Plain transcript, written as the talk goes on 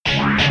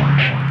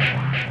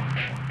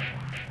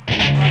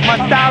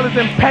My style is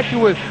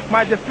impetuous,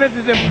 my defense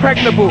is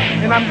impregnable,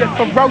 and I'm just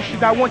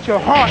ferocious. I want your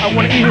heart, I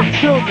want to eat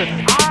his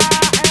children.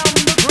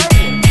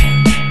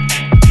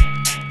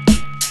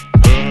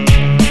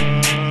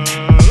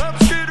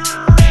 Let's get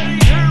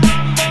ready to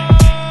rumble.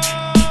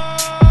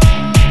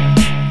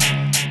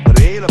 But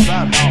it ain't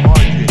about how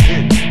hard you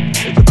hit.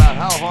 It's about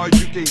how hard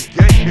you can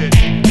get hit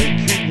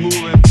and keep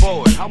moving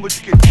forward. How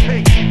much you can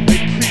take and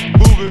keep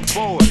moving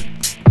forward.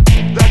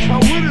 That's how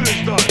winning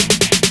is done.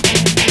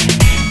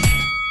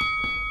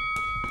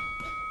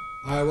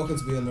 Alright, welcome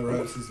to Be on the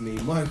Ropes. This is me,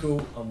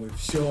 Michael. I'm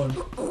with Sean.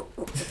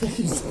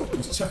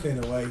 He's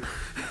chuckling away.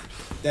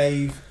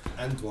 Dave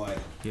and Dwight.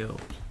 Yo.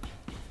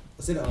 I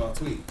said it on our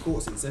tweet.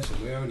 Courts in session.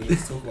 We're only here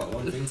to talk about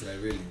one thing today,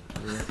 really.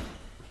 Yeah.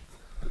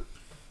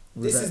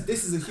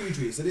 This is a huge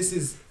week. So this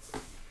is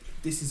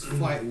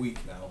fight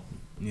week now.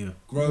 Yeah.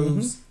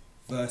 Groves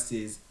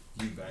versus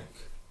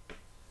Eubank.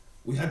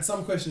 We had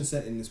some questions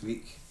sent in this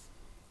week,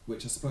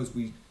 which I suppose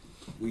we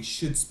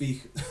should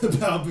speak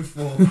about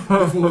before we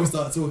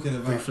start talking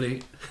about.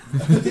 Briefly.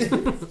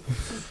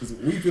 Because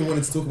we've been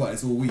wanting to talk about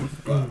this all week,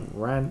 but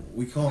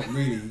we can't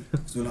really.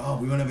 Because we're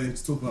like, we won't have anything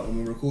to talk about when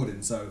we're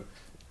recording. So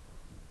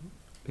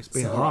it's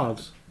been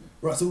hard.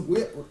 Right. So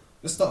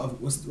let's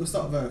start. We'll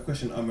start with a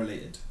question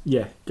unrelated.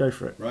 Yeah, go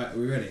for it. Right. Are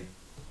we ready?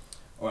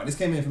 All right. This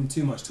came in from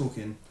Too Much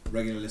Talking,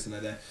 regular listener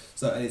there.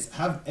 So it's: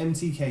 have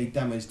MTK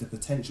damaged the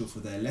potential for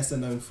their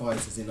lesser-known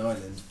fighters in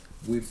Ireland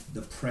with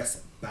the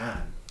press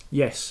ban?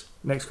 Yes.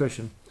 Next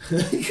question. I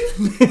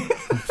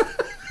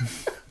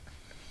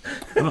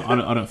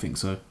don't think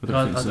so. I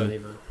don't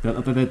think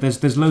so.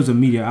 There's loads of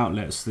media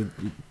outlets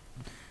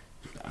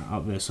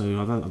out there,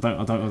 so I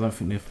don't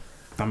think they've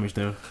damaged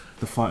the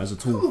fighters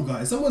at all. Come on,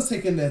 guys! Someone's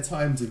taken their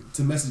time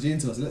to message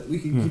into us. We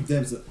can keep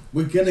them.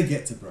 We're gonna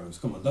get to bros.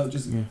 Come on, don't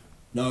just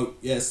no.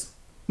 Yes.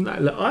 No,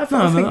 look, I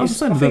think it's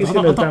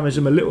going to damage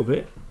them a little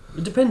bit.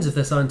 It depends if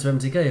they're signed to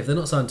MTK. If they're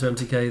not signed to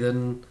MTK,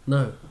 then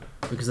no.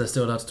 Because they're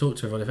still allowed to talk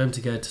to everyone. If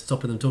MTK are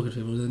stopping them talking to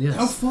people, then yes.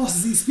 How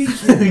fast is he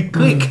speaking?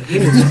 Quick!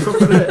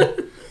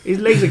 His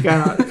legs are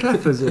going like the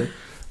clappers here.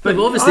 But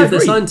obviously, if they're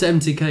signed to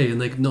MTK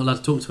and they're not allowed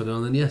to talk to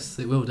anyone, then yes,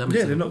 it will damage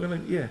them. They're not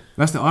going to. Yeah.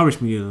 That's the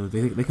Irish media, though.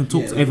 They can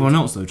talk to everyone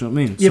else, though. Do you know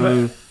what I mean? Yeah,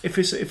 so, but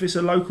if it's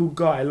a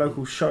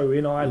local show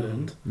in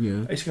Ireland,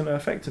 it's going to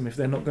affect them if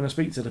they're not going to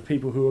speak to the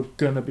people who are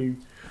going to be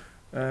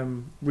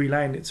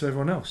relaying it to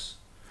everyone else.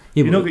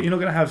 Yeah, you're not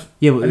going to have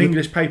an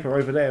English paper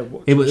over there.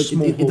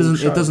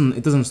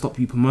 It doesn't stop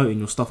you promoting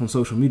your stuff on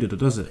social media,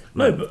 does it?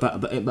 No, like,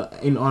 but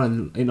in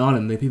Ireland,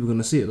 the people are going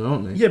to see it,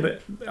 aren't they? Yeah,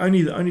 but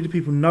only the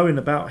people knowing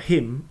about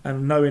him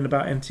and knowing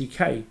about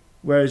MTK.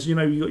 Whereas you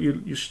got your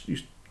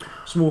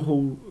small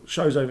hall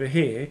shows over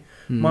here.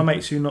 My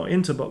mates who are not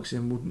into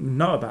boxing would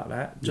know about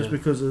that just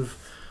because of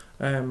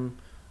other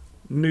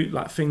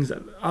things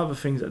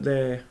that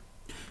they're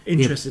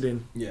interested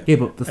in. Yeah,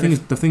 but the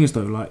thing is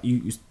though, like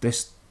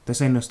they're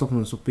saying they're stopping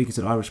them from speaking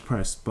to the Irish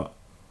press, but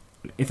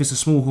if it's a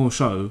small hall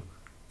show,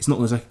 it's not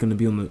exactly going to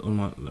be on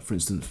like, for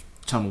instance,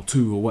 Channel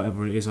 2 or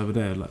whatever it is over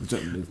there. Like,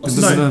 Channel 2. I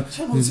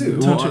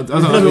don't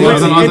know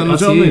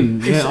what I mean.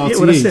 Yeah,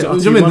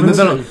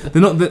 RTE.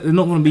 They're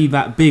not going to be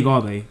that big,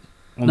 are they?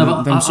 On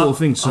them sort of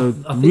things. So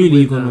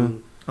really, you're gonna.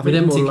 With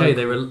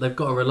MTK, they've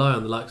got to rely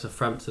on the likes of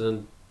Frampton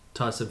and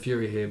Tyson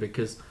Fury here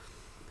because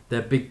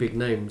they're big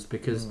names.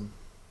 Because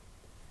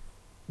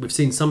we've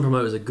seen some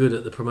promoters are good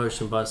at the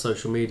promotion via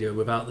social media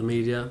without the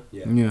media.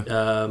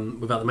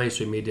 Without the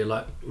mainstream media,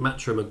 like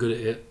Matchroom are good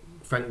at it.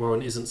 Frank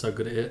Warren isn't so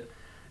good at it.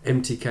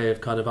 MTK have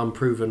kind of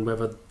unproven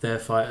whether their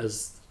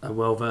fighters are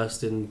well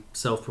versed in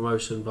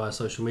self-promotion via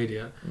social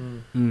media.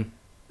 And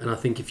I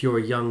think if you're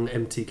a young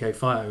MTK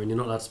fighter and you're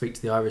not allowed to speak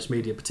to the Irish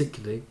media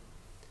particularly,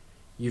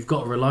 you've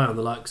got to rely on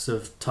the likes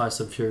of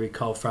Tyson Fury,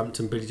 Carl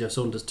Frampton, Billy Joe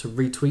Saunders to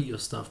retweet your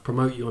stuff,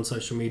 promote you on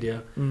social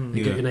media and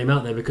get your name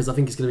out there, because I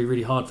think it's going to be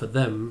really hard for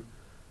them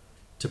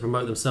to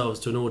promote themselves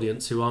to an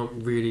audience who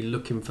aren't really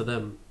looking for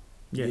them.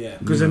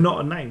 Because they're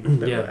not a name.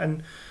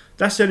 And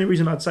that's the only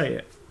reason I'd say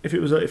it. If it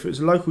was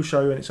a local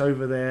show and it's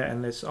over there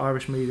and there's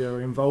Irish media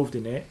involved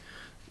in it,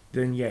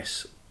 then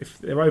yes. If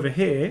they're over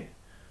here,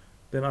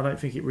 then I don't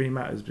think it really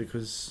matters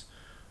because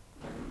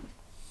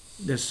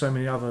there's so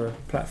many other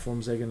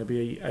platforms they're going to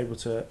be able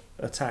to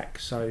attack.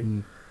 So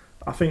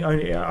I think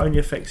it only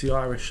affects the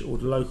Irish or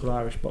the local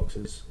Irish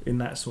boxers in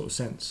that sort of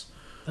sense.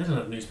 They don't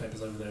have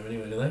newspapers over there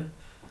anyway, do they?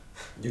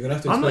 You're gonna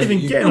have to. I'm not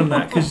even getting on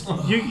that because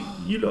you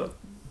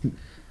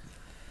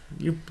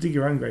dig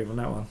your own grave on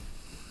that one.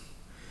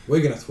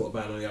 We're gonna have to put a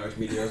ban on the Irish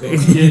media as well.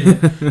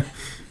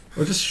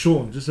 Or just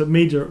Sean, just a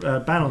media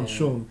ban on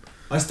Sean.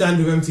 I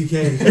stand with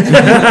MTK.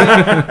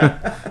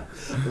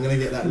 I'm gonna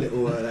get that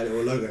little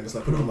logo and just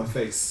like put it on my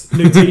face.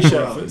 New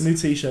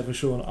t-shirt for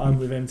Sean. I'm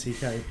with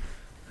MTK.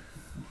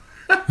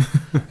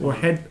 Or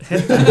head.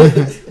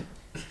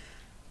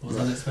 What was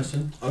our next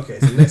question? Okay,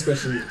 so the next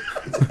question.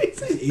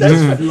 He's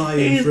just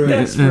flying through it.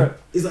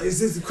 He's like,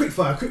 it's a quick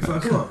fire,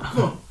 come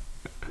on.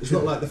 It's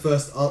not like the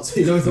first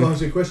answer. You know, if someone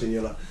asks you a question,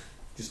 you're like,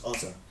 just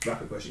answer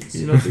rapid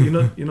questions.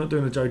 You're not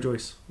doing a Joe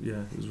Joyce.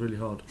 Yeah, it was really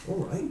hard. All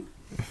right.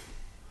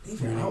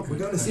 Even out. We're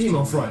going to see him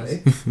on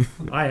Friday.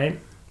 I ain't.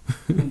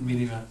 Me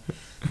neither.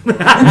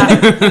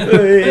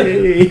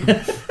 Hey.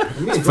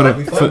 Me and Dwight,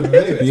 we fight with him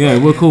anyway. Yeah,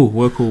 we're cool,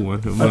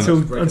 man.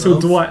 until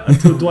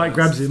Dwight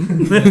grabs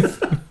him.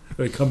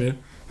 Hey, come here.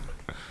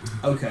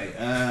 Okay,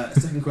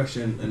 second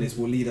question, and this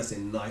will lead us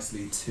in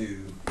nicely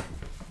to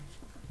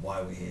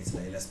why we're here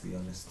today, let's be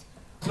honest.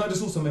 Can I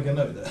just also make a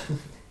note that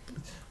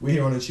we're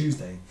here on a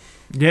Tuesday?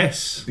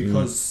 Yes.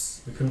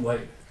 Because... We couldn't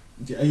wait.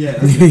 Yeah,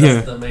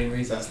 That's the main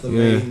reason. That's the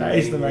Yeah. main That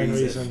is the main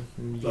reason.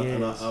 Like, and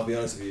Yes. I'll be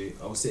honest with you,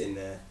 I was sitting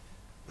there,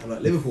 and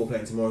like Liverpool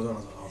playing tomorrow's on, I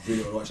was like, oh, I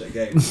really want to watch that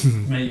game.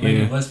 Mate, you make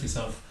it worse for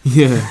yourself.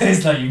 Yeah.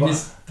 It's like you But-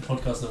 missed the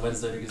podcast on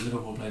Wednesday because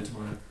Liverpool playing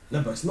tomorrow.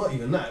 No, but it's not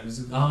even that. It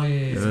was, Oh, yeah.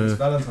 it's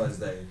Valentine's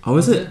Day. Oh,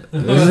 is it? I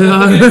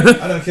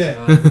don't care.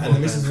 Oh, And the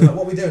missus was like,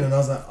 what are we doing? And I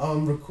was like,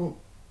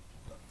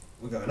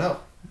 we're going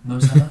out. No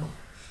Salah?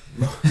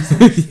 We're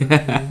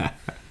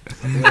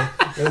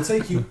going to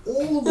take you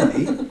all the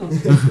way.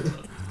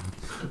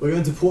 We're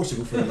going to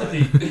Portugal for the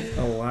night.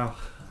 Oh wow.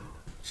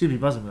 Should be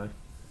buzzing though.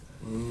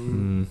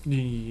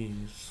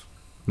 Yes.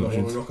 Not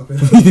when we rock up in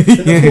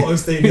the Porto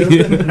Stadium.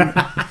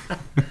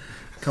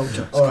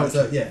 Culture. Alright,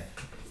 so yeah.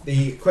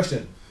 The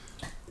question.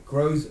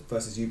 Groves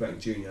versus Eubank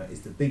Jr.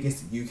 is the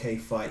biggest UK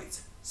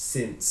fight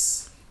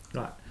since...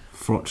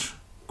 Froch,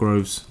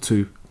 Groves,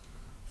 2.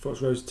 Fox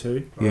Groves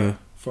 2. Yeah.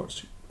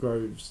 Fox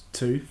Groves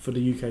 2 for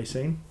the UK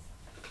scene.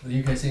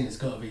 The UK scene has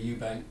got to be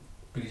Eubank,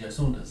 Billy Joe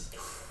Saunders.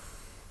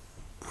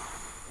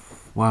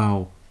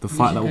 Wow. The Biggest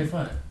fight UK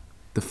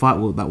that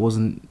fight. that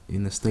wasn't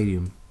in the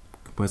stadium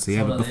compared to the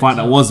So other. like The the fight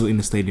that episode- was in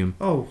the stadium.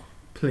 Oh,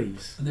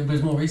 please. But it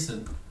was more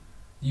recent.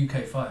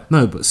 UK fight.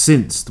 No, but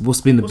since what's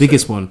been the What's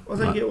biggest that? one? I don't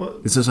Like, get what.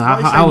 it's just why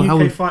how are you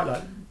saying UK how fight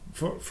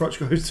like Fox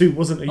Groves 2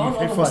 wasn't a Oh,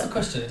 UK no, what's the fight.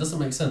 question? It doesn't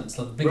make sense.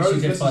 Like the biggest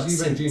Groves UK fight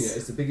versus Eubank since. Jr.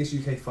 is the biggest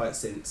UK fight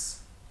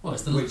since... Well,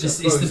 it's the, Which I it's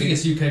the suppose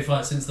biggest UK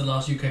fight since the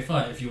last UK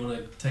fight. If you want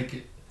to take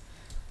it.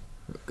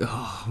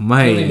 oh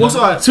mate. What's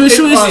alright? So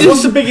it's-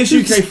 What's the biggest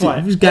UK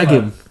fight Who's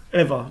gagging?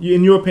 ever?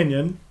 In your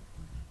opinion,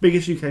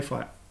 biggest UK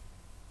fight.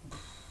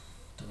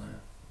 Don't know.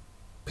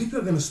 People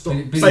are going to stop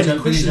Billy saying Joe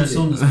questions.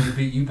 Saunders going to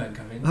beat Eubank,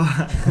 I think.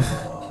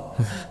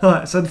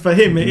 Alright, so for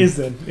him it is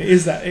then. It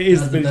is that. It is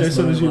That's the the Billy Joe best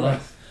moment Saunders of my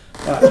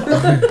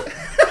Eubank. life.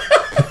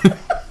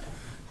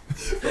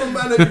 For a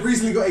man that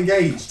recently got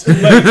engaged. You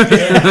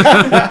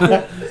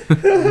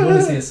want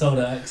to see a sold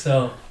out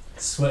XL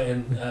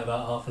sweating at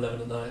about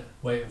 11:30 at night,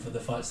 waiting for the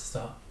fights to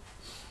start.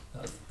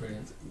 That was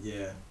brilliant.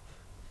 Yeah.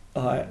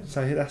 Alright,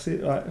 so that's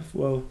it. Right,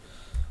 well,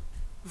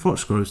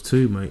 Froch Groves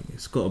 2, mate.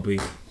 It's got to be.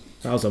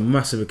 That was a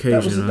massive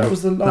occasion. that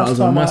was the last was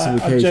a time massive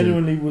I occasion.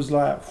 genuinely was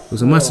like. It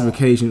was a massive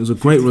occasion. It was a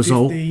great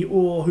result. 50-50,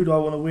 or who do I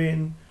want to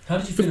win? How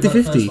did you feel about the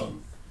 50-50. first one?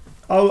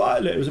 Oh,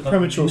 look, it was a Like,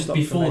 premature stop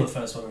for before me. the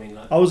first one, I mean,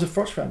 like. I was a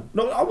Froch fan.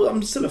 No,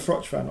 I'm still a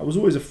Froch fan. I was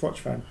always a Froch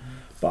fan,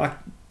 but I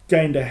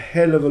gained a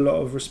hell of a lot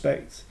of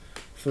respect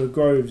for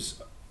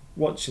Groves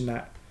watching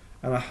that,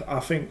 and I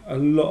think a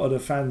lot of the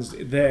fans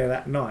there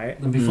that night.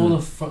 And before the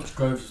Fox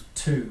Groves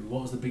 2,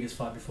 what was the biggest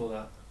fight before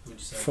that? Would you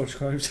say? Froch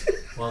Groves.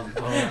 One.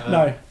 Oh,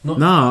 No, Not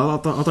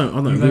No, I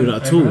don't agree with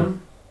that at all.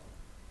 Abraham?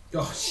 Oh,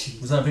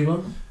 jeez. Was that a big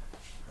one?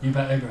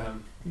 Eubank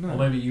Abraham. Or no.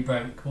 maybe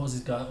Eubank. What was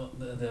his guy?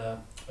 The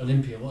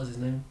Olympia. What was his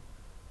name?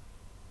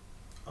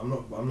 I'm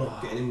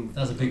not getting in.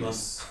 That was a big one.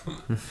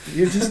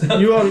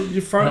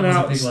 You're throwing That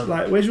out was a big one.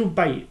 like, where's your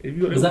bait? Have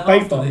you got a Was little that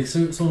bait after box?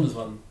 the Saunders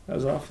one? That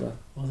was after.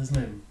 What was his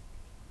name?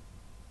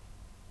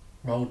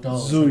 Roald Dahl.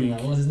 Zoig.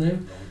 What was his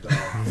name?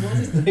 What was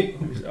his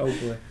name? He's an old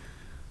boy.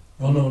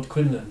 Ronald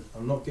Quinlan.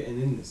 I'm not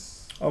getting in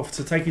this. Oh,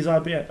 to take his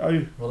IBS.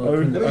 Ronald Oh,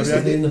 Quinlan. Let me Was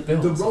just he say, in the the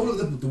bill? role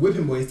of the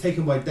whipping boy is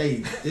taken by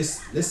Dave. No,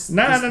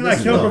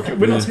 Kelbrook.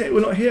 Yeah.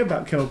 We're not here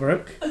about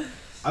Kelbrook.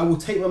 I will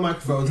take my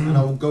microphones and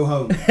I will go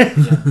home.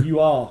 You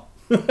are.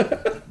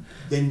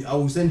 Then I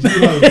will send you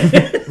home.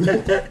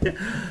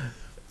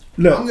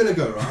 Look. I'm gonna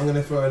go, right? I'm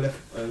gonna throw a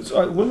left.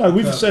 Well, no,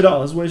 we've said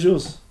ours. Where's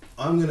yours?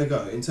 I'm gonna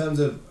go in terms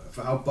of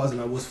for how buzzing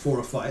I was for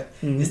a fight.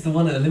 It's the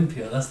one at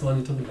Olympia. That's the one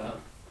you're talking about.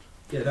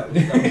 Yeah, that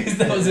was.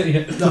 That was it.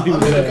 Yeah. No,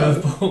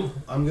 Curveball.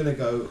 I'm gonna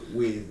go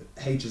with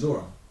Hey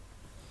Chisora.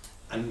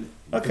 And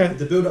Okay.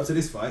 the build up to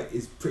this fight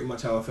is pretty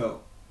much how I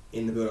felt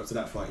in the build up to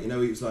that fight. You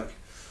know, it was like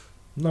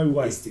No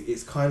way.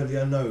 it's kind of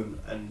the unknown,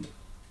 and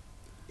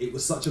it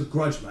was such a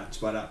grudge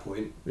match by that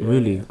point.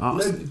 Really? You know,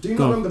 do you go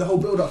not on. remember the whole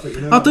build up for it?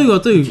 You know, I do.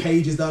 The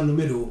cages down the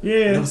middle. Yeah.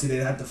 And obviously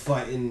they had the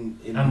fight in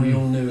And we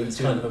all knew it was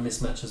in kind of a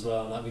mismatch as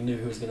well. Like we knew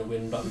who was going to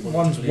win, but we wanted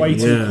One's to way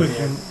believe too Yeah. quick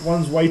and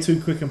one's way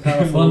too quick and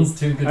powerful. One's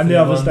too good. and for the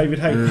other's one. David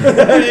Haig.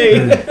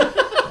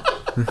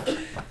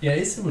 Yeah,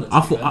 it's similar. To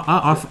I be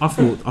thought.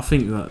 fair. I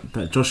think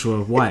that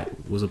Joshua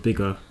White was a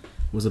bigger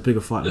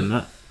fight than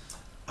that.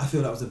 I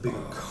feel that was a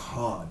bigger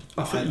card.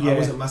 I I think- yeah.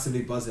 wasn't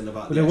massively buzzing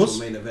about But the there actual was-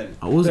 main event.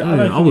 I was I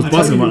don't I was think-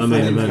 buzzing I about the don't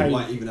main think I Haig- event.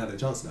 White even had a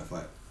chance in that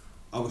fight.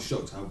 I was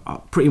shocked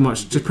how. Pretty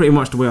much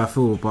the way I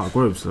feel about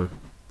Groves though.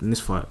 In this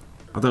fight,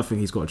 I don't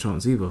think he's got a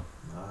chance either.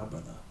 Nah,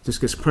 brother.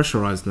 Just gets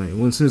pressurized, mate.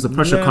 As soon as the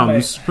pressure Yeah, comes, mate.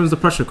 as soon as the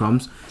pressure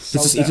comes,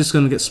 Sold he's that. just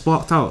gonna get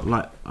sparked out.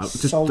 Like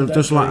Sold that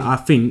just like dream. I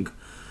think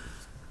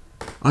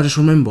I just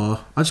remember,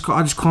 I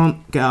just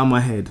can't get out of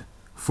my head.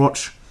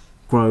 Froch,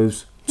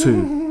 Groves,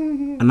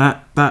 2, and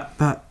that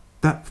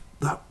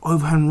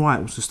overhand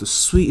right was just the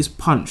sweetest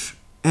punch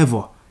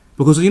ever.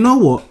 Because you know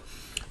what?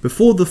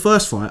 Before the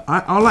first fight,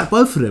 I like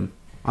both of them.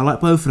 I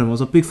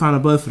was a big fan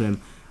of both of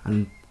them,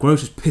 and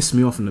Groves just pissed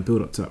me off in the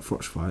build up to that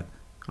Froch fight.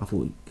 I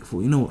thought,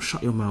 you know what?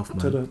 Shut your mouth,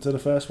 man. To the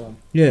first one.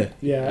 Yeah.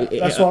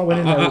 That's why I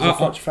went in there as a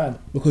Froch fan.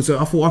 Because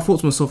I thought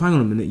to myself, hang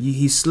on a minute,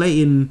 he's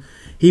slating.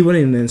 He went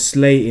in and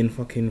slating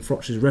fucking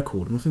Froch's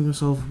record, and I think to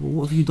myself, well,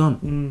 what have you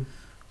done?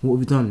 What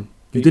have you done?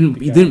 You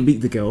didn't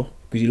beat the girl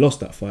because you lost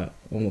that fight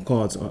on the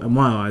cards. In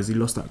my eyes, he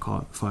lost that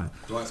fight.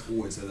 Dwight's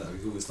always said that.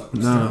 He's always stuck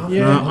with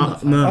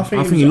I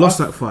think he lost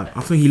that fight.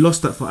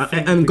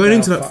 And going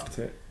into that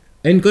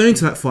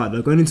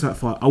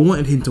fight, I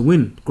wanted him to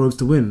win, Groves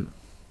to win,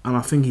 and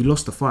I think he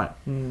lost the fight.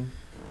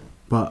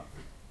 But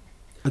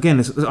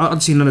again,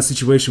 I'd seen another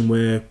situation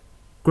where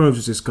Groves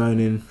was just going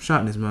in,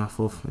 shouting his mouth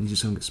off, and he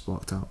just don't get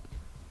sparked out.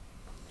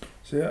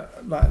 So yeah,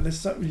 like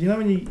there's you know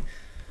when you.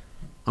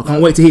 I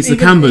can't wait to hit the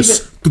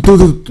canvas.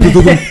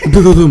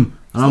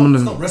 And I'm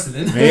It's not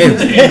wrestling.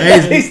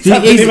 He's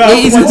tapping him out.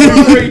 1,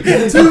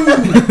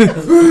 2,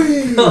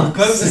 3.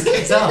 Groves just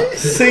kicks out.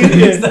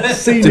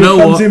 Do you know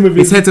what?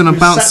 His head's gonna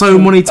bounce so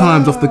many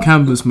times off the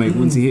canvas, mate.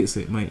 Once he hits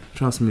it, mate,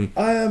 trust me.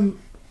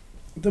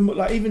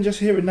 Like even just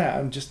hearing that,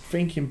 I'm just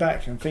thinking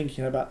back and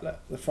thinking about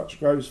the Froch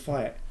Groves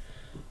fight.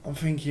 I'm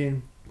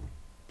thinking,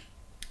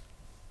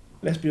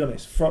 let's be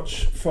honest,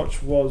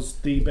 Froch was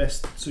the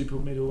best super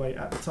middleweight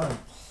at the time.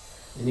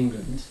 In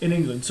England. In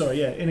England,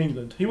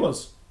 he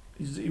was.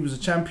 He was a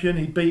champion.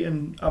 He'd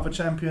beaten other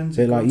champions.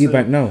 They're like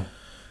Eubank now,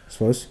 I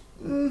suppose.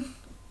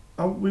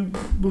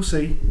 We'll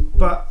see,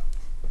 but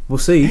we'll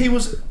see. He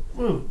was.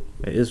 Well,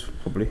 it is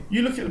probably.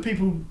 You look at the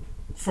people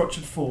Froch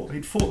had fought.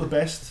 He'd fought the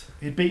best.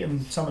 He'd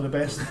beaten some of the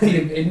best.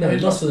 he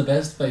lost to the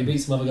best, but he beat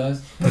some other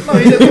guys.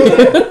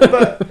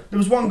 But there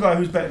was one guy who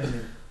was better than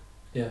him.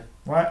 Yeah.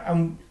 Right?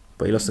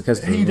 But he lost to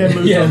Kessler. He then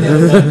moved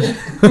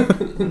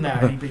on.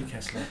 Nah, he beat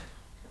Kessler.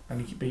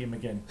 And he beat him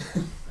again.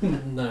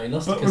 No, he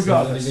lost to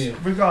Kessler.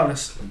 But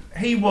regardless,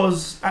 he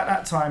was, at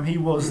that time, he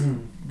was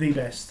the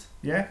best.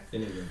 Yeah?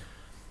 In England.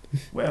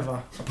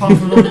 Whatever.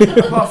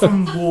 Apart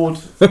from Ward.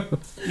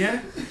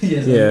 Yeah?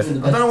 Yeah. I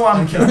don't know why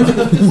I'm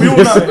kidding. We all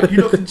know it.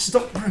 You look and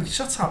stop. Bro,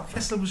 shut up.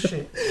 Kessler was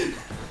shit.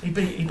 He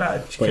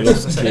battered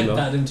Kessler. He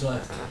battered him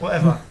twice.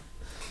 Whatever.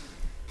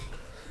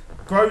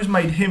 Groves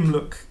made him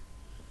look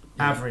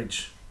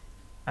average.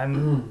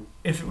 And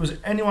if it was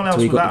anyone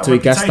else without a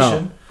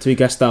reputation... He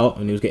gassed out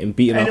and he was getting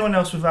beaten up. Anyone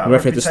else without a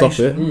referee had reputation... to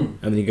stop it, and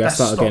then he gassed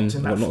out again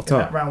and got knocked out.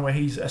 In that round where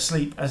he's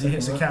asleep as he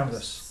hits the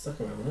canvas.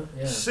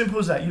 Simple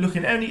as that. You look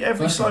in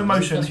every slow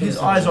motion, his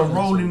eyes are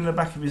rolling in the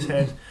back of his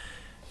head.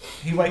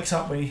 He wakes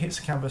up when he hits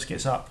the canvas,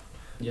 gets up.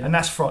 Yeah. And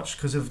that's Froch,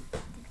 because of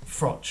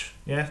Froch.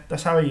 Yeah,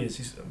 that's how he is.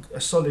 He's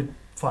a solid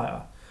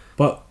fighter.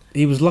 But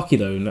he was lucky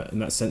though in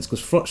that sense,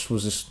 because Froch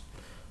was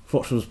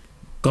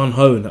gun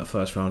ho in that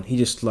first round. He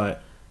just he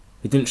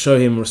didn't show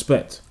him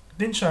respect.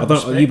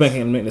 Eubank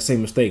ain't make the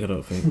same mistake, I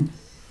don't think.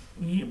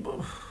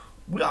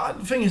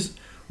 The thing is,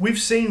 we've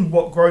seen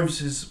what Groves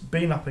has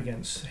been up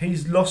against.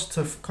 He's lost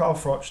to Carl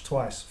Froch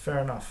twice. Fair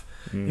enough.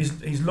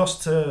 He's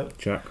lost to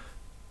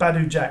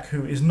Badu Jack,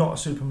 who is not a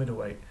super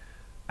middleweight,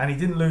 and he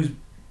didn't lose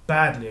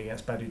badly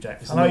against Badu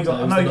Jack. I know he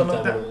got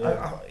knocked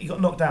down. He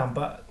got knocked down,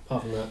 but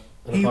apart from that,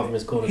 apart from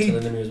his corner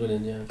telling him he was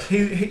winning, yeah.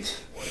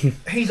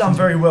 He done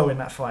very well in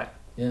that fight.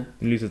 Yeah.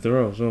 He lose the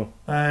draw as well.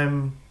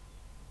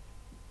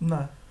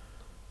 No.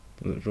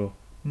 Was it a draw?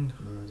 No,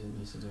 I didn't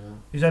lose the draw.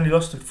 He's only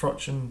lost to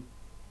Froch and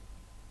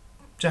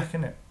Jack,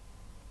 innit?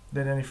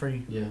 Then only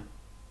three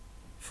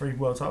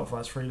world title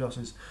fights, 3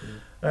 losses.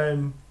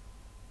 Yeah.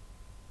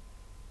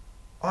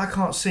 I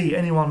can't see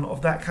anyone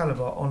of that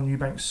calibre on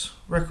Eubank's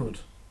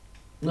record.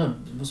 No,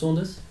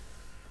 Saunders?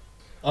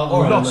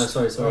 Lost.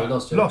 No, sorry,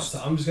 lost. Lost.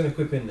 So I'm just going to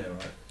quip in there,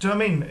 right? Do you know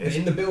what I mean? It's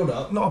in the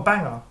build-up... Not a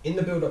banger. In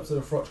the build-up to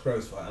the Froch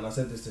Groves fight, and I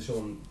said this to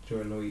Sean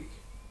during the week,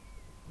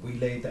 we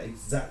laid that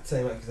exact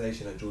same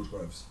accusation at George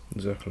Groves.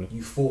 Exactly.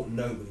 You fought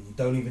nobody. You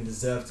don't even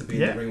deserve to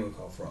be in the ring with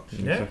Carl Froch.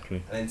 Yeah.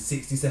 Exactly. And then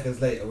 60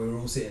 seconds later, we were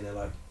all sitting there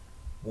like,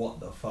 what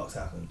the fuck's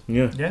happened?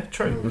 Yeah. Yeah,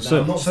 true. Now,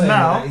 I'm not saying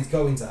that it's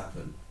going to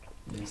happen.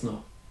 It's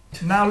not.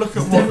 Now look at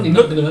it's definitely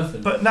not going to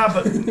happen. But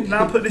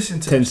now put this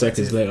into 10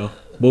 seconds later.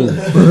 Boom.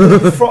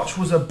 Froch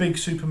was a big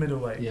super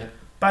middleweight. Yeah.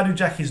 Badu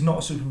Jack is not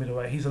a super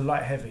middleweight. He's a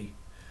light heavy.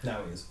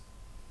 Now he is.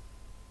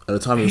 At the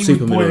time he was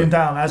super boiling middleweight.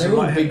 down as They're a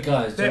all light big heavy.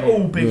 guys. They're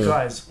all big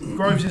guys.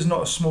 Groves is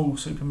not a small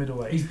super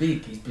middleweight. He's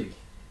big.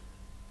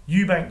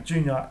 Eubank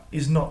Jr.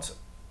 is not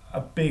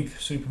a big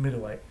super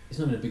middleweight. He's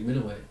not a big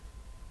middleweight.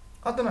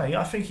 I don't know.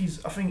 I think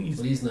he's. Well, he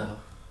is now.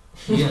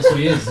 Yes,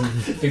 he is.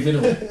 Big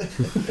middleweight.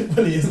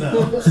 Well, he is now.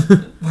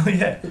 Well,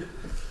 yeah.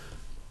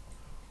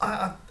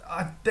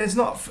 There's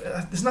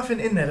nothing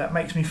in there that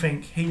makes me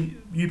think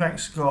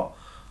Eubank's got,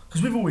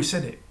 because we've always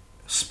said it,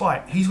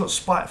 spite. He's got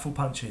spiteful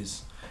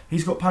punches.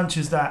 He's got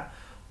punches that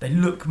they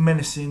look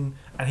menacing,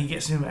 and he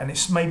gets in,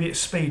 and maybe it's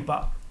speed,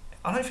 but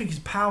I don't think his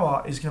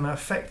power is going to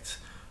affect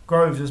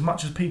Groves as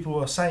much as people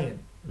are saying.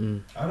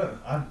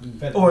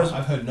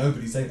 I've heard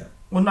nobody say that.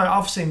 Well, no,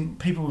 I've seen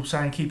people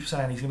keep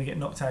saying he's going to get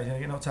knocked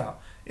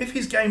out. If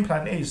his game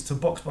plan is to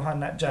box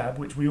behind that jab,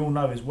 which we all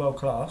know is world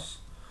class,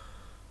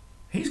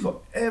 he's got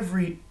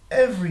every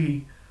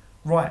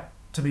right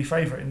to be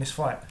favourite in this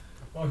fight.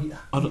 Oh, he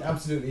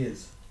absolutely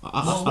is. What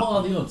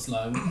are the odds?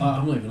 Like,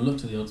 I've not even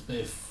looked at the odds, but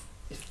if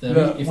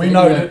we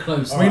know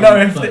close,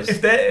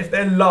 if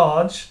they're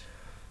large,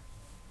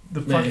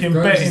 the Mate, fucking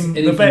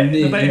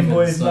betting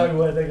boys know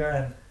where they're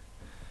going.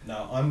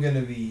 Now I'm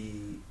gonna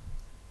be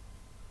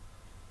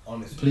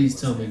honest. Please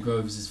tell me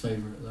Groves is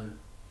favourite though.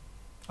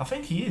 I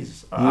think he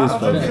is.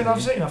 Everything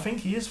I've seen, I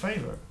think he is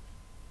favourite.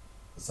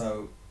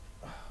 So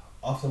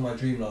after my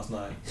dream last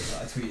night,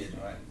 I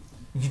tweeted, right?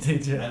 You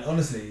did, yeah. And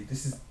honestly,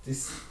 this.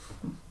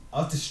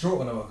 I was distraught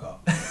when I woke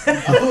up. I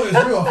thought it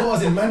was real. I thought I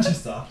was in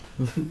Manchester.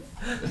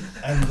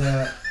 And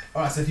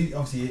alright, so if you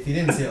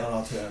didn't see it on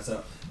our Twitter,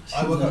 so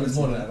I woke up this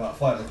morning at about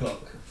 5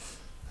 o'clock,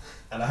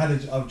 and I had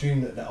a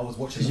dream that I was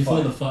watching. Because you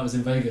thought the fight was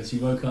in Vegas, you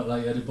woke up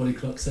like you had a body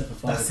clock set for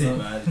 5 That's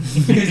o'clock.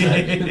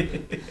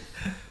 it, man.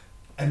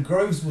 And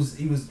Groves was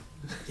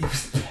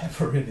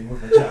peppering him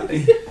with a jab.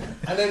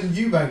 And then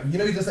Eubank, he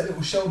does that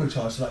little shoulder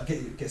charge to like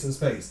get some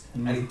space,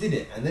 and he did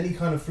it, and then he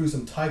kind of threw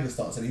some tiger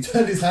stance, and he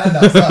turned his hand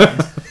outside,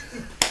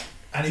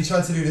 and he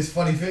tried to do this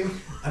funny thing,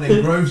 and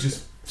then Groves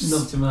just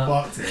knocked him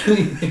out. Sparked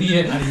it.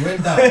 Yeah. And he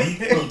went down.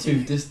 Not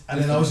too distant.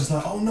 And then I was just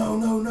like, oh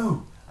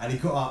no. And he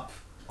got up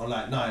on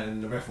like 9,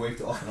 and the ref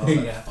waved it off, and I was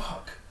like,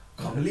 fuck,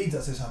 can't believe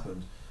that's just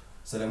happened.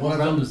 So then what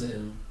round was it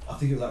in? I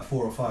think it was like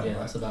 4 or 5. Yeah, right?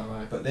 that's about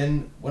right. But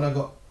then when I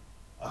got,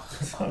 I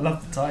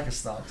love the tiger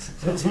stance.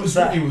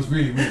 it was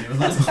really weird. It was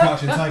like some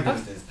crouching tiger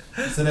business.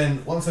 So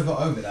then once I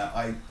got over that,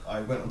 I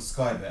went on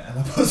Sky Bet and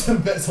I put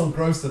some bets on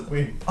Groves to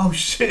win. Oh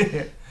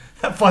shit!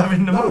 At 5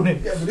 in the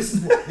morning. Yeah, but this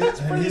is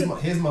what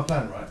here's my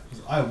plan, right?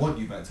 Because I want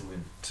Eubank to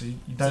win. So you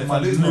don't if I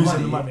mind lose my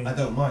losing money, I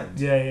don't mind.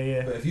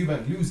 Yeah. But if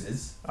Eubank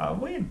loses, I'll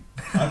win.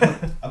 I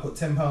put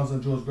 £10 on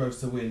George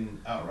Groves to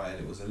win outright,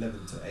 and it was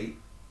 11-8.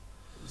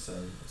 So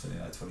it's only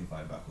like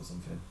 25 back or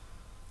something.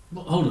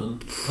 Well, hold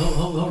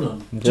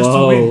on. Just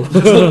to win.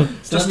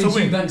 Just to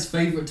win. Eubank's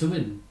favourite to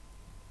win.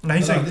 No,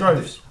 he said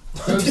Groves.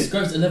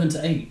 Groves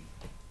 11-8.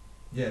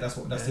 Yeah, that's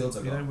the odds I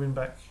got. You don't win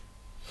back.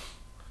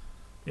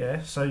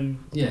 Yeah, so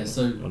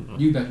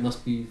Eubank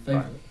must be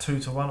favourite. Like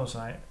 2-1 or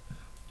something.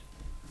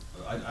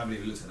 I haven't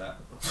even looked at that.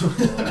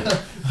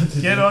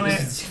 Get on it.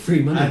 It's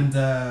free money. And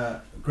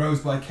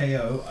Groves by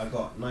KO, I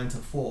got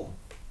 9-4.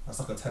 That's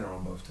like a tenner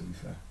on both, to be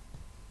fair.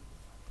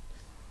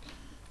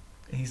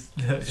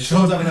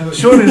 Sean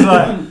is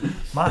like,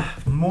 my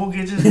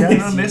mortgage is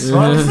going on this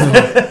one.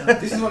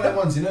 This is one of the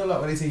ones, like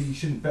when they say you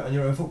shouldn't bet on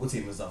your own football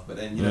team and stuff, but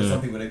then some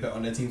people they bet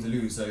on their team to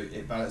lose, so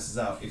it balances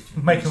out. If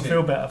make them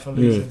feel better for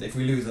losing. If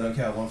we lose, I don't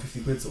care. I won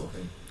 50 quid sort of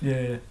thing.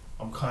 Yeah.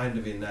 I'm kind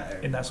of in that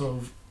area. In that sort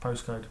of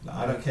postcode. Like,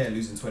 I don't care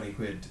losing 20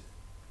 quid.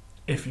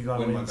 If you guy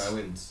when wins. my guy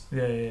wins.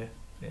 Yeah.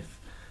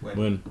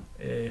 When.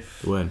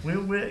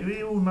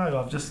 We all know.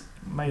 I've just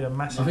made a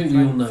massive. I think we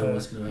all know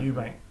what's going to happen.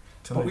 Eubank.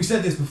 But we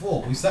said this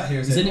before. We sat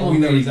here and said, we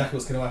know exactly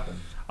what's going to happen.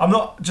 I'm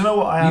not. Do you know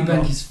what I am?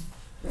 Eubank is.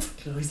 He's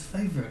the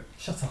favourite.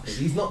 Shut up.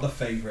 He's not the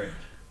favourite.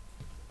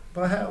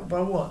 By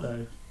what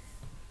though?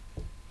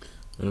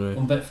 Anyway.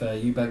 On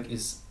Betfair, Eubank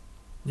is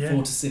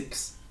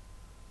 4-6.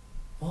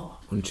 What?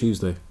 On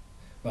Tuesday.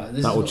 Right.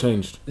 That will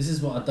change. This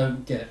is what I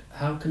don't get.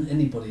 How can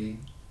anybody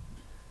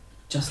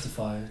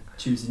justify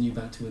choosing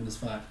Eubank to win this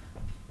fight?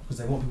 Because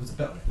they want people to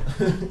bet on it.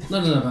 No.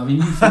 I mean,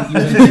 you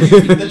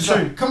think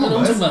True. Come on,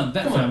 I'm talking about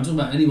Betfair. I'm talking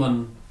about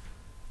anyone.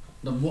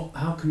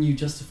 How can you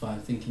justify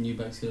thinking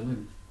Eubank's going to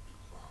win?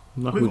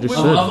 Like we just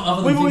said.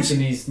 Other than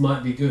thinking he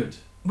might be good.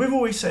 We've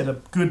always said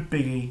a good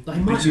biggie. Like,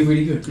 he might be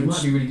really good. He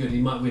might be really good. He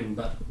might win,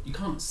 but you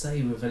can't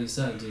say with any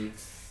certainty,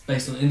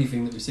 based on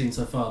anything that we've seen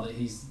so far, that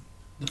he's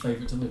the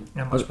favourite to win.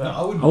 Yeah, much better.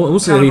 I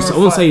wouldn't say he's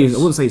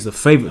the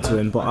favourite to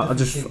win, but I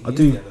just think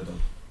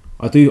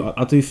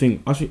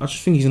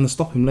he's going to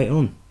stop him later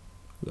on.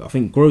 I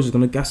think Groves is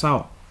going to gas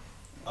out.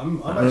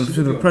 I'm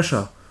through the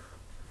pressure.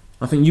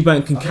 I think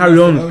Eubank can carry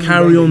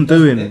on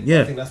doing it.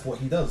 Yeah, I think that's what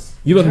he does.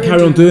 Eubank can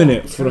carry on doing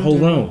it for the whole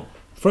round,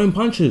 throwing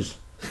punches.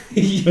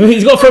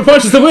 He's got to throw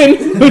punches to win.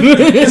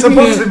 It's a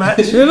boxing match.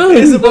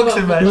 It's a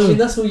boxing match. I mean,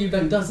 that's all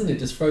Eubank does, isn't it?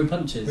 Just throw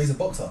punches. But he's a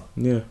boxer.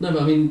 Yeah. No,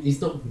 but I mean, he's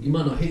not. He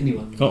might not hit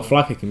anyone. Can't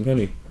fly kick him, can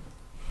he?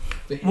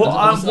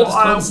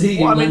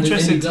 I'm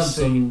interested to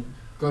see.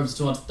 Groves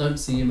to I don't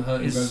see him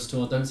hurting Groves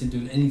to I don't see him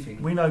doing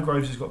anything. We know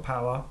Groves has got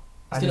power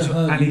and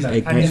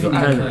he's got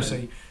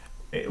accuracy.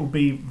 It will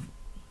be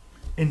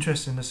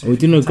interesting to see. We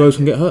didn't know Groves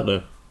can get hurt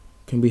though.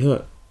 Can be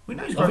hurt. We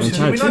know Groves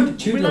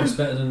Chudnov's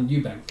better than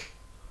Eubank.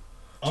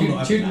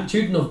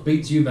 Chudnov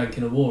beats Eubank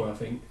in a war, I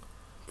think.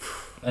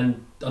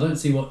 And I don't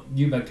see what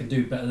Eubank can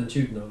do better than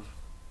Chudnov.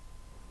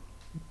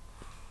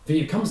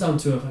 If it comes down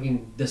to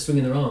they're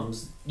swinging their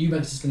arms,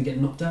 Eubank's just going to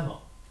get knocked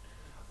out.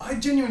 I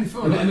genuinely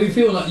feel we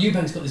feel like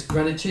Eubank's got this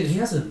granite chin. He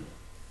hasn't.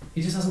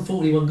 He just hasn't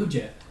fought anyone good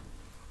yet.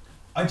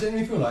 I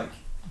genuinely feel like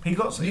he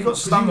got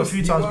stung a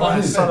few times by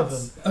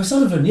O'Sullivan.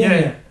 O'Sullivan,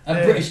 yeah.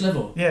 At British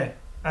level. Yeah.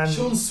 And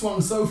Sean's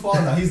swung so far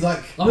now. He's like,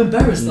 I'm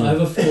embarrassed that I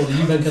ever thought that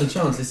Eubank had a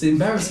chance. It's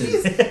embarrassing.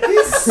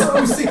 he's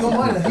so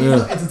single-minded. He's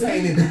not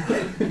entertaining.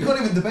 You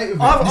can't even debate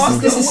with him.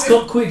 This is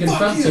Scott Quigg and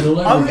Frampton all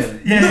over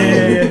again.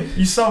 Yeah.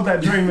 You sold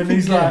that dream, and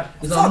he's like,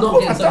 I'm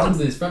not getting sucked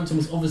into this. Frampton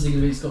was obviously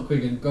going to beat Scott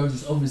Quigg, and Groves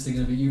is obviously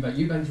going to beat Eubank.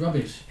 Eubank's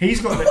rubbish.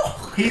 He's got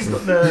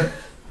the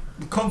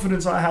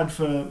confidence I had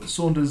for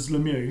Saunders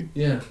Lemieux.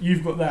 Yeah.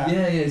 You've got that.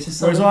 Yeah. It's just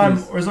so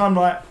whereas I'm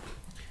like,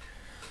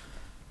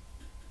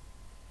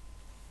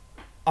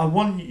 I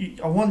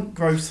want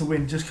Groves to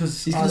win just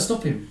because he's going to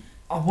stop him.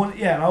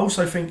 And I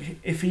also think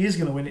if he is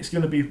going to win, it's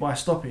going to be by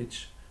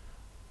stoppage.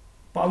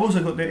 But I've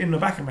also got in the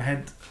back of my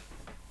head.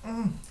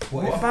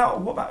 What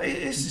about?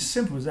 It's as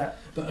simple as that.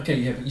 But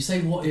okay, but you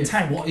say what if?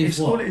 Tank. What if?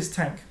 All it is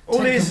tank. All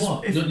Tank it is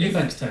what? if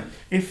Eubank's tank.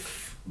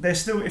 If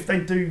they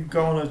do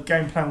go on a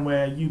game plan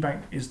where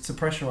Eubank is to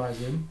pressurise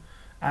him,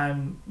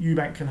 and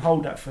Eubank can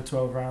hold that for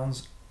 12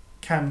 rounds,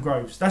 can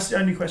Groves? That's the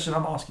only question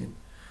I'm asking.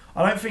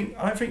 I don't think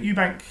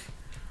Eubank.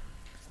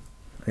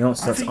 The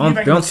answer to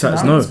that is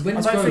no.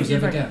 When's Groves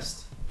ever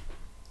gassed?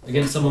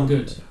 Against someone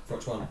good?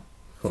 Froch won.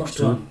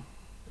 Froch won.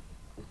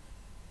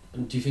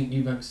 And do you think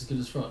Eubank's as good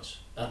as Froch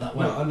at that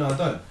weight? No, I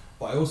don't.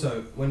 But I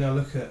also, when I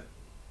look at...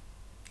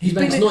 He's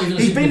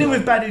been in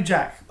with Badu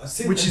Jack,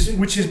 which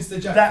is the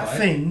Jack that fight,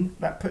 thing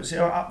that puts it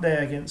up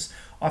there against.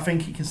 I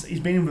think he's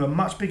been in with a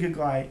much bigger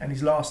guy and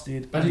he's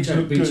lasted. Badu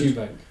Jack beats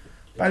Eubank.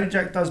 Badu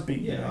Jack does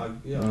beat you. I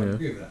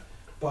agree with that.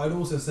 But I'd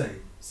also say,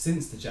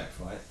 since the Jack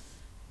fight,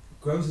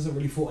 Groves hasn't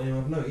really fought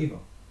anyone I've known either.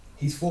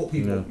 He's fought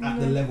people at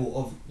the level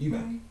of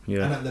Eubank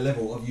and at the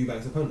level of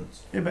Eubank's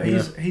opponents. Yeah, but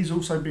he's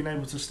also been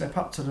able to step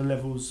up to the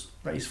levels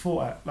that he's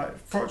fought at.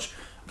 Like Froch,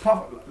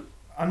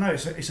 I know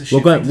it's a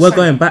shit. We're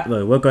going back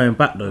though. We're going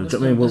back though. Let's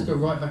go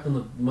right back on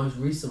the most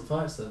recent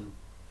fights then.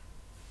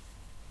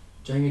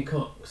 Jamie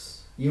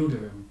Cox,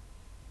 Yildirim.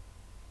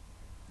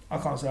 I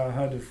can't say I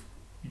heard of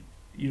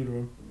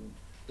Yildirim.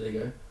 There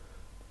you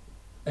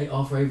go.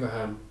 Arthur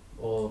Abraham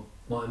or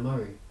Martin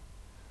Murray.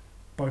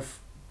 Both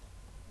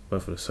are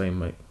the same,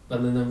 mate.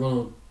 And then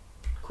Ronald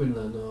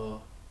Quinlan,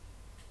 no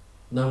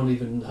one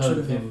even heard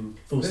of him.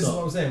 Full This stop. is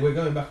what I'm saying. We're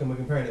going back and we're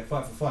comparing it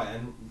fight for fight.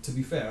 And to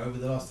be fair, over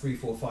the last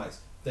 3-4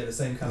 fights, they're the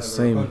same caliber of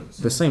opponents.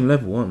 The same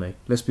level, aren't they?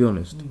 Let's be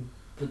honest.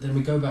 But then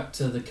we go back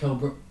to the Kell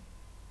Brook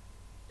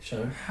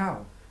show.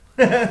 How?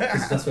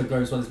 Because that's where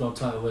Groves won his world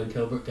title when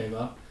Kell Brook came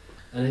up,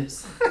 and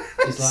it's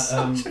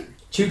like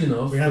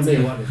Chudinov. We had to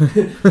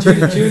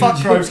Chudinov.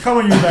 Fuck Groves, come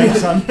on, Eubank,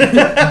 son.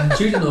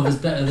 Chudinov is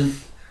better than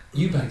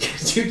Eubank.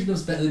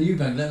 Chudinov's better than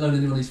Eubank, let alone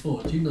anyone he's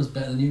fought. Chudinov's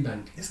better than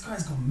Eubank. This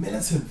guy's gone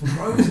militant for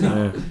Groves now.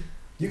 Yeah.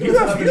 You're going to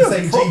have the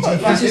same GG.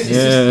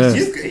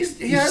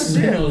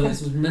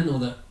 This was mental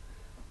that.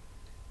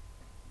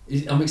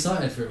 I'm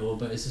excited for it all,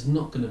 but it's just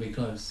not going to be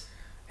close.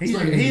 He's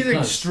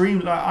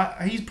extreme.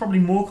 Like he's probably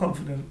more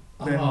confident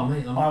than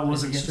I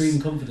was against.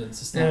 Extreme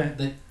confidence. It's not,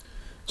 do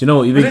you know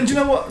what you mean? Then do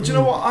you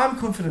know what? I'm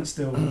confident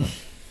still.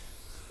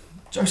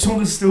 Joe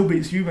Saunders still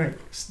beats Eubank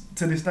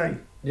to this day.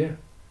 Yeah.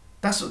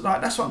 That's what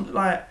I'm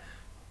like.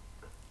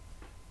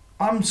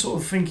 I'm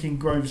sort of thinking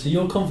Groves. So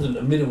you're confident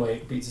a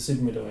middleweight beats a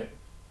super middleweight.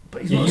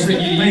 But he's you not.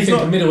 think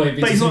a middleweight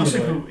beats a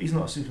super middleweight. He's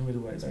not a super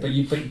middleweight. Though.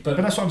 But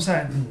that's what I'm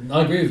saying.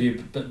 I agree with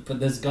you. But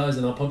there's guys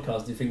in our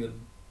podcast who think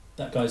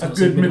that guy's a not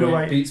good super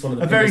middleweight beats one of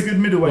the very good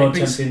middleweight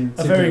beats champion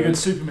a very good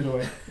super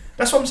middleweight.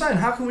 That's what I'm saying.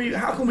 How can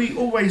we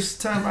always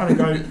turn around and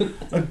go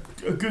a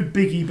good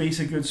biggie beats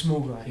a good small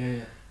guy?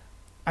 Yeah.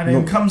 And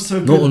then comes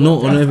to not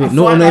on every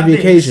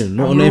occasion.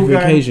 Not on every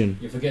occasion.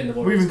 You're forgetting the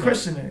Warriors. We even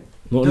question it.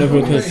 Not on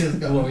every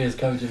occasion. The Warriors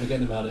coach. You're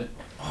forgetting about it.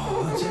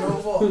 Oh, do you know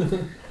what?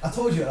 I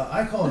told you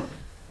I can't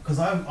because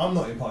I'm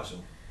not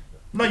impartial.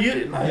 No, you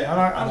didn't. And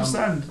I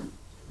understand.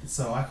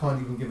 So I can't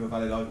even give a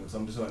valid argument. So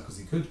I'm just like, because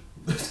he could.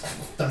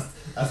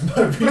 that's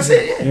no reason. That's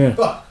it. Yeah.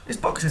 But it's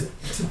boxing.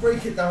 To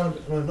break it down,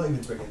 well, not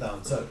even to break it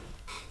down. So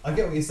I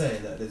get what you're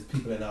saying, that there's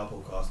people in our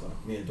podcast,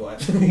 like me and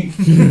Dwight.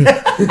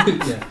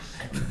 Yeah.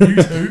 You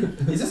two.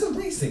 Is this a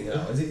racing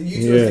now? Is it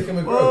you two sticking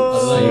with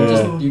Groves? I don't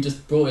know, you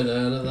just brought it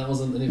there. That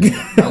wasn't even.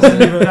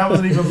 That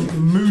wasn't even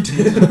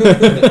mooted.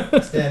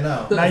 Yeah,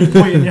 now. Now you're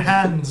pointing your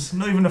hands,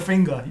 not even a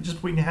finger. You're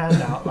just putting your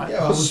hand out like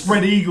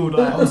spread eagled.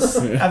 Like,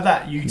 have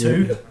that, you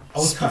two. Yeah. I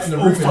was cutting the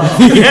roof in half.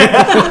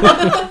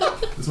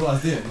 That's what I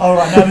was doing. All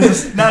right,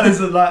 now there's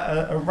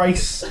a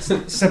race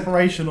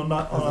separation on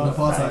that. On the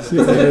far side.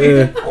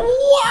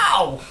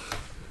 Wow.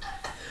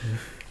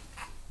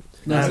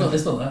 No,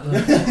 it's not that. No.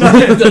 It's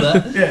not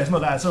that. Yeah, it's not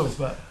that at all.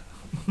 But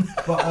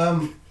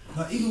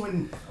like even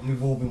when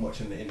we've all been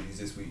watching the interviews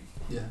this week,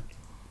 yeah,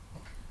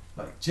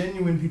 like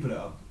genuine people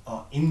that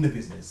are in the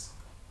business.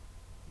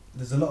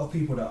 There's a lot of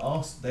people that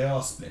are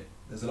split.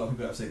 There's a lot of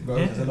people that have said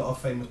Groves. There's a lot of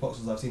famous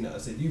boxers I've seen that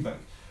have said Eubank.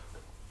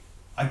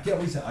 I get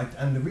what you said,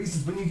 and the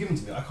reasons when you give them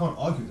to me, I can't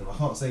argue with them. I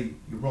can't say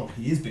you're wrong.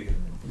 He is bigger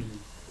than him. Mm-hmm.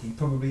 He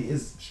probably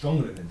is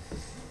stronger than him.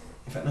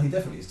 In fact, no, he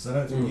definitely is, because I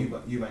don't think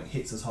Eubank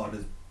hits as hard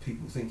as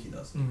people think he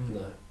does.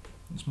 No,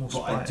 it's more.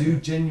 But I do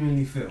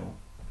genuinely feel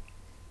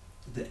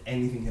that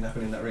anything can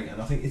happen in that ring,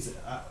 and I think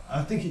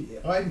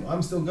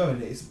I'm still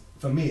going.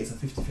 For me, it's a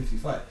 50-50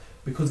 fight.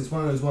 because it's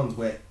one of those ones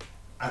where,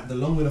 the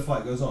longer the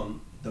fight goes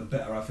on, the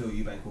better I feel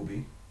Eubank will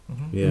be.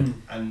 Yeah.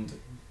 And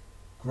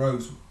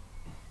Groves,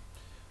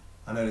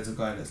 I know there's a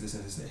guy that's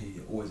listening to this that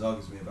he always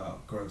argues with me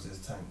about Groves as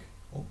a tank,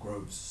 or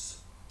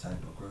Groves tank,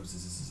 not Groves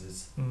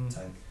is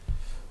tank.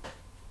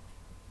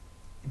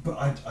 But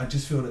I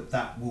just feel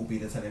that will be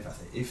the telling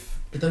factor.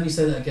 But don't you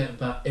say that again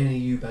about any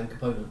Eubank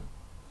opponent?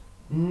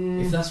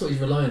 If that's what he's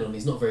relying on,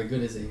 he's not very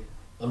good, is he?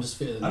 I'm just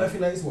feeling. I don't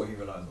think that is what he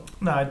relies on.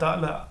 No,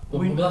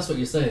 well, that's what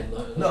you're saying.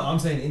 No, I'm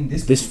saying in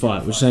this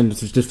fight. We're saying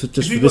just for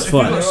this if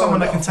fight. you've got someone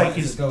that can take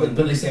his, but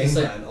they say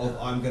the game plan of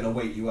I'm gonna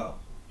wait you out.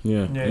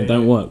 Yeah, it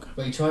don't work.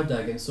 But he tried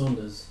that against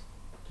Saunders.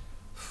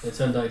 It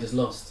turned out he just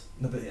lost.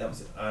 No, but that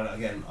was it. And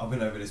again, I've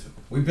been over this.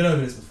 We've been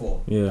over this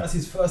before. Yeah. That's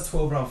his first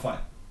 12-round fight.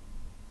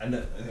 And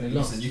he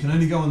lost. you can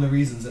only go on the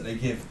reasons that they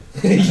give.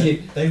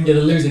 The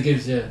loser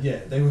gives,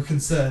 Yeah, they were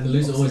concerned. The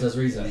loser always has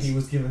reasons. He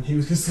was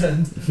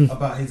concerned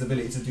about his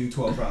ability to do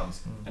 12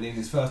 rounds. And in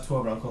his first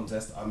 12-round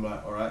contest, I'm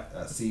like, alright,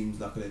 that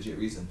seems like a legit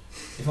reason.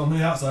 If I'm on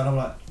the outside, I'm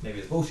like, maybe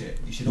it's bullshit.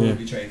 You should always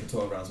be training for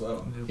 12 rounds,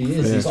 whatever. He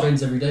is. He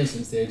trains every day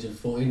since the age of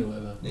 14 or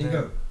whatever. There you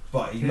go.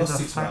 But he lost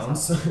 6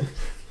 rounds.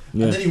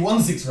 Yeah. And then he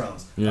won 6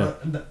 rounds. Yeah.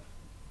 And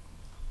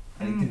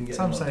he didn't get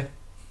some the say.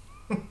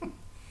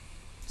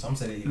 Some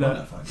say that he won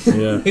that fight.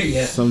 Yeah.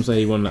 Yeah. Some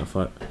say he won that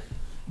fight.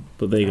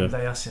 But there you go.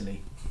 They are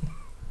silly.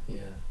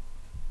 Yeah.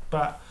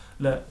 But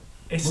look,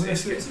 it's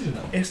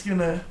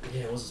gonna.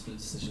 Yeah, it was a split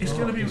decision. It's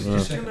gonna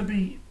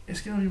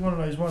be one of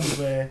those ones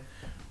where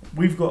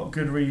we've got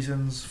good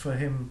reasons for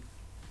him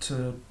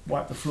to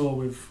wipe the floor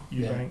with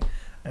Eubank,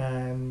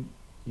 and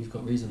you've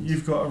got reasons.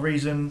 You've got a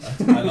reason.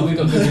 We've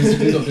got good reasons.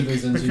 We've got good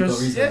reasons. Because, you've got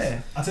reasons.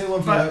 Yeah. I'll tell you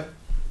one thing.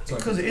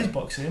 Because it is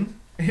boxing.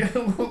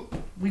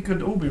 We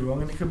could all be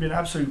wrong, and it could be an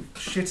absolute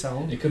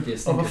shithole. It could be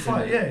of a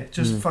fight. Yeah,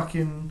 just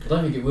fucking. I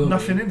don't think it will.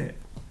 Nothing in it.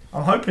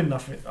 I'm hoping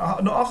nothing.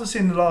 Not after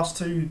seeing the last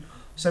 2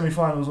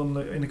 semi-finals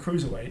in the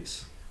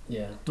cruiserweights.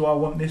 Yeah. Do I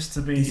want this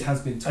to be? This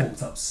has been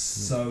talked up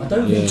so. I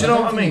don't think. Do you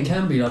know what I mean? It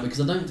can be like,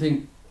 because I don't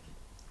think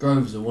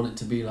Groves will want it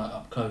to be like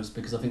up close,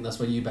 because I think that's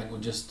where Eubank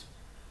would just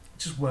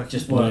work. He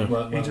just work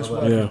his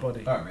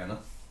body. Alright, Rihanna.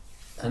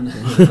 And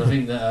I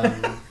think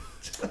that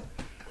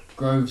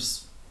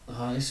Groves,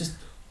 it's just.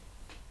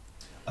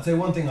 I'll tell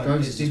you one thing.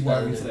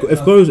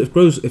 If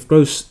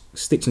Groves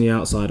sticks on the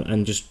outside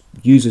and just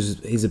uses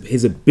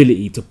his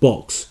ability to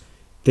box,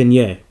 then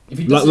yeah, if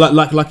he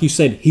like you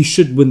said, he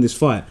should win this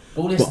fight.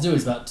 All he has to do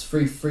is about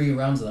three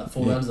rounds of that,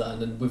 4 rounds of that,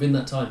 and then within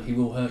that time he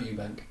will hurt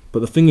Eubank. But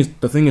the thing is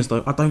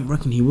though, I don't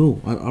reckon he will.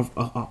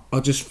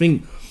 I just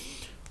think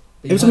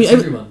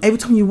every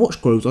time you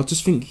watch Groves, I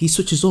just think he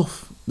switches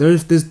off.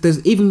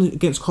 There's even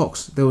against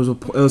Cox, there was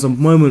a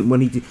moment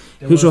when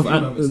there was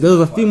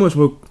a few moments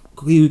where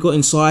he got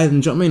inside,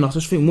 and do you know what I mean? I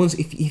just think once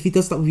if he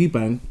does that with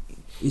Eubank,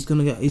 he's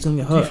gonna get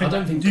hurt. I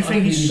don't think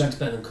Eubank's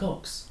better than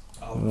Cox.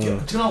 Do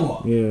you know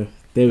what? Yeah,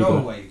 there we go.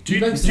 Away. Do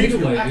you think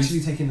you're actually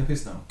taking the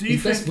piss now?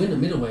 His best win at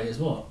middleweight is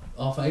what?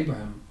 Arthur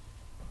Abraham.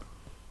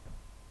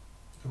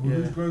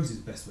 Who's Groves'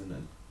 best win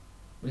then?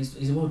 Well,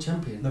 he's a world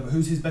champion. No, but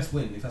who's his best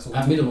win? If that's what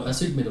at middleweight, at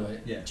super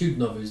middleweight. Yeah.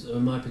 Chudnov, who's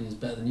in my opinion is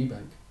better than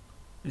Eubank.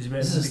 Is he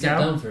better this than is a step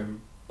down for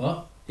him.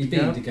 What? He beat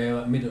De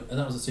Gea at middle, and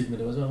that was a super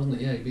middle as well, wasn't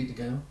it? Yeah, he beat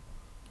De Gea.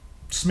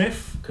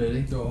 Smith,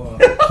 clearly. Oh,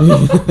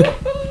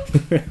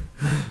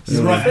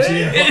 he's right.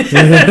 Actually,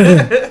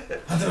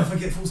 how did I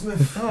forget Paul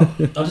Smith?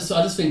 I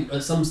just think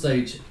at some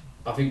stage,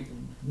 I think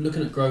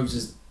looking at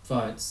Groves'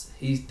 fights,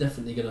 he's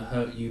definitely going to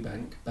hurt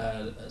Eubank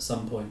bad at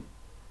some point.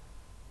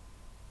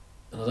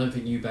 And I don't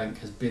think Eubank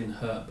has been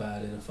hurt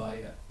bad in a fight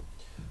yet.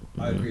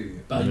 I agree with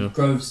you. But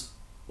Groves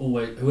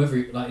always,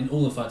 in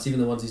all the fights, even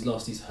the ones he's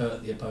lost, he's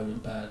hurt the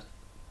opponent bad.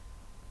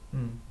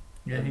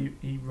 Yeah,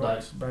 he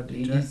rocks bad.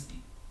 He's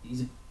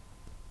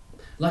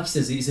like he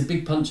says, he's a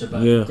big puncher,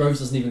 but Groves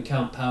doesn't even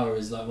count power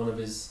as like one of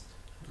his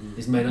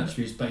main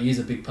attributes. But he is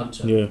a big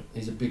puncher. Yeah.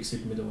 He's a big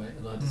super middleweight,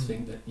 and I just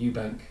think that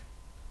Eubank.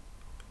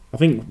 I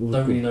think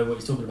don't really know what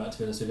he's talking about, to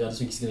be honest with you. I just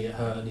think he's going to get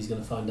hurt, and he's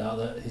going to find out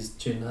that his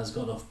chin has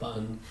got an off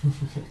button.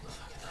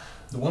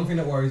 The one thing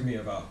that worries me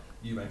about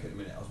Eubank at the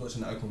minute, I was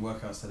watching the open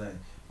workouts today.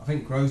 I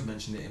think Groves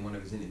mentioned it in one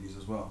of his interviews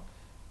as well,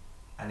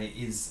 and it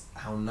is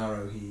how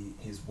narrow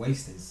his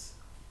waist is.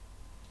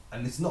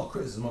 And it's not a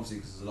criticism, obviously,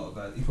 because there's a lot of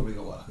guys. He's probably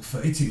got like a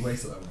 32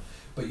 waist or whatever.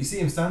 But you see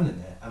him standing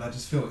there, and I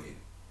just feel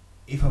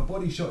if a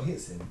body shot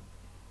hits him,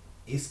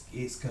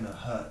 it's gonna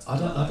hurt.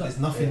 There's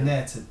nothing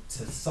there to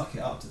suck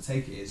it up, to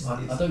take it.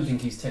 I don't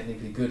think he's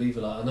technically good either.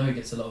 Like, I know he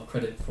gets a lot of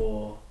credit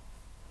for.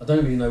 I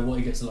don't really know what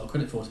he gets a lot of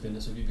credit for, to be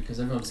honest with you, because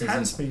everyone says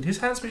hand speed. His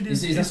hand speed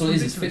is. That's what it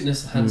is. His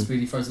fitness, hand speed.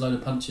 He throws a load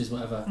of punches,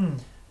 whatever.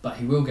 But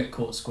he will get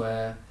caught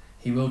square.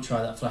 He will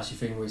try that flashy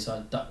thing where he sort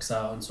of ducks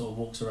out and sort of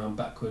walks around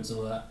backwards and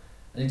all that.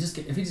 And if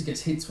he just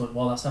gets hits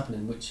while that's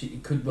happening, which he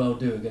could well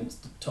do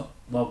against the top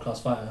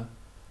world-class fighter.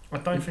 I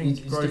don't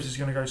think Groves is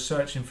going to go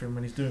searching for him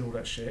when he's doing all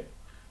that shit.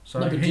 So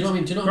no, but do you know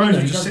what I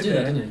mean? He does do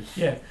that, doesn't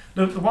he? Yeah.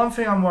 The one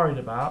thing I'm worried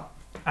about,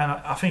 and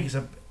I think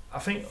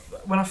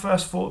when I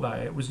first thought about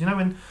it was,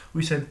 when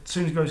we said as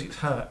soon as Groves gets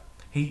hurt,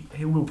 he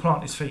will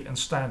plant his feet and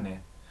stand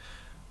there.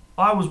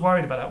 I was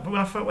worried about that.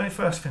 But when it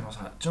first came, I was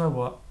like, do you know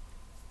what?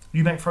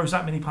 Eubank throws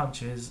that many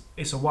punches,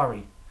 it's a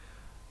worry.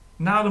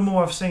 Now the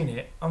more I've seen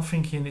it, I'm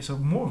thinking it's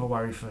more of a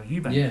worry for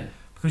Eubank. Yeah.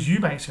 Because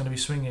Eubank's going to be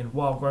swinging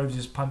while Groves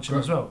is punching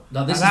as well.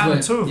 Now, this and out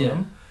is of where, the two of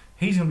them,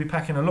 he's going to be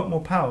packing a lot more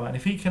power. And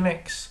if he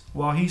connects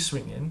while he's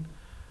swinging,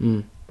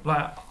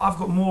 like I've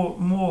got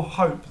more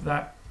hope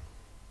that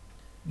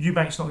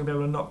Eubank's not going to be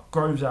able to knock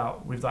Groves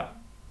out with that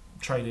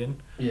trading.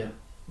 Yeah,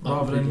 I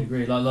rather completely than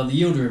agree. Like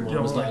the Yildirim one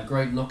Yeah, was right. like a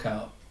great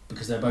knockout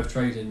because they're both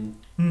trading.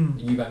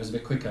 Eubank was a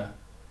bit quicker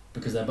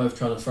because they're both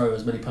trying to throw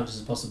as many punches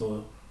as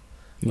possible.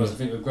 Whereas I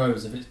think with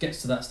Groves, if it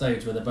gets to that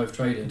stage where they're both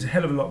trading, it's a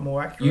hell of a lot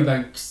more accurate.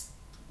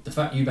 The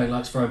fact Eubank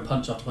likes throwing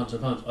punch after punch after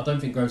punch, I don't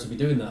think Groves will be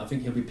doing that. I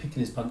think he'll be picking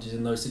his punches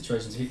in those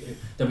situations.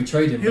 They'll be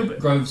trading, but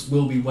Groves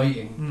will be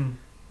waiting.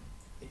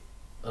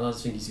 And I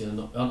just think he's going to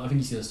knock. I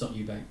think he's going to stop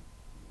Eubank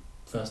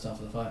first half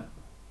of the fight.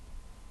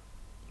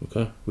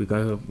 Okay, we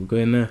go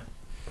in there.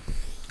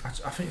 I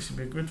think it's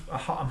going to be a good.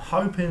 I'm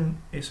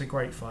hoping it's a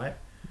great fight.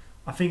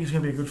 I think it's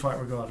going to be a good fight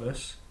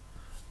regardless.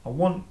 I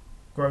want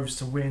Groves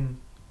to win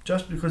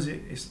just because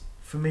it's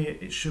for me.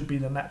 It should be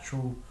the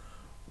natural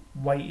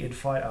weighted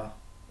fighter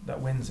that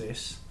wins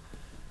this.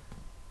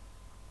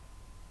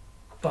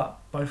 But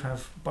both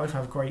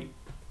have great.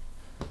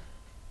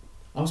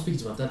 I was speaking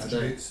to my dad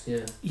today.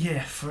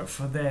 Yeah,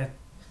 for their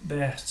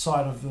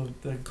side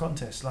of the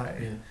contest, like.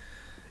 Yeah.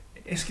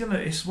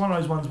 It's one of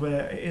those ones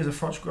where it is a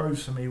Froch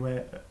Groves for me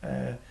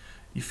where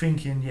you're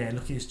thinking, yeah,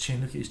 look at his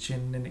chin,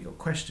 and then it got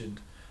questioned.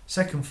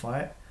 Second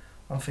fight,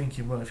 I'm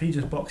thinking, well, if he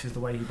just boxes the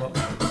way he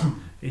boxes,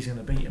 he's going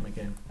to beat him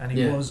again. And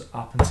he was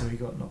up until he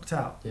got knocked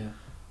out. Yeah.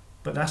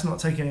 But that's not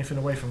taking anything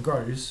away from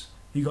Groves.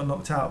 He got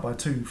knocked out by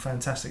 2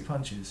 fantastic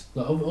punches.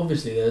 Like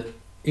obviously,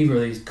 either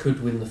of these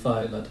could win the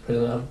fight. Like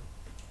depending on.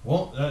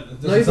 What?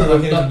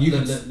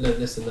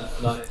 Listen,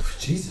 like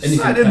Jesus.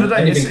 anything At the end of the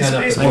day, anything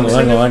can it's happen.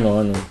 Hang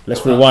on.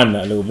 Let's rewind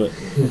that a little bit.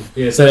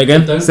 Yeah, Say that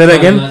again. don't Say that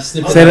again.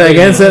 snip Say that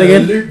again. Say that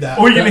again.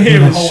 All you're going to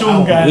hear is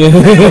Sean going,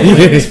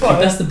 If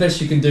that's the best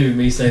you can do,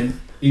 me saying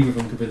either of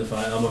them could win the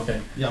fight, I'm okay.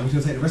 Yeah, I'm just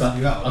going to take the rest of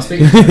you out. I'll speak.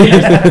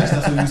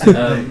 That's what you said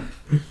today.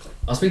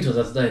 I was speaking to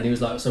my dad today, and he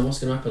was like, "So what's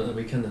going to happen at the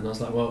weekend?" And I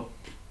was like, "Well,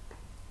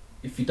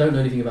 if you don't know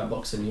anything about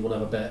boxing, you want to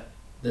have a bet.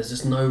 There's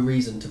just no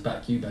reason to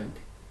back Eubank."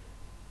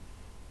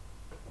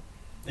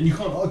 And you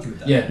can't argue with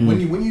that. Yeah. When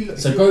you look,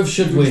 So Groves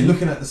should win.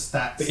 Looking at the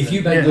stats. But if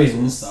and Eubank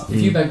wins, stuff.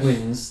 Eubank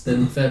wins,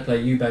 then fair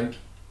play. Eubank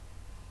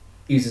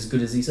is as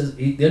good as he says.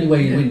 The only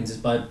way he wins is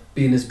by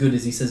being as good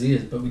as he says he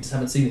is. But we just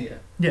haven't seen it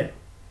yet. Yeah.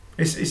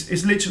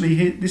 It's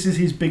literally this is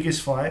his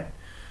biggest fight.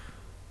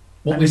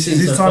 What And we've this seen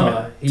is his so time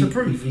far, to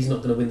prove. he's not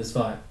going to win this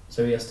fight.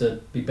 So he has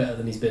to be better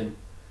than he's been.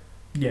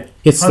 Yeah.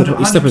 He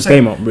step his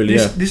game up, really.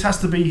 This has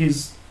to be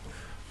his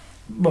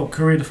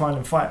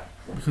career-defining fight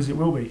because it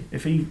will be.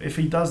 If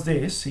he does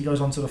this, he goes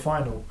on to the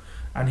final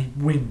and he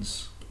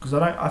wins. Because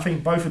I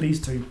think both of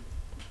these two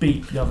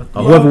beat the other.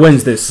 Whoever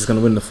wins this is going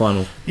to win the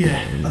final.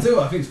 Yeah. I tell you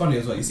what, I think it's funny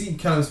as well. You see,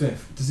 Callum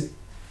Smith. Does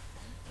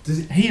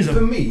it? He's for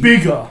a me,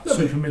 bigger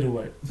super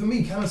middleweight. For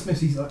me, Callum Smith,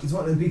 he's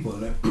one of them people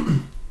that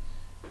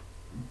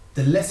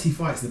the less he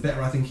fights, the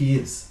better I think he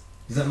is.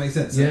 Does that make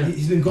sense? Yeah.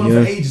 He's been gone for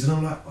ages, and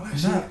I'm like, well,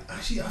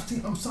 actually, I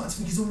think I'm starting to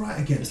think he's all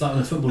right again. It's like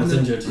when a footballer's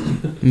injured.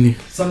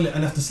 Suddenly, I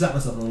have to slap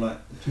myself, and I'm like,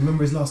 do you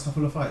remember his last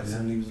couple of fights? Yeah.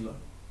 And he was like,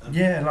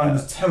 He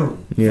was terrible.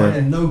 Yeah.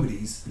 Fighting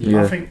nobodies.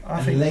 Yeah. I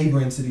think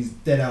labouring to these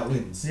dead out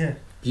wins. Yeah.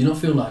 Do you not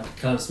feel like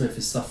Callum Smith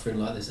is suffering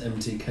like this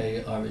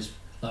MTK Irish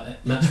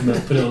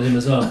matchroom put it on him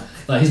as well?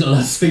 Like he's not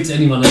allowed to speak to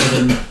anyone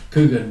other than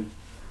Coogan.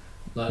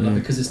 Like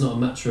because it's not a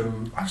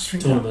matchroom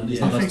tournament, he's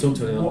not allowed to talk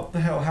to anyone. What the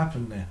hell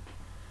happened there?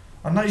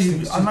 I know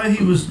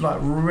he was like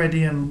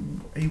ready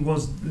and he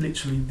was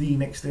literally the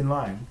next in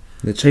line.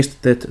 They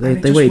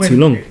waited too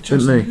long,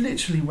 didn't they?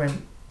 Literally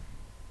went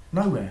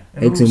nowhere.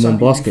 And Eggs all of a in one sudden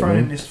basket, he's thrown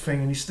in man. this thing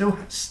and he's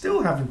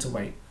still having to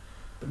wait.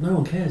 But no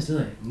one cares, do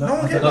they? No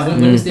one cares. Like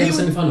when was the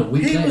semi-final? A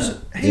week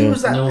later. He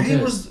was No one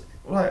cares. was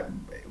like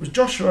it was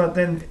Joshua.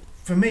 Then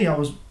for me, I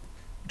was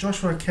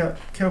Joshua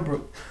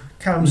Kelbrook,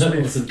 Callum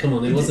Smith. Come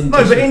on, it wasn't.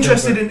 No, but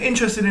interested in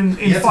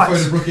He had to fights. throw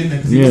the Brook in there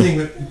because he was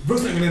thinking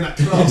Brook's not even in that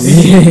class.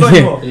 Not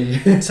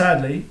anymore,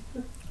 sadly.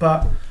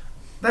 But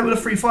they were the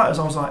 3 fighters.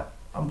 I was like,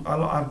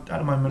 at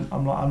the moment,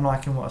 I'm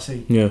liking what I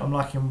see. Yeah. I'm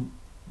liking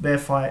their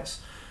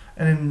fights,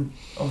 and then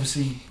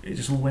obviously it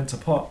just all went to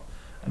pot.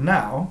 And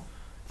now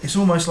it's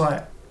almost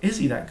like, is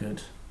he that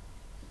good?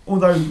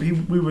 Although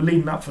we were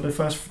leading up for the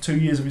first 2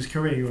 years of his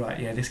career, you were like,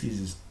 yeah, this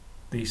geezer's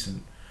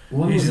decent.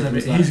 He's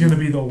going to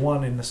be the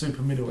one in the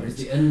super middleweight. It was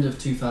the end of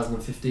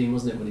 2015,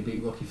 wasn't it, when he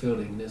beat Rocky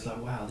Fielding? And it's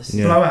like, wow, this is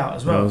blowout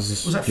as well.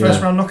 Was that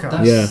first round knockout?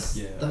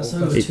 That's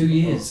over 2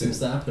 years since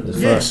that happened.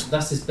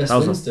 That's his best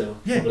win still.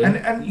 Yeah,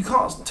 and you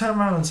can't turn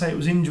around and say it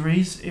was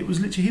injuries. It was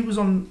literally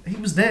he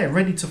was there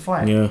ready to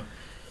fight. Yeah.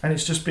 And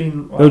it's just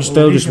been. They were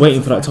just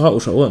waiting for that title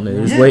shot, weren't they?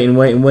 They were just waiting,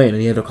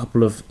 and he had a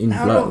couple of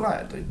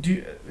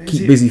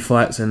keep busy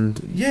fights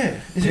and. Yeah.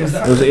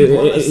 Was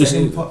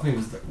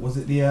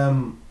it the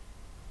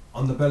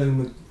on the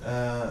Bellew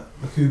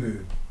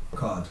Makubu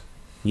card?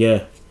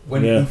 Yeah.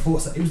 when he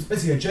fought. He was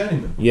basically a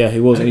journeyman. Yeah, he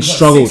was, and he got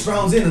struggled. 6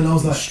 rounds in, and I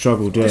was like,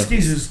 struggled, yeah. This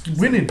geezer's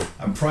winning.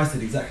 And Price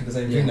did exactly the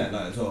same thing that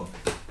night as well.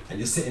 And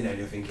you're sitting there and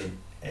you're thinking,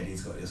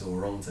 Eddie's got this all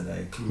wrong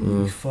today.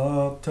 He's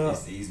fucked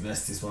up. He's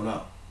messed this one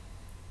up.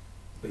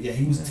 But yeah,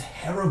 he was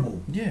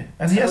terrible. Yeah,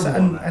 and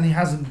he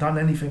hasn't done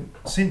anything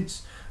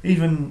since.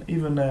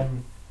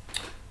 Even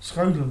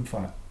Scotland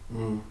fight.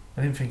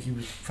 I didn't think he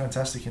was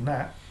fantastic in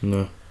that.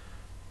 No.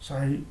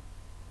 So,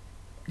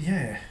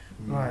 yeah,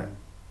 like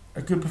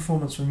a good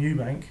performance from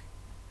Eubank.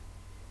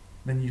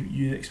 Then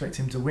you expect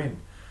him to win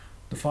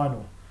the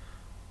final.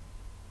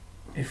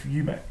 If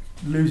Eubank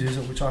loses,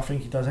 which I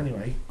think he does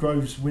anyway,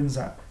 Groves wins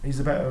that. He's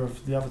the better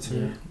of the other two.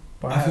 Yeah.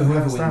 I feel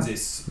whoever wins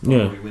this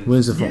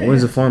wins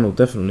the final,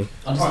 definitely.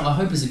 I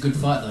hope it's a good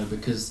fight though,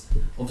 because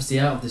obviously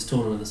out of this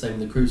tournament, the same in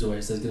the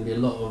cruiserweights, there's going to be a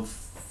lot of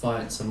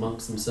fights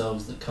amongst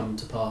themselves that come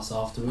to pass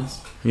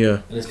afterwards.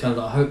 Yeah. And it's kind of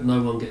like, I hope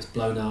no one gets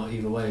blown out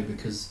either way,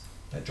 because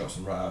it drops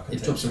them right out.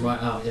 It drops them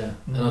right out, yeah.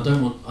 And I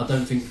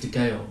don't think De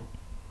Gale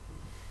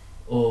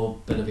or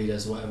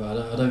Benavidez or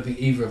whatever, I don't think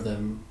either of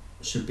them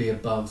should be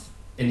above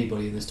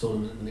anybody in this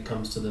tournament when it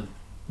comes to the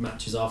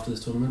matches after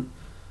this tournament.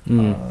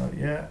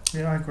 Yeah,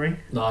 I agree.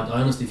 No,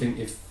 I honestly think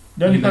if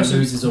the only Eubank person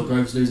loses or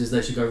Groves loses,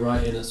 they should go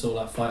right in at sort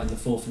of like fighting the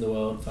 4th in the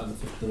world, fighting the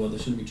 5th in the world. They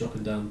shouldn't be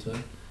dropping down to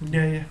it.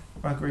 Yeah,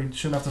 I agree.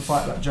 Shouldn't have to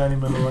fight like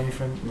journeyman or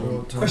anything,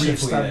 or to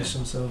re-establish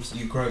themselves.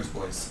 You Groves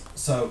boys.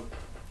 So,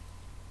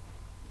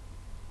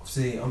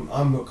 obviously, I'm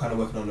kind of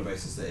working on the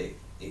basis that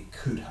it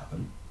could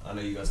happen. I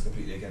know you guys are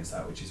completely against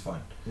that, which is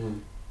fine.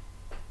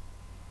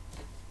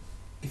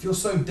 If you're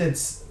so dead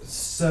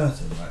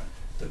certain, right,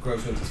 that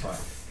Groves wins this fight,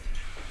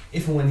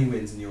 if and when he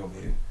wins, in your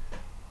view,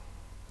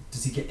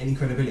 does he get any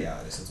credibility out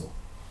of this at all?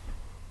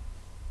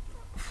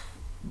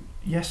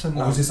 Yes and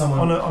no. Or is it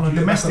someone on a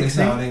domestic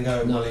scene? Now and then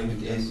go, well,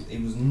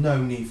 it was no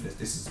need for this.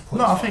 This is the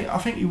point. No, I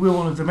think he will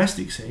on a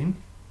domestic scene,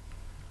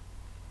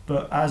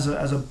 but as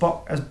a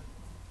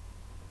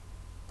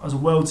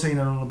world scene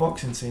and on a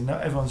boxing scene,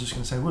 everyone's just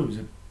going to say, "Well, he's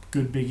a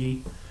good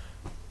biggie."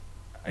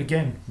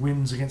 Again,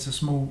 wins against a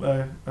small,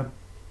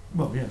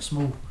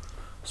 small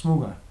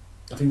guy.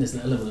 I think there's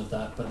an element of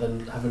that, but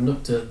then having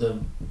looked at the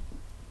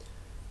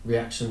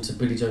reaction to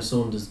Billy Joe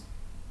Saunders'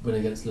 win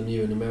against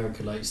Lemieux in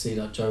America, like you see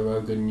like Joe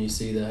Rogan, you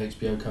see the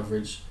HBO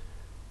coverage.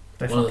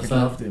 They fucking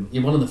loved him.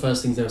 Yeah, one of the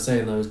first things they were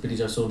saying though was Billy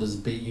Joe Saunders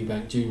beat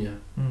Eubank Jr.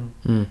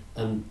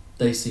 And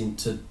they seem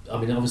to. I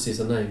mean, obviously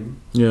it's a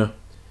name. Yeah.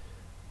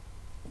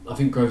 I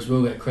think Groves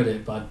will get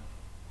credit, but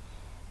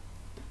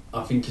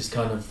I think it's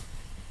kind of,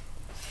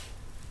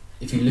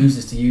 if he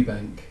loses to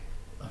Eubank,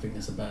 I think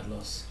that's a bad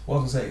loss. Well,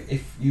 I was going to say,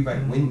 if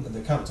Eubank wins,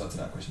 the counter to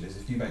that question is,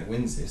 if Eubank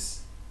wins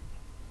this,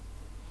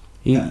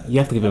 you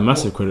have to give him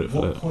massive credit for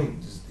what that.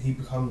 point does he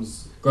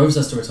becomes... Groves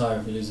has to retire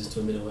if he loses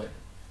to a middleweight,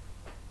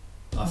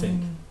 I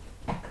think.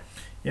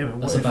 Yeah,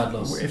 but that's a bad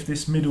loss. What if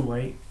this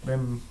middleweight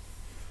then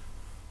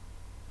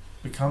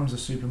becomes a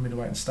super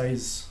middleweight and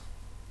stays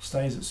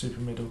at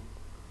super middle?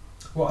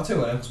 Well, I'll tell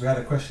you what, because we had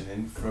a question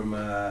in from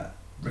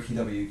Ricky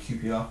W.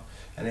 QPR,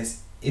 and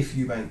it's, if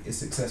Eubank is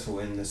successful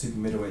in the super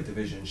middleweight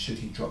division, should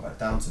he drop back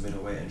down to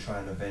middleweight and try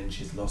and avenge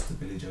his loss to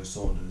Billy Joe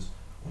Saunders,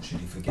 or should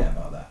he forget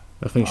about that?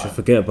 I think you should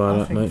forget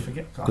about that, mate.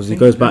 Because he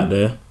goes back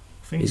there,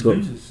 he's got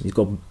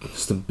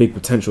just a big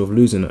potential of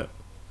losing it.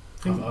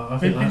 I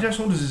think Billy Joe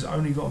Saunders has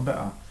only gotten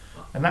better,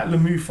 and that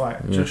Lemieux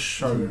fight just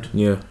showed.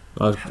 Yeah,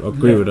 I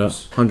agree with that.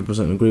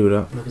 100% agree with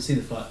that. I can see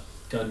the fight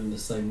going in the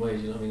same way.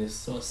 Do you know what I mean? It's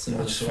sort of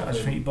similar. I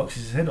just think he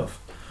boxes his head off,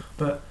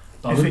 but.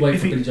 I would wait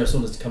for Billy Joe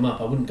Saunders to come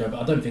up. I wouldn't go,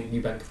 but I don't think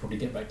Eubank could probably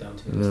get back down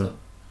to it. Yeah.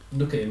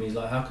 Look at him, he's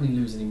like, how can he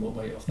lose any more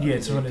weight off that? Yeah,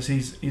 to be honest,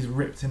 he's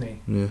ripped, isn't he?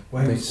 Yeah.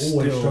 Well, he was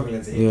always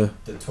struggling to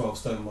hit the 12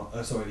 stone mark.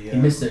 He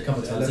missed it a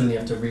couple of times, didn't he?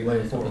 Have to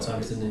reweigh it a couple of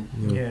times, didn't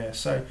he? Yeah,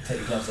 so.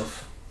 Take the gloves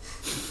off.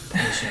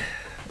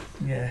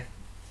 Yeah.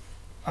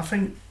 I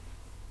think.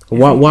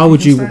 Why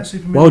would you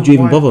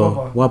even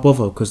bother? Why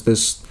bother? Because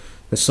there's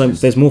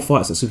more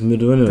fights at super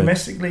middle anyway.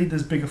 Domestically,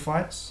 there's bigger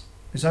fights.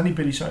 There's only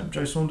Billy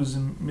Joe Saunders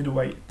in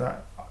middleweight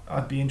that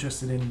I'd be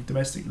interested in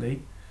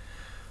domestically.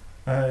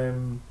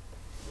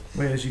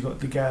 Whereas you got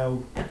De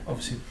Gale,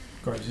 obviously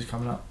Groves is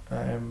coming up.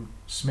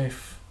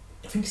 Smith.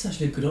 I think it's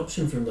actually a good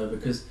option for him though,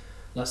 because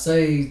like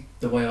say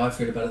the way I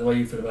feel about it, the way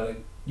you feel about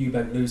it,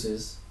 Eubank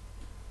loses.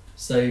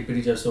 Say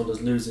Billy Joe Saunders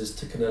loses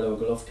to Canelo or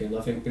Golovkin.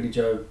 I think Billy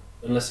Joe,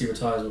 unless he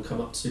retires, will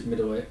come up to super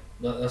middleweight.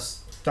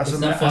 That's a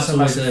massive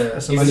fight.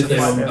 It's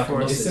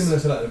similar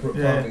to like the Brook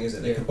Park thing,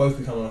 isn't it? They could both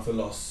be coming off a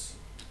loss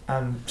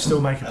and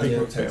still make a big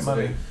bit of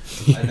money,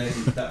 and then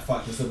that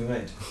fight can still be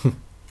made.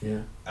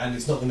 Yeah, and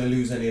it's not going to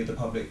lose any of the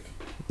public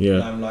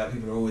limelight.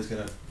 People are always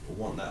going to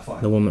want that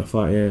fight. They want that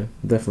fight, yeah,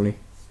 definitely.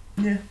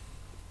 Yeah.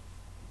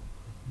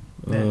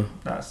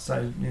 That's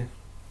so. Yeah.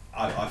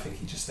 I think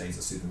he just stays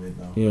a super mid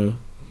now. Yeah,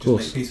 just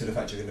make peace with the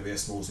fact you're going to be a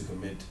small super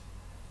mid.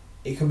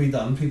 It can be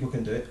done. People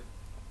can do it.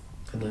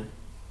 Can they?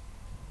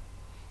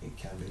 It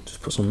can be.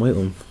 Just put some weight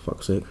on, for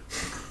fuck's sake.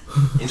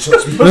 Put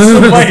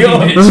some weight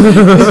on. He's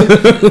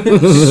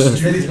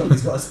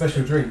got a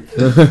special drink.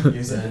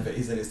 He said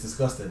it's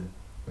disgusting.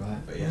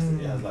 Right. But he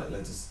has like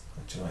loads of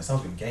Do you know, it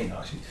sounds like a game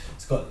actually.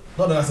 It's got,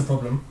 not that that's a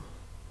problem,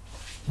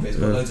 but it's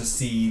got loads of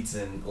seeds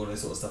and all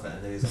this sort of stuff,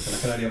 and then he's like,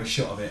 I can only have a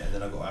shot of it, and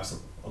then I've got to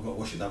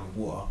wash it down with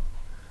water.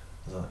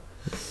 I was like,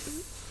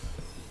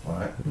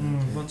 alright.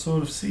 What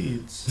sort of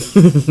seeds?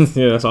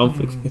 Yeah, that's what I'm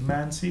thinking.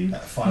 Man seed?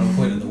 That final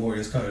point of the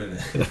Warriors code,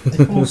 isn't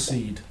it? Horse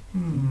seed.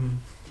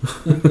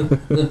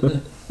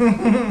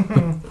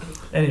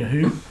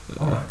 Anywho.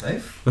 Alright,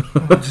 Dave.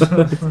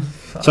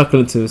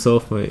 Chuckling to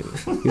himself, mate.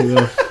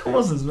 Yeah. I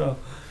was as well.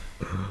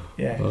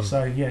 Yeah,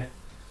 so yeah.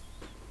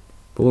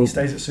 But, He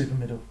stays at super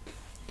middle.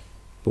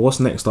 but what's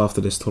next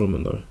after this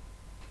tournament, though?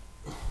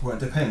 Well, it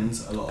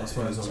depends a lot, I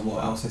suppose, on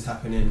what else is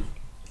happening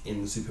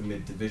in the super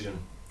mid division.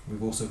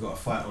 We've also got a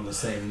fight on the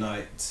same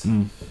night,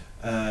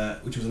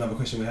 which was another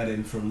question we had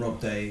in from Rob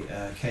Day,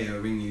 KO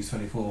Ring News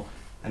 24,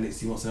 and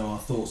he wants to know our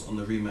thoughts on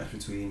the rematch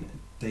between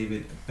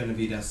David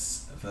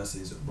Benavides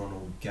versus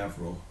Ronald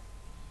Gavril.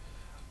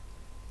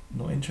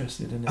 Not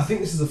interested in it. I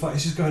think this is a fight.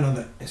 It's just going on.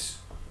 It's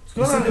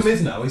going on in the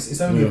mid now. It's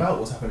only about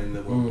what's happening in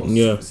the World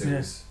Super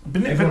Series.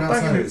 But Everyone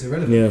outside it's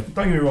irrelevant. Yeah.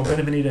 Don't get me wrong,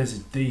 Benavides is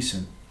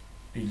decent.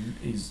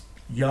 He's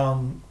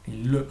young.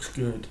 He looks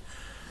good.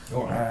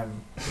 All right.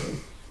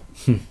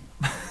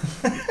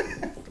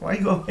 Why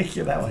you gotta make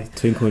it that way?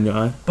 Twinkle in your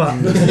eye.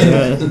 But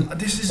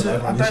this is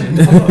we're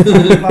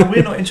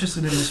not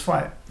interested in this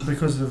fight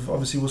because of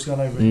obviously what's going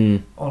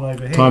on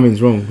over here.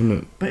 Timing's wrong, isn't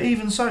it? But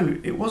even so,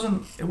 it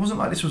wasn't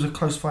like this was a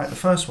close fight. The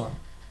first one,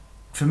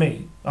 for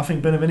me, I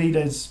think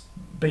Benavides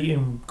beat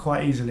him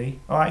quite easily.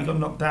 All right, he got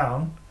knocked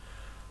down,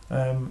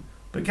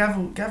 but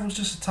Gavril's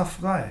just a tough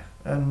guy,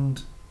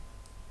 and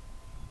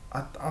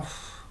I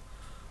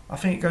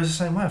think it goes the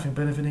same way. I think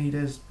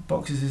Benavides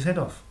boxes his head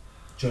off.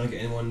 Do you want to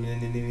get anyone in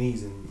the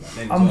knees and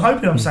names I'm well?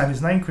 hoping I'm saying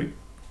his name quick.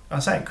 I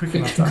say it quick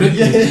enough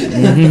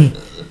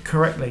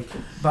correctly,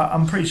 but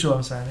I'm pretty sure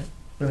I'm saying it.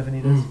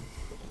 Benavides.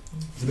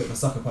 It's a bit of a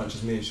sucker punch,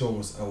 as me and Sean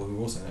was. We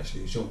were all saying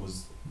actually. Sean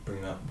was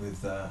bringing up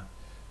with the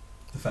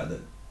fact that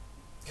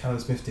Callum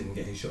Smith didn't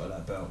get his shot at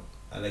that belt,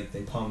 and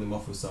they palmed him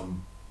off with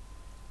some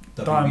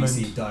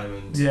WBC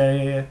diamond.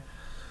 Yeah.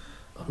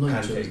 I'm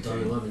not sure it's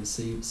diamond. I'm in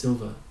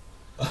silver.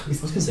 I I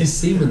was going to say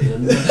semen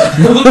then.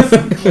 What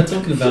am I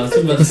talking about? I'm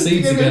talking about the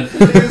seeds again.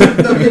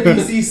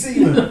 WBC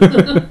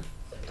semen.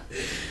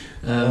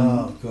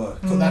 Oh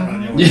god, put that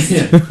around your waist.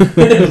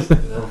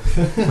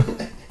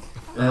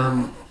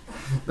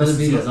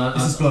 Benavides, I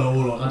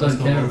don't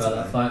care about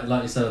that fight.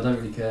 Like you said, I don't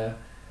really care.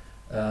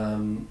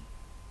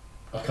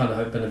 I kind of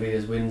hope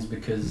Benavides wins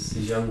because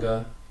he's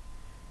younger.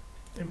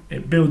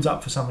 It builds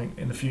up for something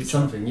in the future.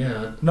 Something,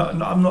 yeah. No,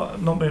 I'm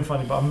not being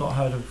funny, but I've not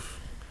heard of.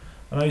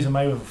 I know he's a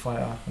Mayweather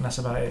fighter, and that's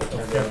about it.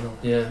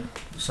 Yeah.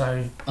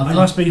 So he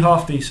must be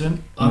half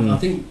decent. I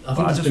think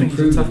it's been he's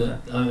proven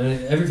that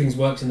everything's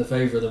worked in the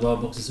favour of the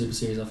World Boxing Super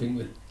Series. I think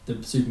with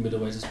the super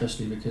middleweights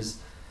especially because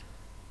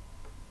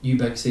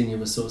Eubank Senior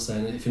was sort of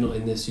saying that if you're not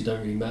in this, you don't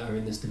really matter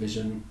in this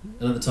division.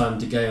 And at the time,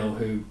 De Gale,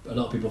 who a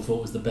lot of people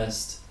thought was the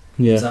best,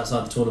 was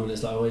outside the tournament.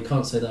 It's like, well, you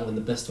can't say that when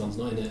the best one's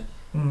not in it.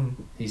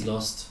 He's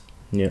lost.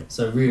 Yeah.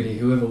 So really,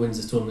 whoever wins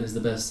this tournament is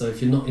the best. So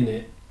if you're not in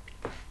it,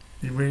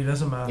 it really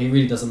doesn't matter. It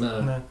really doesn't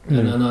matter. No.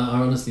 And I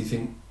honestly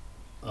think,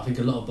 a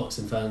lot of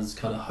boxing fans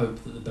kind of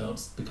hope that the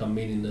belts become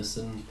meaningless,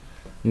 and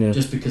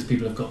just because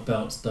people have got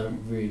belts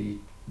don't really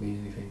mean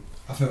anything.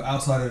 I feel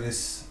outside of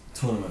this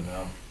tournament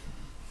now,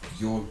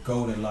 your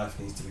goal in life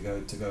needs to go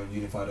and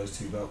unify those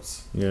two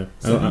belts. Yeah.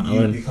 So that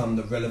you become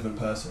the relevant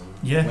person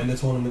when the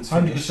tournament's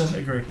finished. 100%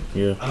 agree.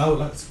 Yeah. And I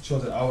would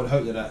I would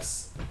hope that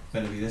that's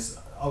Benavides.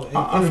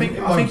 I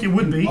think it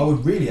would be. I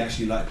would really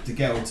actually like De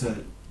Gale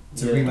to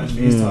rematch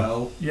for his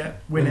title. Yeah,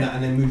 win it.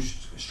 And then move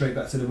straight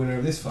back to the winner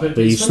of this fight.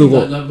 But you still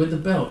got like with the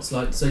belts,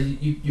 like so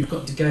you've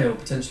got De Gale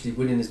potentially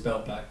winning his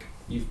belt back.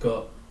 You've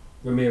got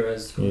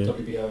Ramirez got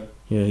WBO.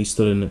 Yeah, he's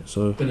still in it.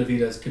 So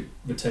Benavides could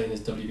retain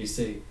his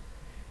WBC.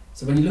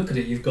 So when you look at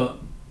it, you've got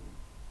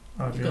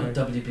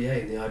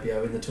WBA and the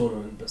IBO in the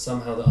tournament, but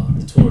somehow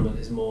the tournament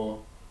is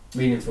more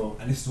meaningful.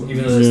 And this is what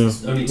even though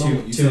there's only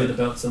two of the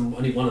belts and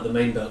only one of the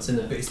main belts in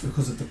it. But it's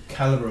because of the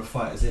calibre of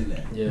fighters in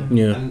there.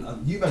 Yeah. And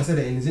Eubank said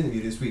it in his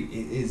interview this week.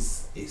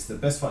 It's the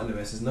best fight in the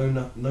best. There's no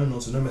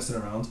nonsense, no messing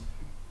around.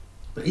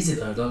 But is it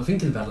though? Like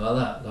thinking about it like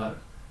that, like,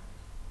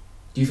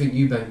 do you think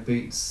Eubank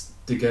beats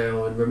De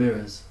Gale and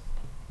Ramirez?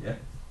 Yeah.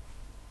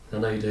 I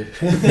know you do.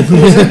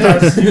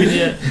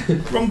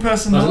 Wrong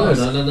person. No,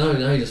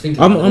 you're just thinking.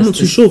 I'm not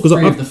too sure because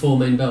three of the four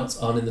main belts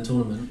aren't in the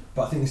tournament.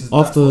 But I think that's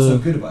what's so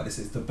good about this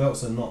is the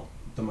belts are not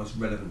the most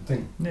relevant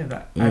thing. Yeah,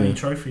 that Annie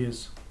Trophy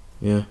is.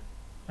 Yeah.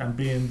 And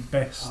being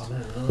best. Oh,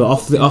 man, but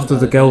after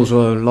the girl's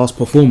last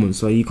performance,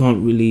 so you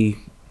can't really.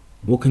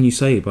 What can you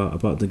say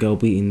about the girl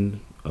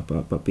beating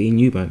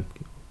Eubank?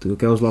 The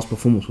girl's last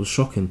performance was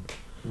shocking.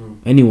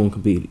 Anyone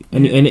could beat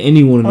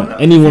anyone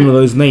of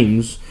those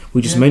names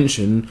we just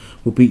mentioned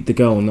will beat the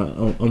girl on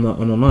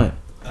a night.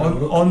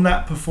 On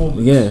that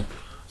performance. Yeah.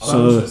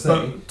 So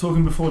but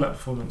talking before that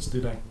performance,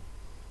 did they?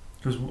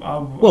 Because before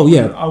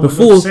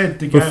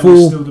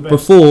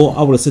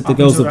I would have said the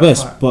girl's the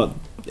best, but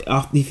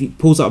if he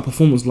pulls out a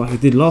performance like he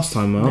did last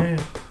time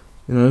out,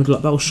 You know,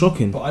 like, that was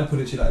shocking. But I'd put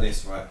it to you like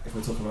this, right? If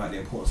we're talking about the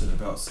importance of the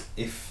belts,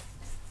 if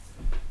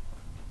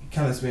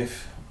Callum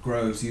Smith,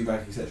 Groves,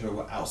 Eubank, etc.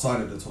 were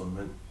outside of the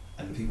tournament,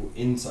 and the people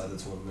inside the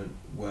tournament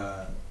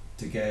were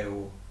De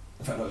Gale,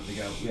 in fact not De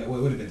Gale, yeah, well,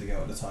 it would have been De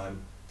Gale at the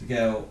time, De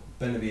Gale,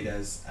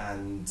 Benavidez,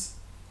 and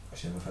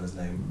actually I haven't found his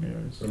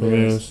name.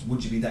 Ramirez.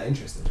 Would you be that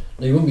interested?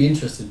 No, you wouldn't be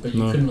interested, but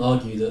you No. couldn't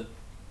argue that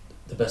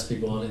the best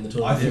people aren't in the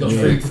tournament. I You've got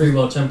think- three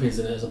world champions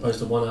in it as opposed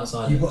to one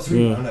outside. You've got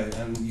three, Yeah. I know,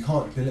 and you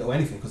can't belittle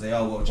anything because they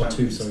are world Or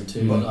champions.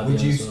 two. But IBF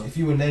would you, as well. if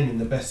you were naming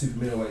the best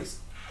super middleweights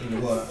in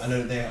the world, I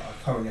know they are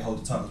currently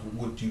hold the titles, but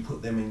would you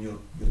put them in your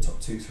top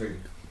 2-3?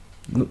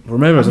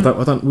 Ramirez, we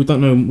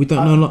don't know enough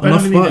about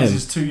Benavidez him.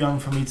 is too young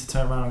for me to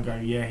turn around and go,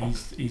 yeah,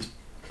 he's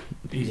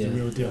Yeah, the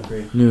real deal. I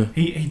agree. Yeah.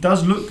 He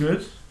does look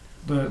good.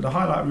 The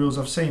highlight reels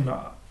I've seen,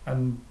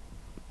 and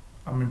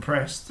I'm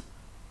impressed.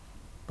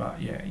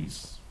 But yeah,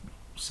 he's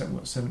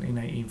 17,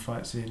 18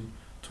 fights in,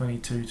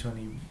 22,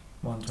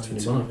 21, 22.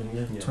 21, I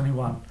think, yeah.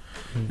 21.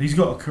 Mm. He's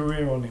got a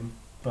career on him,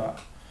 but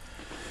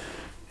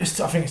I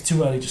think it's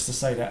too early just to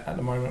say that at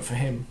the moment for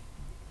him.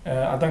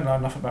 I don't know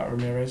enough about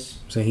Ramirez,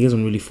 So he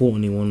hasn't really fought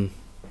anyone.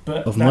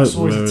 but Of that's note,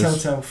 always Ramirez. a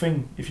telltale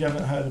thing. If you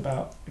haven't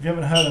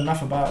heard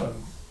enough about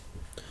them,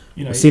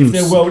 you know, I've seen if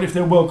him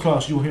they're world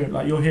class, you're hearing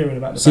about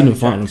the. I've seen him Barry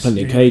fighting on Jacks,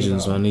 plenty of you hear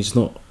occasions, about man.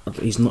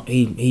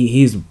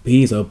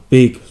 He's a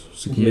big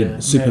super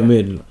Yeah.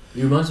 mid.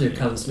 He reminds me of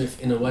Callum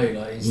Smith in a way,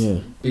 like he's Yeah.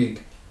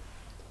 big.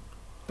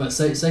 But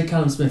say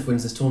Callum Smith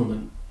wins this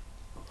tournament.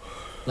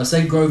 Like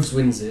say Groves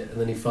wins it and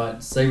then he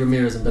fights. Say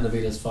Ramirez and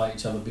Benavidez fight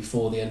each other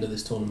before the end of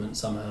this tournament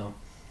somehow,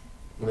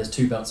 and there's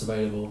two belts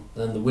available.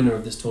 And then the winner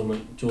of this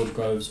tournament, George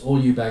Groves or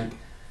Eubank.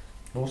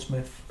 Or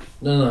Smith.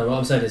 No. What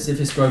I'm saying is, if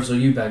it's Groves or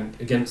Eubank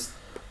against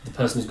the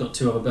person who's got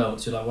two other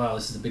belts, you're like, wow,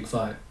 this is a big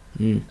fight.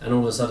 Mm. And all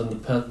of a sudden,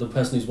 the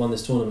person who's won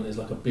this tournament is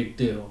like a big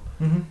deal.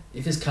 Mm-hmm.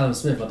 If it's Callum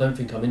Smith, I don't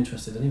think I'm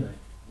interested anyway.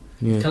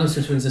 Yeah. Callum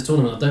Smith wins this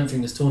tournament, I don't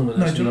think this tournament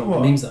No, do actually you know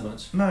what? means that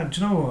much. No,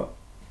 do you know what?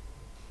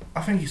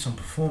 I think it's on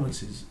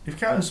performances. If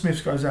Callum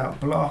Smith goes out,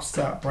 blasts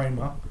out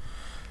Bramer,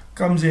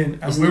 comes in,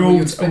 and Isn't we're that what all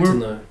you're expecting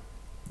though?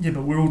 yeah,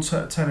 but we're all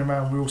turning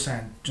around. We're all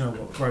saying, do you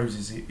know what? Groves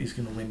is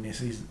going to win this.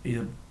 He's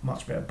a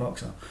much better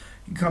boxer.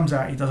 He comes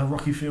out, he does a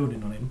Rocky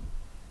Fielding on him.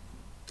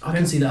 I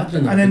can see that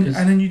happening though, And then because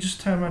and then you just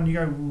turn around and you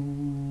go,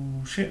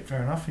 "Ooh, shit,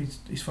 fair enough.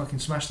 He's fucking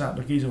smashed out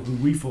the geezer who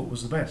we thought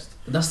was the best.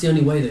 but that's the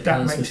only way that that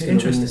Callum makes Smith's it going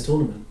to win interesting. this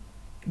tournament.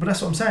 But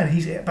that's what I'm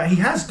saying. But he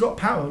has got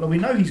power. Like, we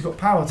know he's got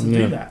power to Yeah.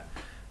 do that.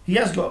 He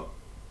has got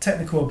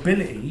technical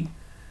ability.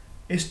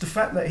 It's the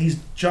fact that he's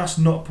just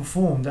not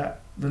performed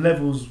at the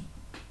levels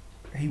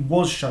he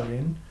was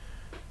showing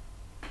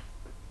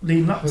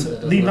leading up I hope that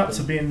to doesn't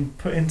happen. being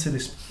put into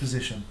this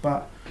position.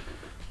 But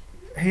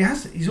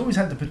he's always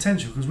had the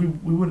potential, because we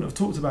wouldn't have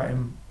talked about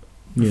him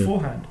Yeah.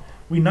 beforehand.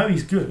 We know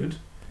he's good.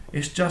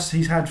 It's just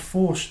he's had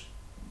four,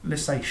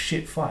 let's say,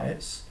 shit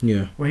fights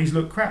Yeah. where he's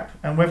looked crap,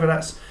 and whether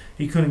that's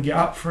he couldn't get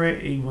up for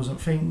it, he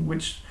wasn't thinking,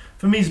 which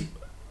for me is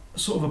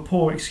sort of a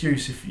poor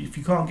excuse. If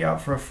you can't get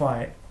up for a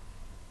fight,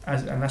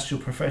 and that's your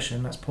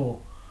profession, that's poor.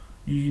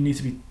 You need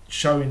to be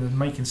showing and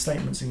making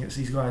statements against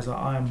these guys like,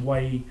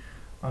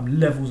 I'm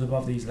levels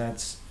above these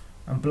lads,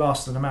 and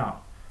blasting them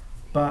out.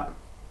 But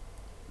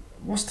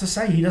what's to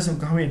say he doesn't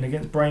go in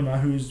against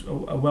Bramer, who's a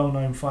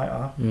well-known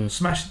fighter, Yeah.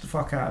 smashes the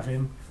fuck out of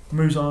him,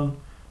 moves on,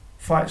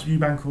 fights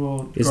Eubank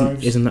or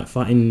Groves, Isn't that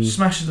fighting?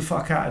 smashes the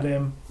fuck out of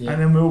them, Yeah.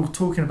 and then we're all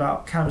talking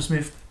about Callum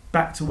Smith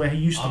back to where he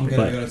used to I'm be.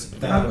 going to go to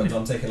that.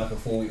 I'm taking like a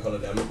 4-week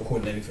holiday. I'm not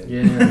recording anything.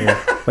 Yeah,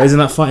 But isn't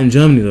that fighting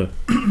Germany though?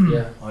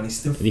 yeah. And he's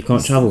still. And he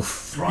can't travel.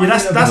 Yeah,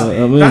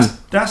 I mean-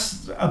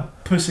 that's a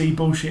pussy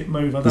bullshit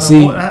move. I You don't see-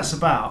 know what that's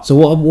about. So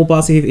what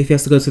about if he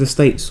has to go to the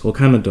States or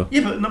Canada?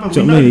 Yeah, but no, but Do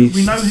we you know what I know, mean?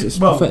 we know. It's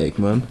Well, pathetic,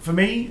 man. for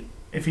me,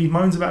 if he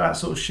moans about that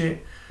sort of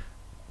shit,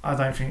 I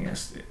don't think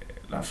it's.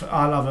 Like,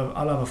 I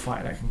love a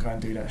fighter that can go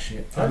and do that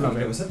shit. I I love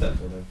never it. said that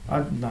before. Though.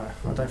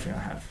 I don't think I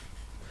have.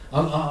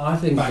 I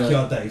think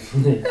Backyard Dave.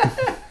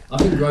 I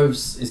think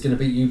Groves is going to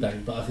beat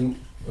Eubank, but I think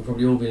we'll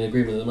probably all be in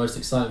agreement that the most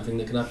exciting thing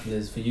that can happen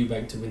is for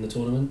Eubank to win the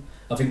tournament.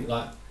 I think,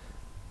 like,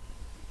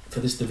 for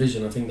this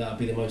division, I think that would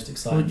be the most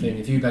exciting thing.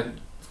 If Eubank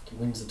fucking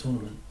wins the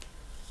tournament,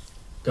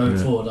 going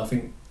Yeah. forward, I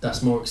think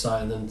that's more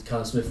exciting than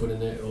Callum Smith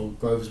winning it or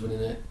Groves winning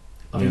it.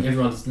 I think Yeah.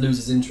 everyone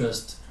loses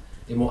interest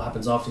in what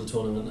happens after the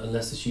tournament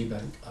unless it's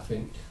Eubank, I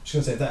think. Just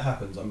gonna say if that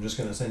happens, I'm just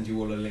gonna send you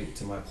all a link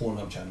to my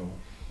Pornhub channel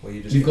where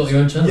you just. You've got your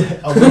own channel? Yeah,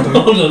 I will do.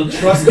 Hold on.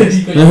 Trust me,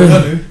 You've got I your will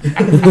own-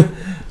 do.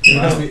 You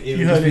It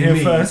would heard just it be here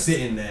me first.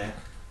 sitting there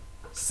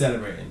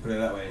celebrating. Put it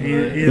that way. He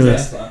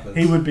That's is what happens.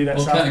 He would be that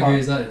What South category Park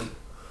is that in?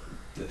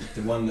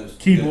 The one that's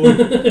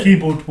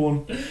keyboard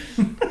porn.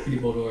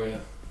 Keyboard warrior.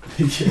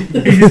 He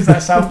is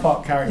that South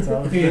Park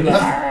character.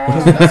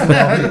 That's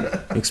what I'll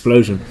do.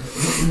 Explosion.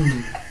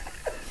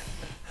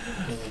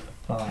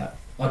 Alright.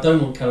 I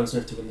don't want Callum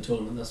Smith to win the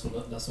tournament. That's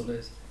what it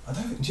is. I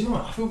don't. Do you know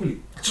what? I feel really.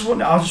 I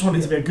just want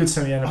it to be a good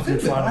semi and I a feel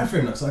good a bit bad final. for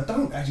him now, 'cause I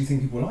don't actually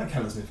think people like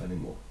Callum Smith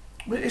anymore.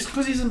 Well, it's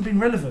because he hasn't been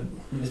relevant.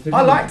 It's been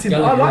I liked him.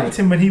 Gallagher, I liked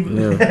him when he was.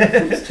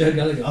 It's Joe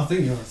Gallagher. I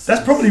think you're.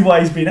 That's probably why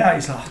he's been out.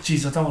 He's like, oh,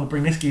 jeez, I don't want to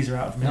bring this geezer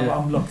out of me. Yeah.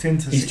 I'm locked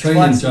into. He's 6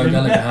 training fights Joe with him.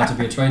 Gallagher how to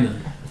be a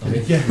trainer. I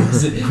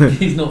mean,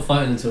 he's not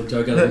fighting until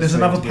Joe Gallagher. Look, there's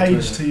another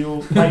page to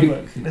your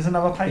playbook. There's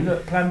another page.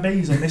 Look, Plan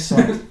B's on this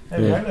side.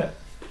 There we go. Look.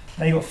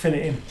 Now you got to fill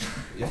it in.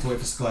 You have to wait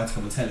for Sky to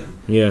come and tell him.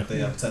 Yeah. They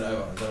have to turn it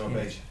over. It's on my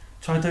page.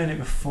 Try doing it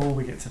before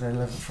we get to the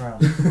 11th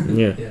round.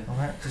 Yeah. Yeah. All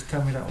right, just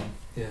tell me that one.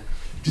 Yeah.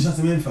 Just have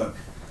some info.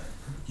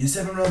 You're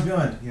 7 rounds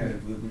behind. Yeah,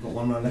 we've got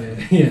 1 round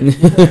left. Yeah.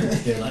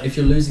 Yeah. Like if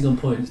you're losing on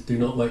points, do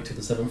not wait till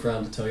the 7th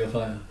round to tell your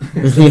fighter.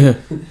 Yeah.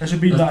 That should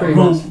be That's like pretty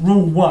rule, much-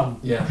 rule 1.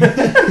 Yeah.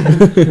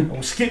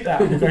 We'll skip that.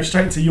 We'll go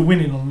straight to you're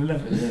winning on the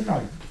 11th. Yeah,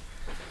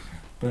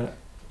 no.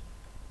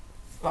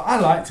 But I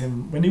liked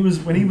him when he was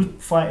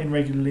fighting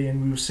regularly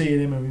and we were seeing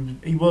him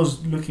and he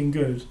was looking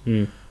good.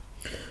 Mm.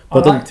 I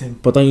liked him.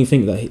 But don't you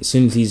think that as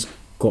soon as he's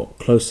got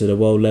close to the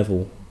world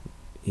level,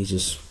 he's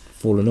just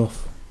fallen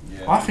off?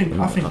 Yeah. I think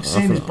I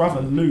seeing his think-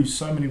 brother lose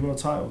so many world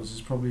titles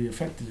has probably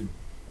affected him.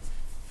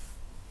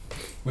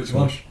 Which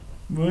one?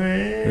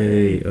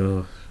 Hey,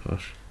 oh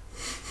gosh.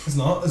 It's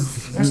not.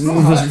 That's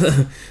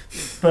not.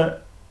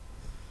 But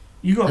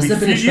you got Has to there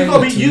been a be. You got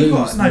to be. trainer to You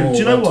got lose no. more Do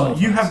you know world what?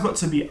 title You fights? have got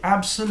to be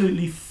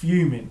absolutely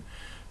fuming,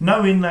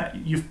 knowing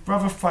that your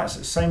brother fights at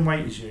the same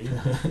weight as you.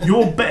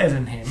 You're better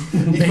than him.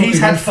 But he's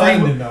had three.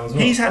 now as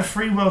well. He's had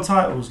 3 world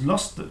titles.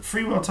 Lost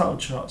 3 world title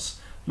shots.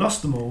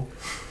 Lost them all.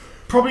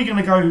 Probably going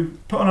to go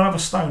put on another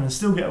stone and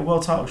still get a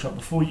world title shot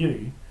before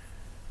you.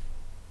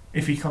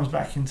 If he comes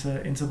back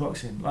into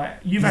boxing, like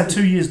you've had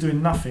 2 years doing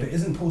But nothing.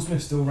 isn't Paul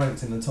Smith still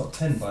ranked in the top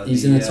 10 by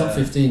He's in the top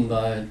 15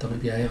 by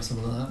WBA or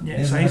something like that. Yeah,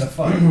 He so hasn't had a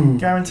he's fight.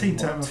 guaranteed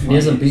to have a What, fight. He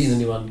hasn't beaten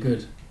anyone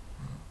good.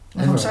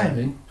 That's what I'm Ever, I saying.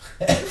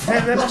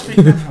 think. There must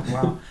be,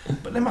 wow.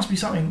 But there must be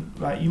something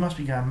like you must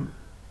be going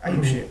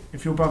ape shit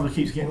if your brother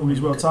keeps getting all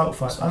these world title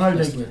fights. I know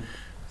Best they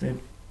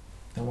win.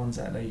 the ones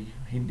that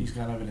he's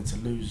going over there to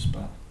lose,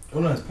 but Oh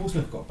no, Paul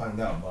Smith got banged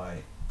out by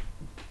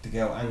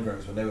DeGale and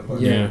Groves when they were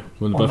both. Yeah.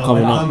 When On both the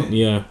coming way up. coming.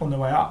 Yeah. on the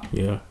way up.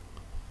 Yeah.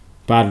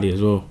 Badly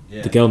as well.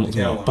 Yeah, The girl knocked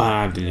him DeGale out one.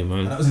 badly, And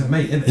man. that was his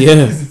mate, isn't it? Yeah.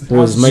 This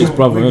Or his That's mate's sort-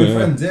 brother. We're good Yeah.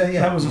 friends, yeah,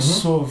 yeah. That was a Mhm.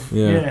 sort of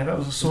Yeah. that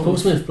was a sort Paul of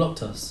Smith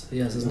blocked us. He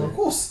has, hasn't Of he?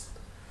 course.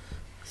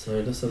 So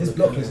let's have a His look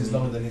block at list is him.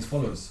 longer than his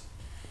followers.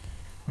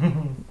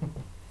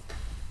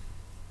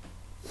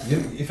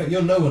 If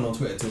you're no one on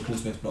Twitter till Paul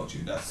Smith blocked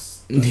you,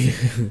 that's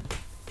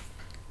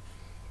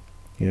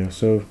Yeah.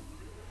 So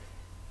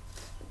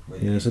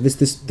wait, yeah. So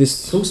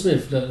this. Paul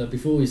Smith,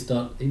 before we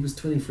start, he was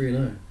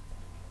 23-0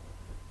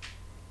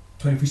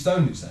 23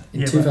 stone, you say?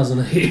 in Yeah, but-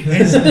 2008.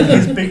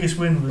 his biggest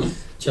win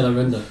was Cello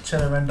Renda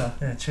Chelarenda.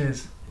 Yeah,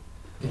 cheers.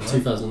 in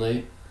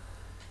 2008.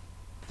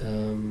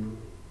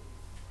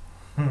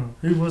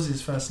 Who was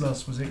his first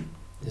loss? Was it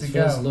His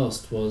DeGale. first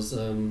loss was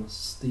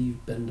Steve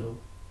Bendel.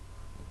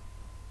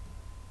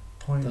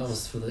 points? That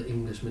was for the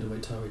English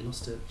middleweight title. He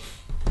lost it.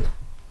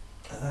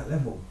 At that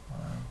level. Wow.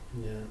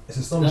 Yeah. It's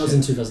That was in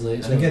astonishing. 2008.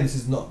 as And well. again, this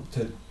is not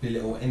to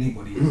belittle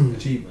anybody's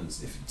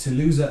achievements. If to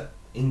lose at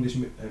English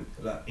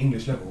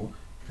level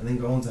and then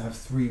go on to have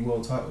 3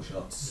 world title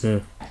shots.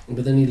 Yeah.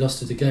 But then he lost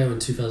to DeGale in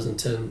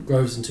 2010,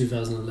 Groves in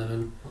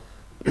 2011,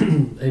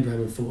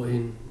 Abraham in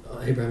 14,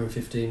 Abraham in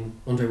 15,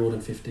 Andre Ward in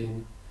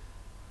 15,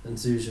 and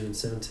Zuja in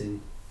 17.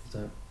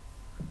 So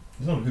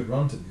He's on a good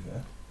run, to be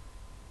fair.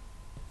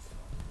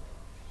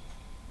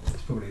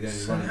 It's probably the only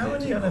So run he how did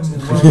many to of boxing.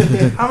 them were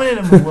world, how many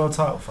of them were world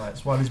title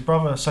fights? While his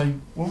brother, so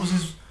what was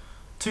his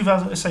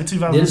 2000? Let's say the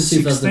end of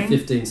 2016.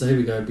 2015. So here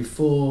we go.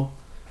 Before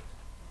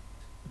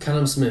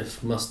Callum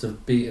Smith must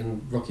have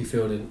beaten Rocky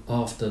Fielding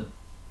after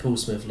Paul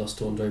Smith lost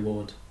to Andre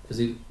Ward because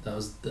that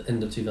was the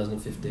end of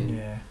 2015.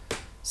 Yeah.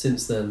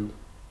 Since then,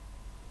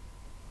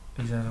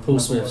 He's had Paul another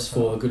Smith's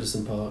world fought at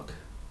Goodison Park,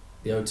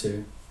 the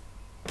O2,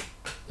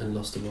 and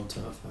lost a world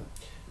title fight.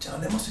 John,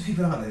 there must be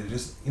people out there who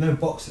just,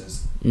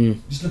 boxers, Mm.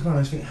 just look around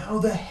and just think, how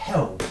the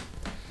hell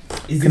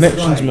is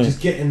Connections, this guy man. just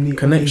getting the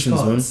Connections, these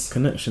man. cards?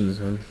 Connections,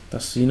 man.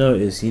 That's it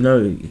is. You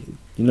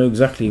know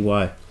exactly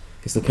why.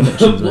 It's the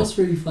connections, man. What's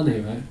really funny,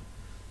 right?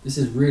 This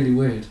is really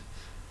weird.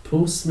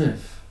 Paul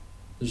Smith,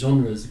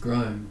 genres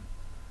grime,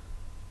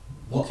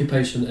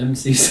 occupation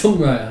MC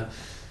songwriter.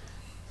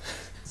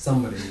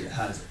 Somebody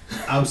has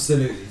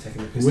absolutely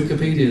taken the piss. out of the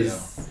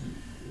Wikipedia's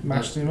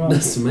Mashed him up.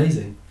 That's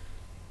amazing.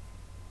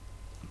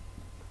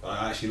 video.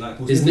 I actually like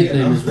Paul His Smith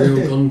nickname now. is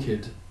Real Gone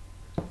Kid.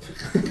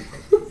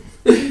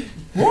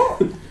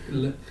 What?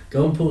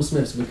 Go on Paul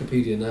Smith's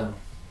Wikipedia now.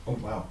 Oh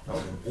wow, that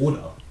was an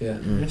order. Yeah,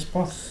 Mm. Yes,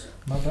 boss.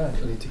 My bad.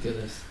 I need to get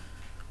this.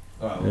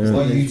 Alright, Yeah. well,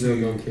 while you He's a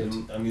real two kid.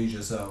 amuse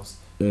yourselves.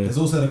 Yeah. There's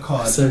also the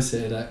card.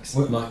 Associated Acts,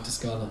 What- Mike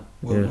Toscana.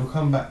 We'll Yeah.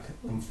 come back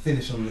and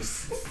finish on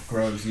this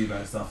Groves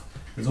Eubank stuff.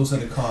 There's also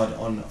the card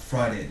on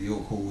Friday at the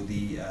York Hall,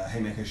 the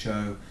Haymaker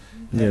show,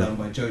 Yeah. done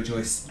by Joe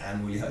Joyce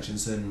and Willie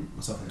Hutchinson.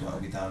 Myself and Dwight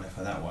will be down there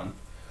for that one.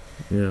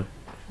 Yeah.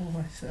 What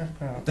have I said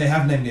about? They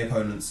have named the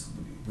opponents.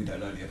 We don't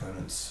know the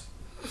opponents.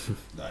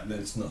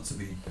 It's not to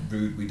be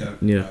rude. We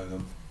don't Yeah. know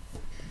them.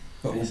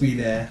 But we'll be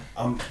there.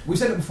 We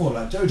said it before.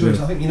 Like Joe Joyce,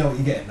 Yeah. I think you know what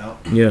you're getting now.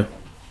 Yeah.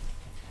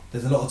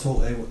 There's a lot of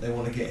talk they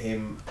want to get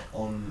him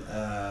on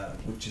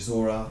with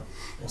Chisora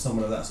or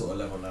someone of that sort of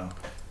level now.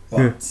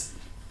 But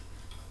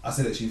I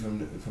said it to you from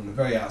the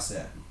very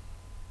outset.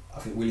 I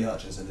think Willie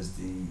Hutchinson is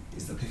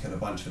the pick of the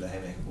bunch for the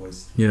Haymaker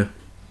boys. Yeah.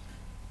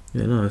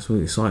 Yeah, no, it's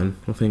really exciting.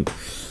 I think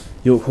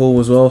York Hall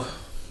as well.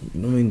 I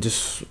mean,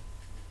 just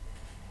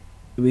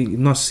it'd be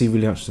nice to see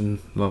Willie Hutchinson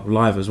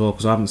live as well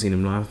because I haven't seen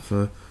him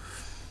live.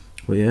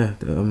 But yeah,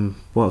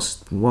 what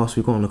else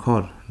we got on the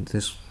card?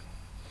 There's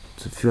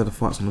a few other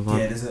fights on the card.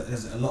 Yeah,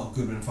 there's a lot of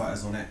good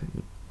fighters on it.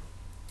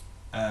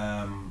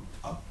 I'm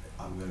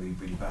going to be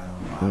really bad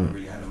on it. I haven't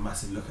really had a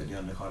massive look at the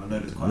undercard. I know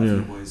there's quite a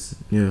few boys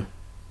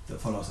that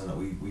follow us and that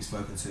we've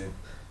spoken to.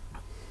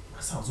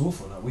 That sounds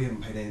awful, like we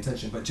haven't paid any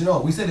attention. But do you know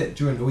what? We said it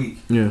during the week.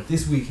 Yeah.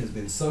 This week has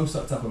been so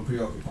sucked up and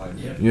preoccupied.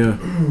 Yeah.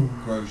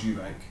 Groves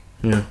Eubank.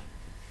 Yeah.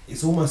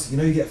 It's almost,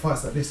 you get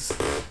fights like this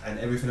and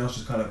everything else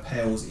just kind of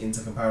pales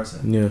into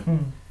comparison. Yeah.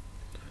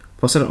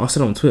 But I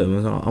said on Twitter,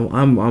 man,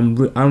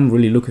 I'm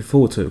really looking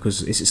forward to it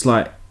because it's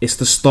like it's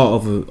the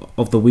start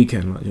of the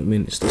weekend. Like, you know what I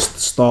mean, it's the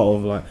start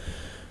of like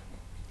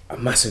a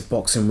massive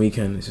boxing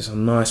weekend. It's just a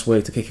nice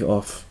way to kick it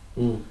off.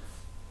 So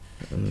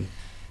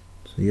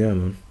yeah,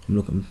 man,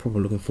 I'm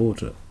probably looking forward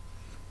to it.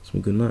 It's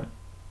been a good night.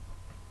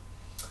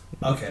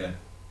 Okay then,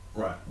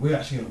 right. We're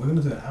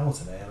gonna do an hour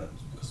today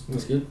because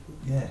That's good.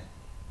 Yeah.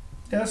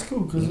 Yeah, that's cool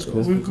because That's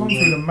cool. we've gone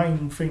through the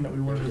main thing that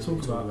we wanted to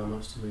talk about.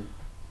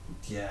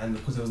 Yeah, and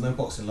because there was no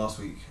boxing last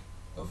week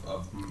of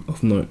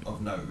note.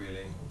 Of note,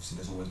 really. Obviously,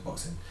 there's always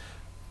boxing.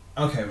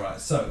 Okay, right.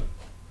 So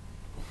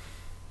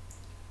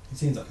it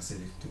seems like a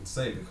silly thing to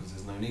say because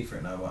there's no need for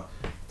it now. But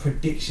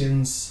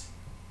predictions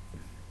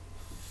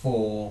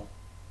for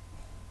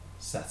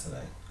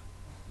Saturday.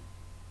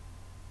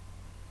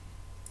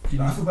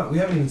 I feel bad. We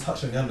haven't even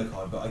touched on the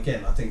undercard, but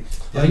again, I think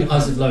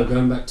Isaac Lowe,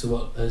 going back to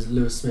what as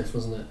Lewis Smith,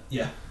 wasn't it?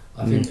 Yeah.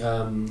 I think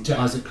Jack.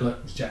 Isaac Lowe.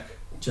 Jack.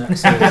 Sorry,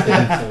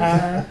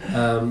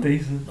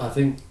 Decent. I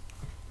think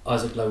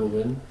Isaac Lowe will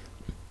win.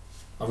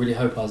 I really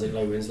hope Isaac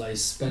Lowe wins. Like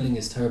his spelling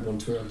is terrible on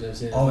Twitter. It's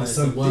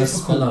so the worst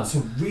difficult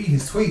speller. to read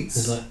his tweets.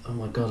 It's like, oh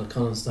my god, I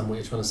can't understand what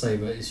you're trying to say,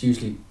 but it's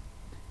usually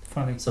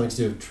Funny. something to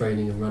do with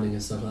training and running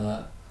and stuff like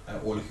that.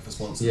 Or looking for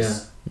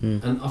sponsors. Yeah.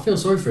 And I feel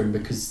sorry for him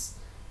because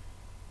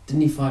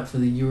didn't he fight for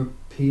the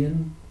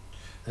European?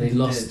 And he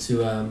lost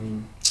to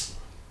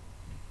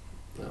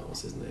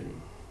what's his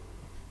name?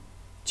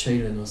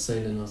 Chalin or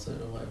Salin or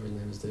something, or whatever his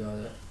name is, the guy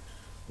that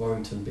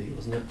Warrington beat,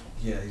 wasn't it?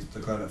 Yeah, he's the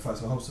guy that fights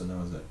for Holston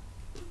now, is it?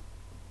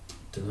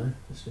 Don't know,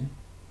 actually.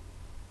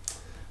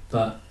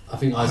 But I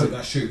think I hope Isaac.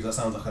 that's true because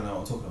that sounds like I know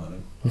what I'm talking about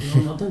then.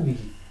 I don't think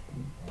he.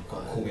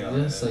 Call me out.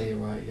 Yeah, say you're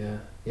right. Yeah,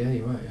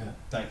 you're right. Yeah.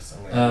 Thanks.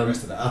 I'm going to have the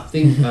rest of that I up.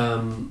 think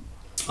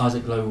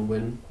Isaac Lowe will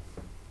win.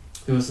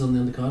 Who else is on the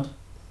undercard?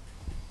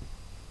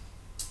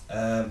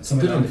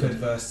 Something good Anfield undercard.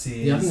 versus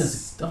Yeah, I think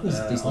that's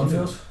a decent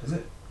Anfield, undercard. is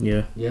it?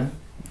 Yeah. Yeah.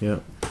 Yeah.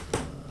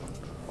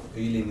 Who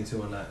are you leaning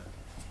to on that?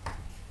 I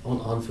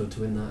want Arnfield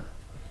to win that.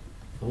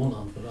 I want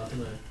Arnfield. I don't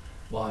know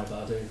why,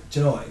 but I do. Do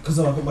you know what? Because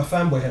I've got my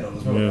fanboy head on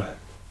as well. Yeah. Right?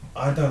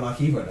 I don't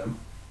like either of them.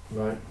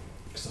 Right.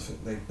 Because I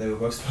think they were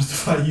both supposed to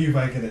fight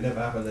Eubank and it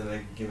never happened and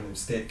they're giving him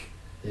stick.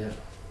 Yeah.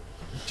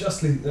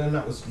 Justly, and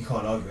that was, you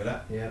can't argue with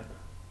that. Yeah.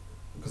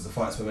 Because the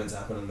fights were meant to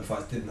happen and the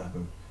fights didn't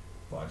happen.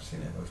 But I just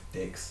think they're both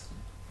dicks.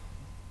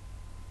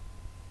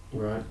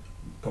 Right.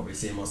 Probably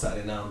see him on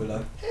Saturday now and be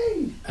like,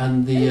 hey!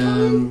 And the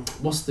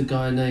what's the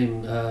guy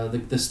name?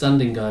 The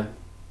standing guy.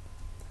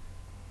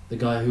 The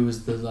guy who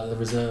was the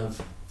reserve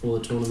for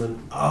the tournament.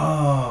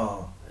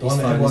 Oh! The He's one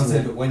that fine, everyone isn't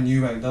said, it? but when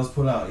Eubank does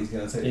pull out, he's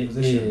going to take the It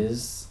position.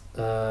 is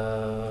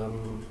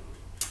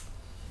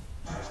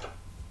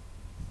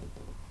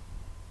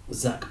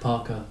Zach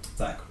Parker.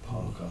 Zach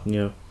Parker.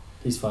 Yeah.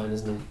 He's fine,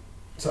 isn't he?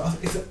 So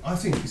I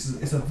think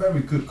it's a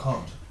very good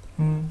card.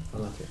 Mm. I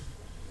like it.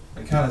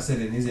 And Callum said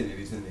in his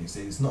interviews, didn't he?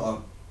 See, it's not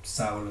a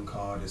Sauerland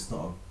card. It's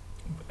not.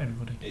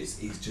 Everybody.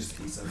 It's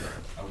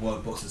a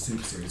World Boxing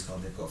Super Series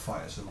card. They've got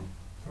fighters from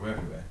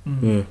everywhere,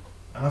 Mm. Yeah.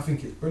 and I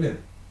think it's brilliant.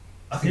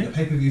 I think the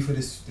pay-per-view for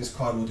this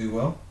card will do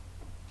well.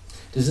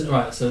 Does it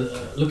right?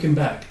 So looking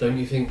back, don't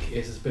you think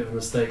it's a bit of a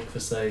mistake for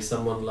say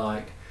someone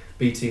like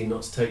BT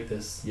not to take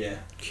this? Yeah,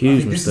 Huge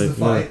I think this mistake. is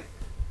the fight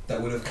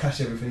that would have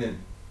cashed everything in.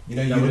 You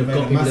know, you That would would have have made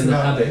got a people in massive the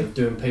habit outlay, of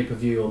doing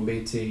pay-per-view on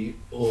BT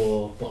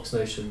or Box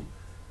Nation.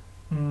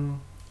 Mm.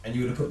 and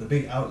you would have put the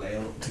big outlay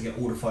on to get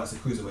all the fights, the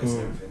cruiserweights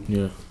and everything.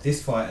 Yeah.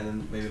 This fight and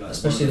then maybe like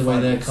Especially the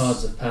one way of their finals.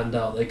 cards have panned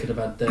out, they could have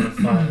had their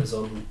fighters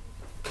on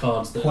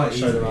cards that Quite are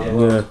shown easily, around yeah. the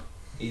world.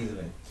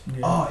 Easily. Yeah.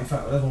 Oh, in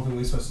fact, another one thing we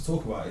were supposed to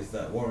talk about is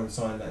that Warren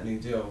signed that new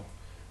deal,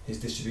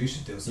 his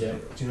distribution deal. So Yeah.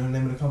 do you know the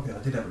name of the company? I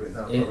did have it written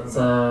down. I can't It's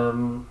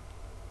remember.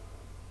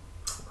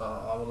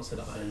 I want to say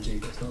like IMG,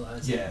 but it's not that.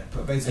 Is it? Yeah,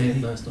 but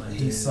basically No, it's not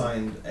he IMG.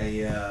 signed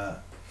a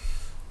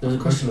There was a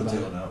question about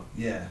deal it. now.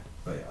 Yeah,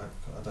 but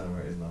I don't know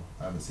where it is now.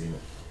 I haven't seen it.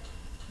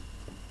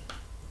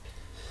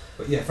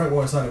 But yeah, Frank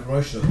Warren signed a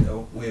promotional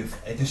deal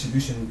with a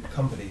distribution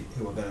company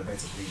who are going to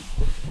basically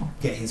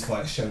get his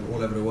fights shown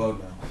all over the world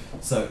now.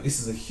 So this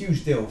is a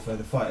huge deal for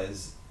the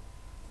fighters.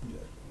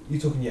 You're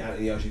talking your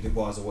Anthony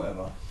Dubois or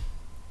whatever.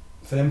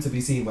 for them to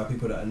be seen by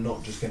people that are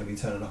not just going to be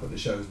turning up at the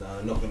shows now,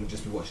 and not going to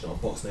just be watching it on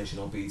Box Nation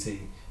or BT.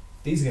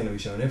 These are going to be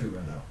shown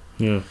everywhere now.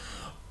 Yeah.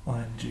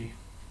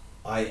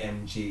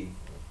 IMG.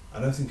 I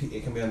don't think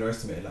it can be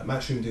underestimated. Like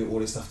Matchroom do all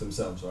this stuff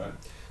themselves, right?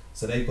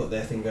 So they've got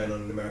their thing going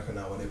on in America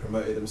now where they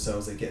promote it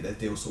themselves, they get their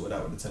deal sorted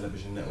out with the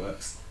television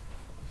networks.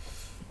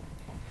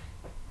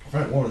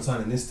 Frank Warren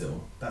signing this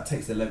deal, that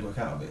takes the legwork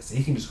out of it. So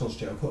he can just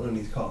concentrate on putting on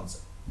these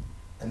cards.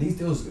 And these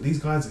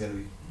guys are going to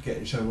be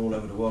getting shown all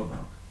over the world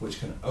now, which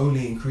can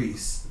only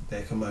increase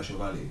their commercial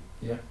value.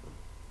 Yeah.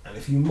 And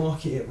if you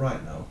market it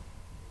right now,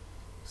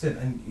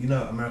 and you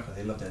know America,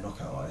 they love their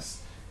knockout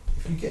ice.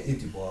 If you get your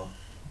Dubois,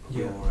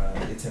 your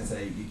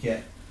Tete, you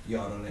get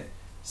Yard on it,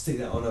 stick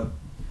that on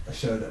a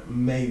show that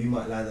maybe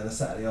might land on a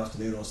Saturday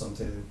afternoon or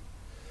something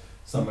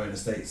somewhere in the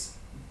States,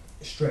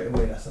 straight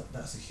away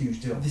that's a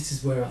huge deal. This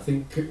is where I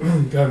think,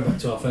 going back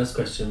to our first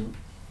question,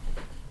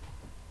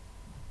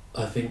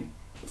 I think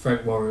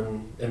Frank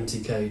Warren,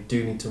 MTK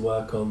do need to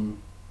work on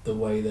the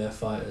way their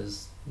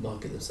fighters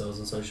market themselves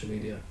on social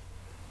media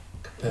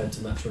compared to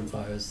Matchroom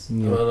fighters.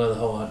 Yeah. I know the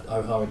whole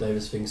O'Hara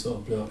Davis thing sort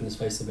of blew up in his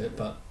face a bit,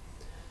 but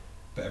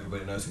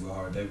everybody knows who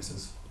O'Hara Davis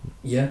is.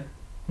 yeah.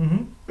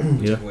 Mm-hmm.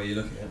 Whichever way you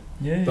look at it.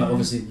 Yeah. But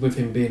obviously with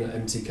him being at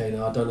MTK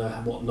now, I don't know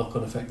what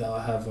knock-on effect that will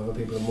have, whether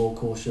people are more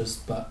cautious,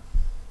 but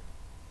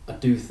I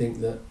do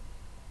think that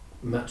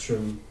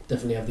Matchroom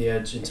definitely have the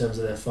edge in terms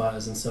of their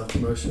fighters and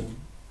self-promotion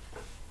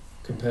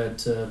compared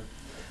to,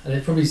 and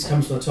it probably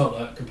comes from the top,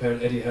 like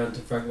comparing Eddie Hearn to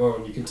Frank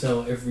Warren. You can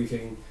tell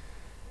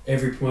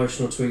every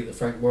promotional tweet that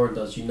Frank Warren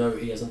does, you know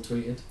he hasn't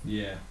tweeted.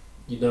 Yeah.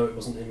 You know it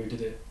wasn't him who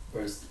did it,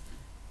 whereas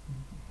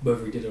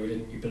whether he did or he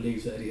didn't, you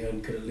believe that Eddie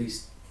Hearn could at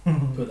least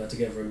put that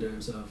together and do it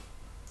himself.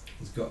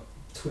 He's got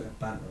Twitter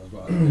banter as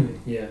well. Really.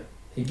 Yeah,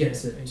 he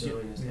gets it. Do you know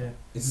what I mean? Yeah.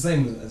 It's the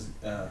same as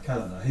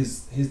Callan.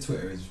 His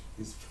Twitter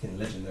is fucking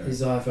legendary.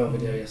 His IFL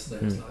video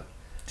yesterday was Mm. like,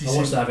 I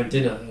watched that having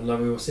dinner, and like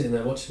we were sitting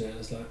there watching it, and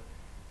it's like,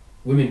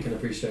 women can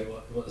appreciate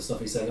what the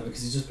stuff he's saying,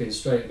 because he's just being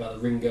straight about the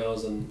ring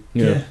girls and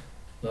Yeah.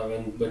 like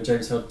when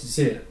James Held, did you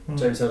see it? Mm.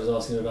 James Held was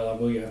asking him about like,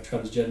 will you have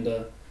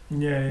transgender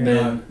Yeah.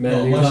 men? Not He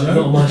on my was like, show.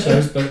 not on my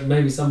shows, but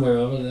maybe somewhere.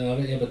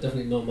 Yeah, but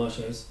definitely not on my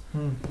shows.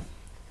 Mm.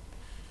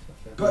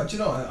 But do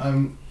you know what,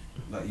 I'm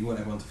like, you want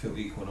everyone to feel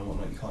equal and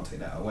whatnot, you can't take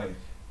that away.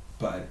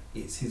 But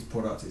it's his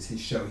product, it's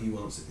his show,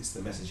 it's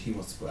the message he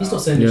wants to put He's out.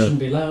 not saying it Yeah. shouldn't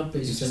be allowed, but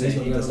he's just saying he's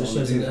not allowed on the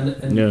shows.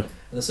 And Yeah. at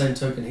the same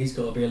token, he's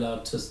got to be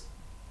allowed to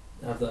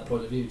have that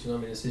point of view. Do you know what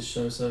I mean? It's his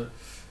show, so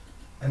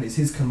And it's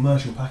his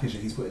commercial package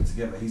that he's putting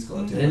together. He's got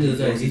to at do the end of the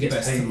day, feels he is gets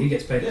best paid. to- He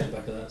gets paid Yeah. off the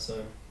back of that,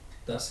 so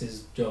that's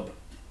his job.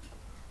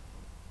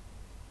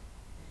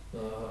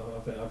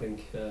 I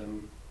think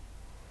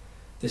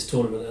this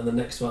tournament and the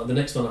next one I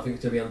think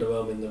is going to be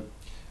underwhelming. The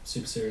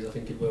Super Series, I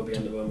think it will be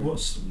underwhelming.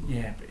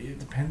 But it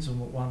depends on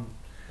what one.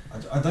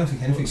 I don't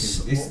think anything What's-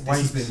 can. This what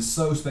has weight? been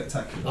so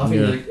spectacular. I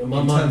think Yeah. like,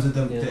 In terms of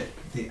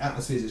the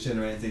atmospheres it's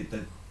generated, the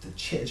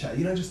chit chat,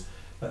 just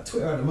like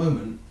Twitter at the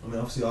moment. I mean,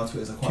 obviously our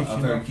Twitters are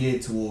Kicking very off.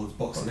 geared towards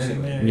boxing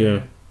anyway.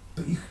 Yeah.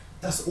 But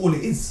that's all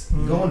it is.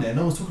 You go Mm. on there,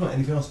 no one's talking about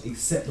anything else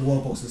except the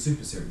World Boxing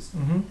Super Series,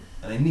 Mm-hmm.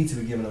 and they need to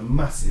be given a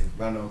massive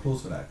round of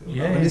applause for that.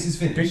 Yeah. When this is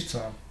Big finished,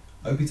 time.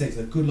 I hope he takes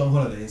a good long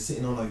holiday and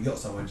sitting on a yacht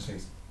somewhere and just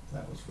thinks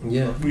that was.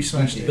 Yeah. We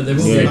smashed it. But there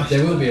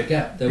will be a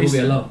gap. There will be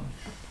a lump.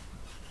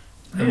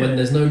 And when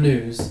there's no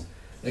news,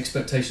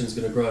 expectations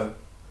are going to grow.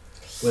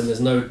 When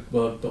there's no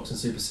World Boxing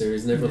Super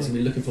Series, and everyone's going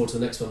to be looking forward to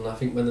the next one. And I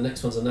think when the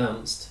next one's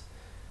announced,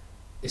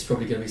 it's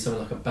probably going to be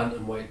something like a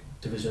bantamweight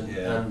division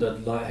and a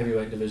light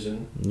heavyweight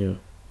division. Yeah.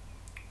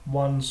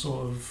 One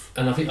sort of.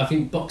 And I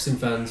think boxing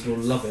fans will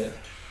love it.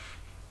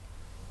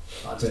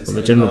 But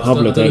the general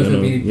public know if don't it'll be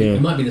know, big. yeah.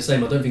 It might be the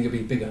same. I don't think it'll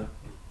be bigger.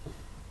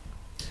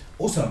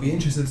 Also, I'd be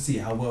interested to see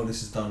how well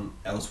this is done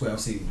elsewhere.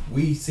 Obviously,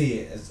 we see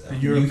it as a The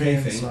UK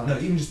European thing. side. No,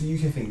 even just the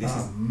UK thing. This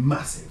is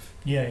massive,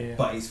 Yeah.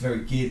 but it's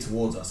very geared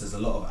towards us. There's a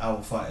lot of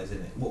our fighters in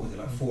it. What was it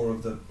like? Four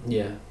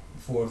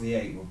of the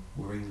eight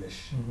were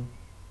English.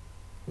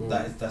 Mm-hmm.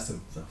 That's a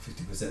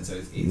 50%. So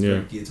it's Yeah.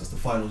 very geared to us. The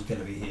final's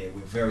going to be here.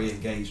 We're very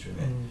engaged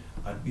with it.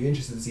 I'd be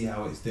interested to see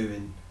how it's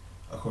doing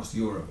across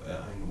Europe.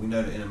 I mean, we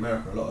know that in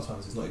America, a lot of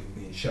times it's not even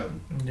being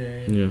shown.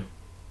 Yeah. Yeah.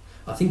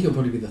 I think it'll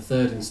probably be the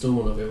third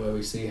instalment of it where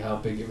we see how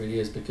big it really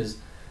is, because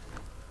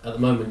at the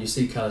moment you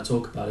see Calla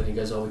talk about it and he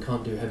goes, "Oh, we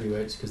can't do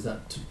heavyweights because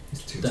that."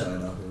 It's too That-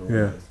 tied up. And all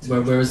Yeah. that. It's too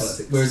much Whereas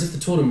politics. if the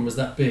tournament was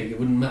that big, it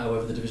wouldn't matter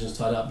whether the division's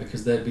tied up,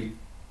 because they'd be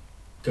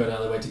going out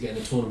of their way to get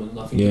in the tournament. And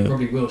I think Yeah. it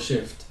probably will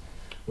shift,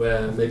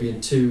 where maybe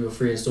in 2 or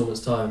 3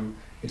 instalments time,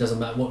 it doesn't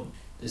matter what.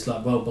 It's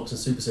like World Boxing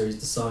Super Series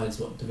decides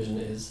what division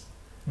it is,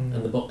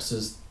 and the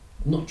boxers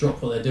not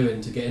drop what they're doing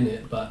to get in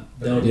it, but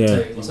they'll Yeah.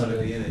 dictate what's You wanna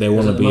happening. be in it. They Because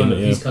wanna at the be in moment,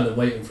 it, yeah. He's kind of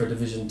waiting for a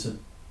division to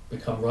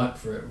become ripe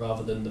for it,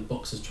 rather than the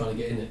boxers trying to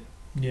get in it.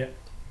 Yeah.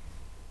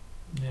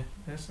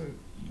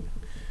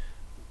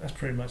 That's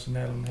pretty much a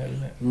nail on the head,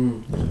 isn't it?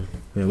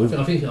 Yeah.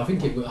 I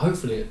think it.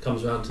 Hopefully, it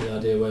comes around to the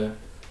idea where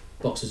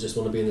boxers just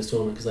want to be in this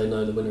tournament because they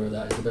know the winner of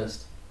that is the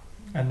best.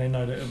 And they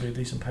know that it'll be a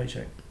decent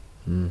paycheck.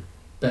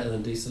 Better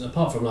than decent.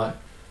 Apart from like,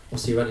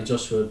 obviously, Randy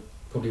Joshua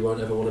probably won't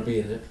ever want to be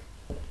in it.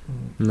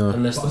 No.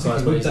 Unless But the I prize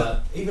think money's with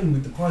like, that, even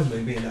with the prize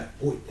money being that,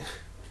 you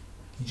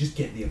just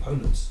get the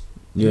opponents.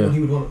 Yeah. He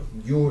would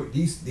want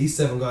these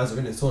 7 guys are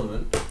in this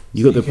tournament.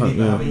 You got the can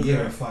either have a yeah.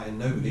 year of fighting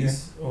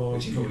nobodies, Or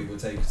which he probably would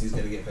take because he's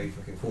going to get paid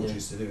fucking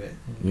fortunes to do it,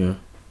 Yeah.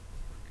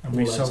 and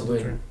we All sold to the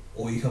win. dream.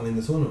 or you come in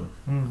the tournament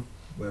Mm.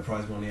 where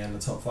prize money and the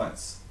top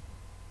fights.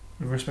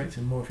 We respect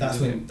him more. If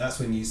he did That's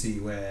when you see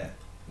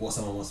what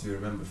someone wants to be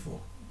remembered for.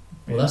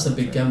 well, that's a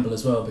big gamble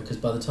as well, because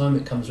by the time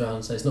it comes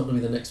around, say it's not going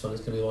to be the next one,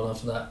 it's going to be the one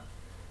after that.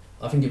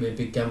 I think it'd be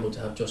a big gamble to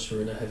have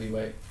Joshua in a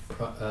heavyweight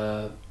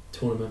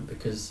tournament,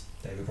 because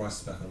David Price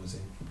is back on the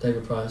scene.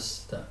 David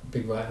Price, that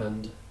big right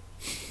hand.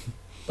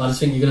 But I just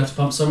think you're going to have to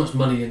pump so much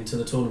money into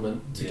the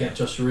tournament to get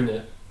Joshua in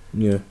it,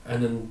 Yeah.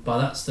 and then by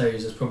that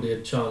stage, there's probably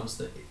a chance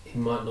that he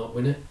might not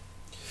win it.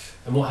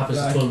 And what happens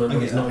to the tournament I when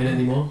get he's not that. in it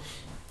anymore?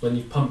 When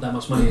you've pumped that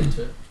much money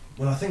into it,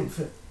 Well, I think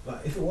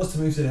if it was to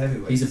move to the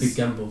heavyweights, he's a big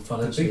gamble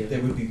financially.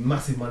 there would be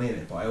massive money in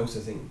it. But I also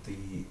think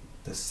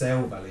the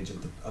sale value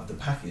of the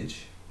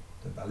package,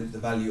 the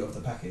value of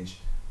the package,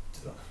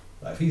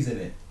 like if he's in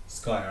it,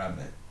 Sky are having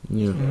it.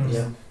 Yeah. Mm.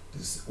 Yeah.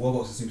 This World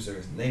Boxing Super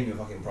Series, name your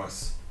fucking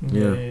price.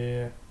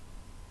 Yeah.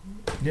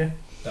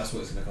 That's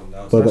what it's gonna come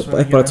down to. But That's where by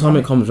you the get the time money.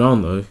 it comes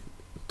around though,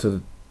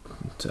 to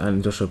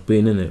and Joshua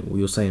being in it, what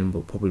you're saying,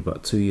 but probably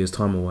about 2 years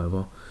time or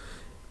whatever.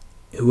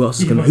 Who else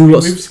is gonna who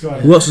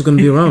else is gonna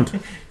be around?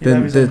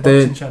 Then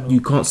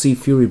you can't see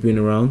Fury being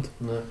around.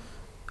 No.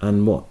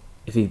 And what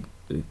if he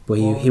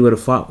would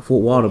have fought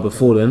Wilder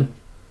before then?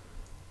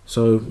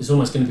 So It's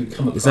almost going to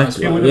become a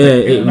exactly, prize.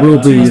 it will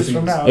be.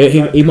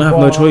 He might have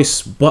no Bar-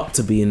 choice but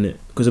to be in it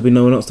because there'll be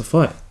no one else to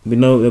fight.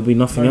 There'll be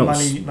nothing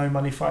else. No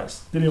money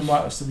fights. Dillian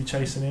White has to be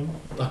chasing him.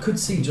 I could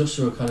see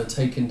Joshua kind of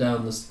taking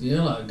down this,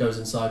 like it goes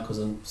in cycles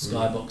and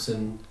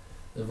skyboxing,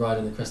 they're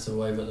riding the crest of a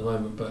wave at the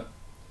moment. But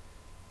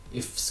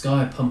if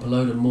Sky pump a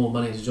load of more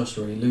money into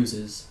Joshua and he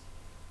loses,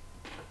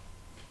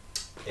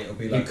 It'll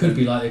be like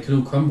it could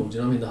all crumble. Do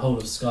you know what I mean? The whole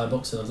of Sky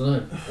boxing, I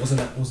don't know.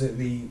 Was it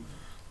the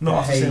Not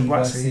after Hay seeing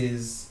Waxy.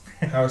 versus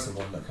Harrison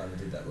one that kind of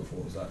did that before?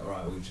 It was like,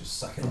 alright, we'll just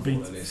sack it off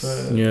all of this.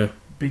 for- Yeah,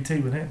 BT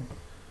with him.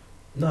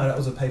 No, that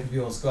was a pay per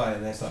view on Sky,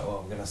 and it's like,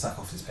 well, we're gonna sack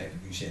off this pay per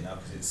view shit now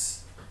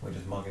because we're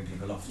just mugging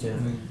people off. Sort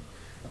of Yeah. thing.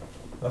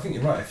 But I think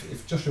you're right.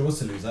 If Joshua was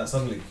to lose that,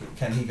 suddenly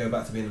can he go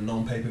back to being a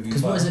non pay per view?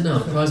 Because what is it now?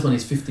 The prize money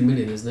is 50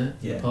 million, isn't it?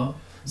 Yeah. The part.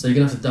 So you're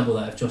going to have to double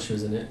that if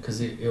Joshua's in it, because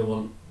he'll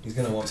want He's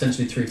gonna want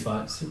potentially 3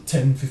 fights.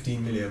 10,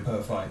 15 million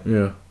per fight.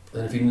 yeah.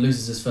 And if he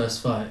loses his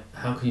first fight,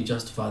 how can you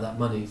justify that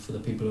money for the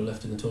people who are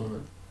left in the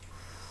tournament?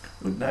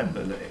 Well, no,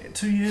 but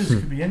 2 years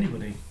could be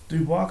anybody.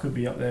 Dubois could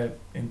be up there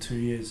in 2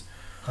 years.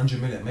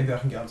 100 million. Maybe I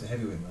can get up to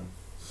heavyweight,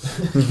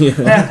 man.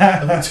 Yeah.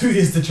 I've got 2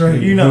 years to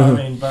train. You know what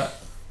I mean?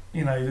 But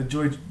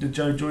the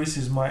Joe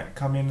Joyces might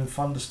come in and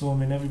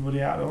thunderstorming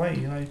everybody out of the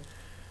way.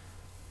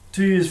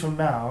 2 years from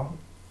now,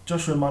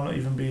 Joshua might not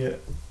even be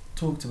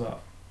talked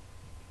about.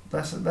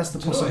 That's the Do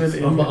you know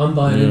possibility. I'm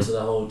buying Yeah. into the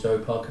whole Joe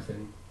Parker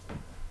thing. I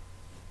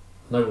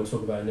know we'll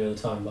talk about it near the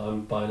time, but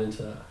I'm buying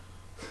into that.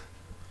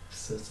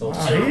 It's all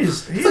Wow, true. he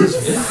is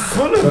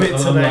full of it I'm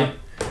today.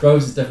 like,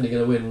 Groves is definitely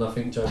going to win, and I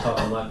think Joe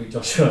Parker might beat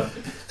Joshua.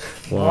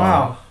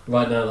 Wow.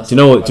 Right now, that's Do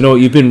you know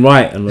what? You've been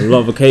right on a lot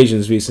of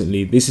occasions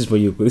recently. This is where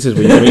you're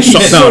getting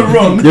shot so down.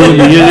 wrong.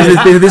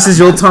 This is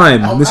your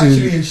time. I'm This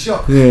actually is in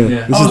shock. this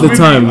I is was the with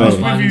time, you, I was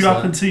mate. with you up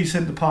Mindset. until you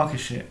said the Parker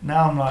shit.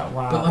 Now I'm like,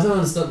 wow. But I don't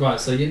understand. Right,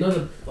 so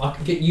I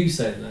can get you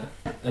saying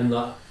that, and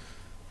but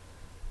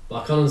I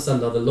can't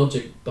understand the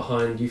logic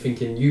behind you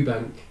thinking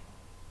Eubank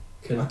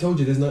can. I told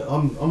you, there's no.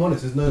 I'm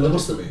honest. There's no But logic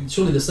what's for me.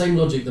 surely the same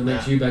logic that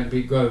makes Nah. Eubank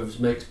beat Groves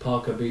makes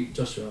Parker beat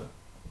Joshua.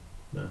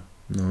 No.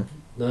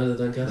 No,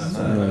 they don't guess. No,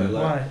 I don't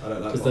like. Why? I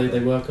don't like. Because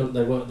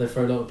Parker. they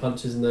throw a lot of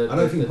punches in I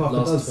don't think the Parker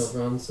last does. 12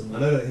 rounds. And I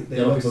know that they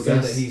The other like to people say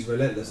guess. that he's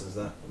relentless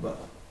and that, but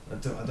I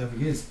don't think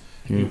he is.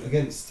 Yeah.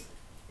 Against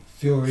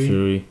Fury,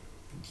 Fury.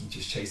 he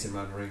just chased him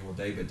around the ring all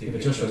day, but Yeah, didn't but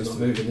get Joshua's close not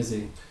to him. moving, is he?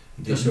 He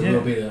didn't. Joshua Yeah.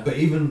 will be there. But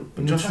even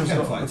in the Joshua's Takao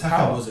got fight, the Takao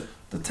power. wasn't.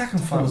 The Tekken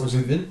fight Takao was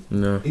wasn't moving.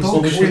 No. He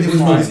Oh, just which he was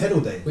one? on his head all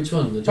day. Which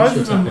one? The Both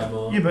Joshua of them. attack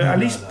or? Yeah, but No, at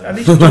least no.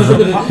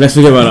 Joshua, Let's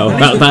forget about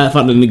that. That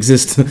fact didn't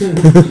exist.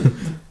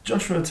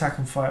 Joshua attack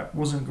and fight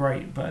wasn't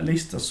great, but at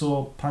least I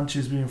saw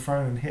punches being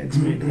thrown and heads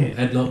being hit.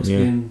 Headlocks Yeah.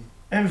 being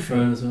Everything.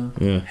 thrown as well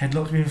Yeah.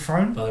 Headlock being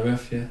thrown. by the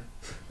ref. Yeah.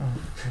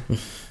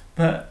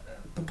 But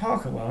the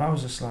Parker one, I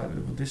was just like,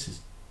 well, this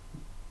is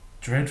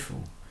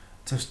dreadful.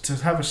 To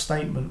have a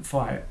statement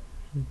fight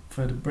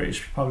for the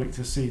British public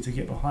to see, to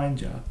get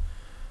behind you,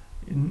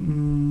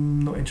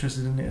 not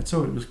interested in it at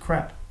all. It was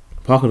crap.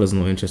 Parker does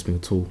not interest me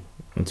at all.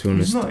 And to be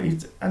honest,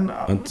 He's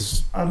not. I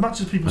just, As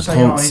much as people I say,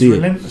 can't he's see it.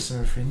 relentless and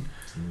everything,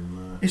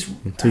 it's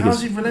until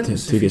how's he he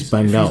relentless until he if gets he's,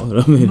 banged if out. he's You know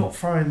what I mean? not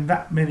throwing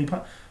that many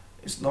punches?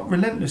 It's not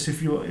relentless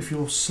if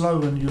you're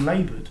slow and you're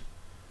laboured.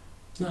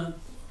 No.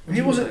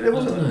 He wasn't. There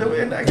wasn't I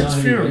don't know. against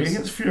No, he Fury. was.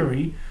 Against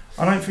Fury,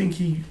 I don't think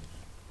he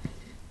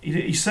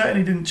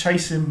certainly didn't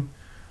chase him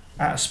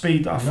at a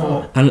speed that I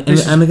thought. And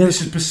This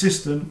against is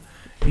persistent.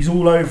 He's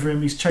all over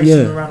him. He's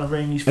chasing him around the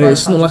ring. He's and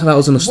it's not like that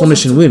was an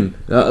astonishing win.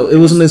 It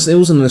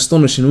wasn't an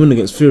astonishing win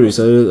against Fury.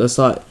 So it's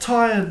like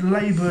tired,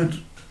 laboured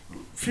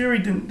Fury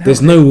didn't. Help There's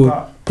him, no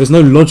but there's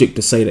no logic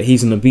to say that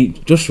he's gonna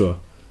beat Joshua.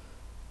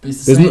 But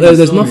it's the There's same no-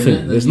 there's story, nothing,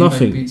 innit, that there's Eubank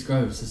nothing. beats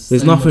Groves. It's the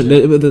There's same nothing.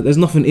 logic. There's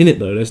nothing in it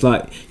though. There's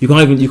like you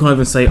can't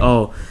even say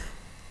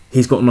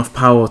he's got enough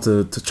power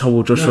to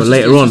trouble Joshua No, it's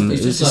later just- on.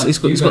 It's just like it's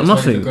got Eubank's waiting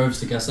nothing. for Groves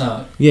to gas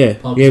out. Yeah,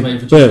 Parker's yeah, waiting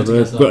for Joshua to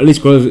gas but out. at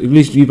least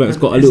Eubank's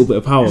got a little bit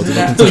of power Isn't to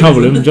that-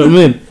 trouble him. Do you know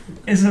what I mean?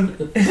 isn't.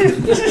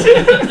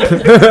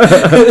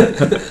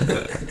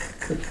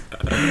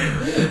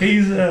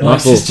 He's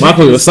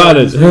Michael, you're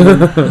silent.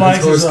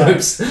 Mike's is like,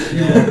 Horoscopes.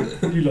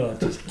 you lot are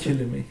just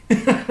killing me.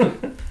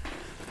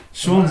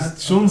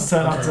 Sean's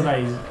turned up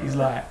today. He's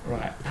like,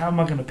 right, how am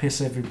I going to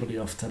piss everybody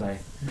off today?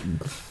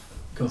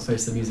 Got to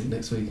face the music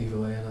next week either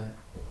way, ain't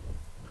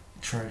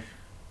True.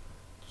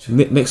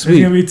 Next There's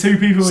week, going to be two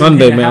people.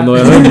 Sunday, in here mate, on the way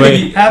happy- home,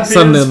 mate. happy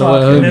Sunday as on the way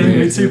fuck, home, and there's going to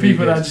mate. be two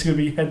people that are Good. just going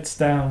to be heads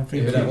down. Who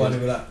Thinking, that one?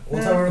 Who that?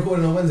 What time are we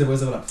recording on Wednesday?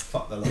 Wednesday, we're like,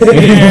 fuck the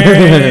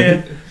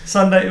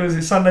yeah.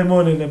 Sunday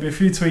morning. There'll be a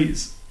few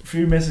tweets, a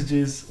few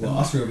messages. Well,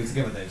 us three will be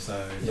together, Dave. So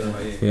I don't know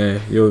about you. Yeah,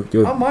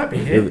 you're I might be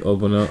here. you're odd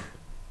one out.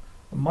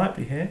 I might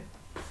be here.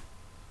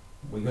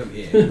 We won't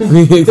be here.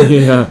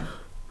 Yeah.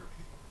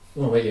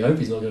 Oh wait, you hope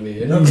he's not going to be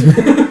here. No. No,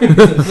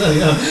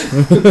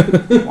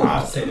 Wow,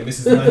 I'll take the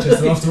missus to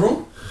Manchester after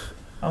all.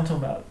 I'm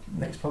talking about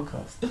next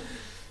podcast. I'm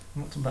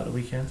not talking about the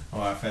weekend.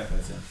 Alright, fair.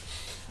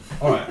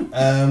 Alright,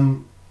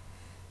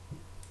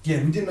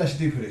 yeah, we didn't actually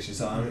do predictions.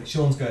 So I mean,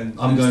 Sean's going.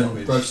 I'm going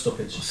stoppage. Grove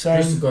stoppage.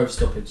 Same. Just a Grove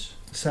stoppage.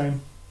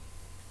 Same.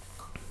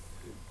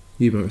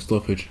 Eubank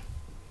stoppage.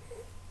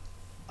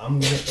 I'm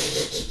gonna.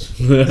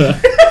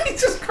 He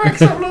just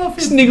cracks up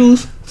laughing.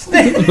 Sniggles.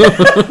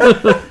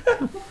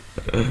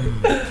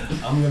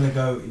 I'm gonna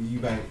go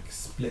Eubank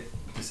split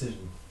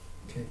decision.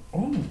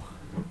 Ooh.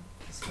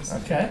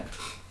 Okay.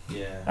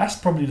 Yeah. That's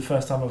probably the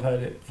first time I've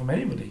heard it from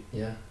anybody.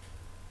 Yeah.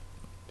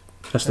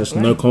 That's just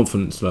no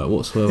confidence, like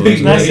whatsoever.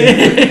 That's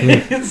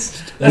it.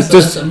 It's just That's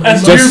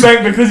just-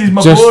 Eubank because he's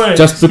my boy.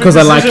 just Split because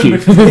I like you.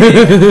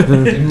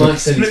 decision because- Mike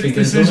said he's Split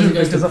thinking as long as decision it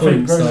goes to because I think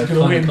points, Groves so is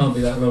gonna win. can't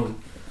be that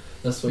wrong.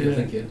 That's what you're Yeah.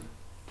 thinking.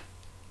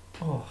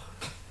 Oh,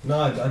 No,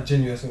 I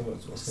genuinely think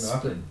what's going to happen.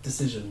 Split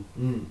decision.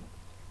 Mm.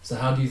 So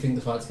how do you think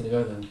the fight's going to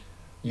go then?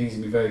 You think it's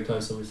going to be very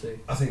close, obviously.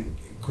 I think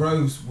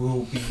Groves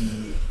will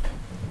be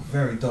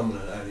very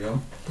dominant early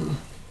on.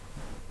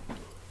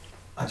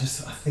 I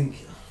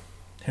think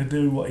he'll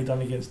do what he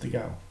done against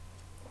DeGale.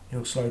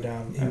 He'll slow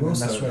down, He and will then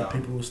that's slow where down.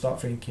 people will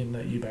start thinking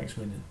that Eubank's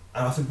winning.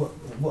 And I think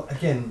what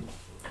again,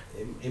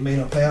 it may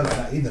not play out like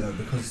that either though,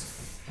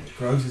 because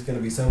Groves is going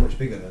to be so much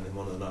bigger than him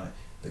on the night.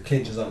 The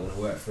clinches aren't going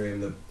to work for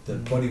him. The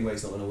body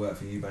weight's not going to work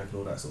for Eubank and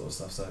all that sort of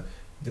stuff. So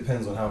it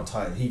depends on how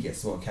tight he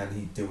gets. What can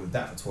he deal with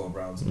that for 12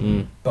 rounds?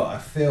 But I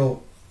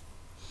feel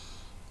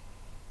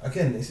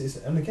again, it's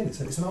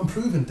an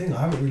unproven thing.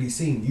 I haven't really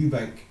seen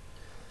Eubank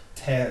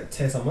tear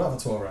someone up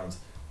for 12 rounds.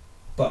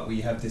 But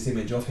we have this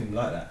image of him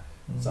like that.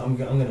 So I'm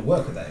going to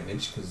work with that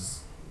image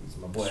because he's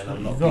my boy, and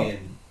I'm not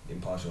being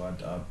impartial.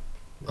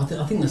 I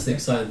think that's the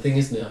exciting thing,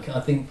 isn't it? I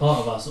think part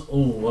of us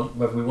all want,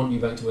 whether we want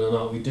Eubank to win or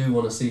not, we do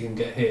want to see him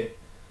get hit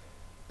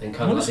and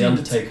kind of like the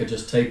Undertaker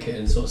just take it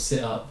and sort of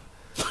sit up.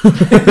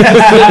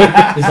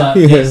 It's like,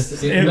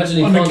 yes, imagine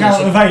he on the can't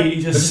count of actually, 8,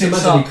 he but just just sits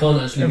imagine up. he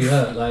can't actually be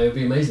hurt. Like it would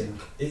be amazing.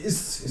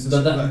 It's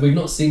But like, we've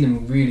not seen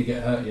him really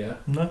get hurt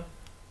yet. No.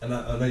 and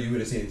I know you would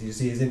have seen it. Did you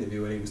see his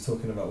interview when he was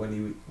talking about when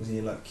he was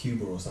in like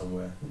Cuba or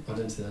somewhere? I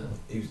didn't see that.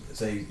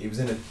 He was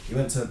in he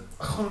went to,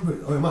 I can't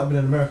remember, or it might have been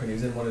in America. He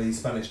was in one of these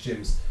Spanish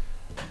gyms,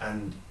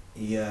 and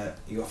he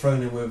got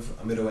thrown in with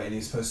a middleweight, and he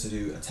was supposed to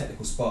do a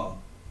technical spar,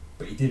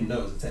 but he didn't know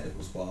it was a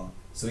technical spar,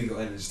 so he got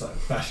in and just started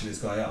bashing this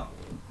guy up,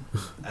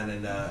 and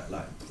then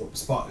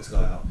sparked this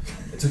guy out.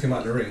 They took him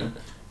out the ring, and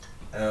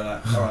they were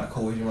like, "All right,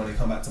 cool, here's your money.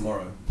 Come back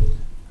tomorrow."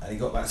 And he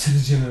got back to the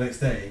gym the next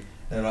day.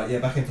 They were like, "Yeah,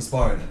 back in for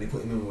sparring," and they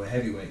put him in with a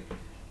heavyweight,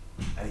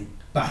 and he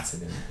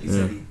battered him. He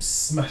said he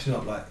smashed him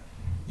up like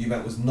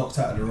Eubank was knocked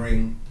out of the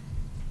ring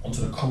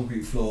onto the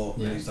concrete floor,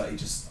 and he's like,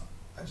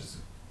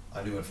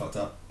 I knew I'd fucked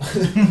up.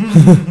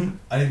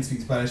 I didn't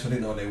speak Spanish, I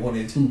didn't know what they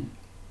wanted.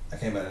 I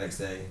came back the next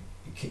day,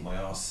 he kicked my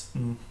ass,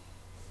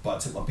 but I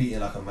took my beating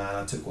like a man.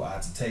 I took what I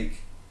had to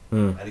take,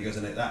 and he goes,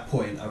 and at that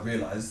point I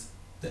realised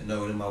that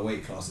no one in my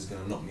weight class is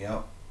going to knock me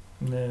out.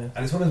 Yeah. And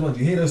it's one of those ones,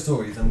 you hear those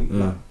stories, and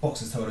like,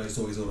 boxers tell those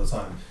stories all the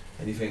time,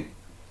 and you think,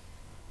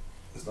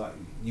 it's like,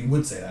 you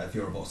would say that if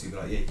you're a boxer, you'd be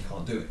like, yeah, you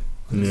can't do it,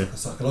 because it's like a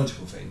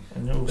psychological thing.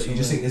 And But you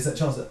just think there's that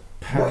chance that,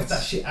 what if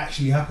that shit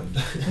actually happened?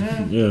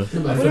 Yeah.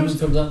 No, but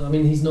from that, I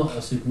mean, he's not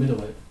a super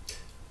middleweight,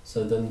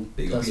 so then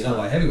But you got that's beaten up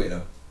by a fine. heavyweight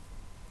though.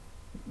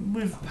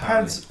 with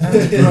Apparently. pads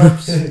and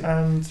gloves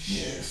and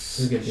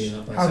Who's getting beaten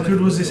up by how a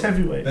good was this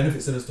heavyweight?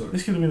 Benefits of the story.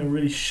 This could have been a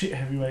really shit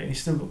heavyweight, and he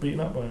still got beaten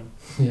up by him.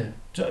 Yeah.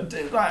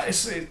 Like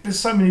there's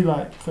so many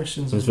like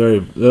questions. There's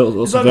lots It's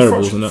of like the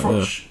variables in that.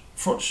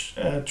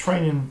 Frotch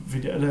training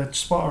video, the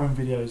sparring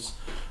videos,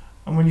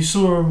 and when you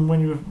saw him when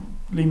you were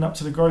leading up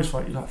to the Groves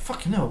fight, you're like,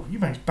 fucking hell,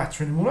 Eubank's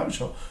battering him all over the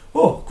shop.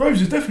 Oh,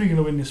 Groves is definitely going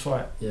to win this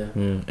fight. Yeah.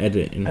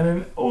 Editing. And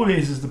then all it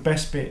is the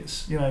best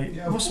bits. You know,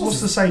 what's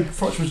to say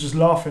Frotch was just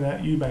laughing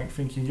at Eubank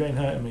thinking, you ain't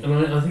hurting me.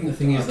 And I think the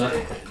thing is that...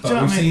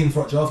 But we've seen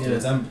Frotch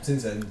afterwards and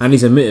since then. And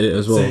he's admitted it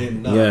as well.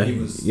 Saying, he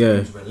was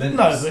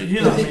relentless. No, but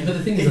you know what I mean. But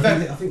the thing is... In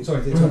fact, I think,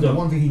 the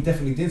one thing he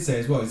definitely did say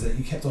as well is that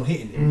you kept on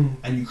hitting him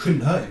and you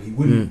couldn't hurt him.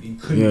 You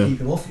couldn't keep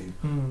him off you.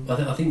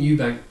 I think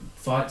Eubank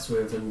fights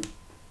with, and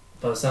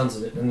by the sounds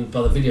of it, and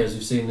by the videos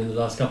we've seen in the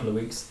last couple of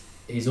weeks,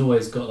 he's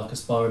always got like a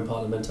sparring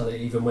partner mentality.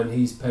 Even when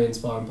he's paying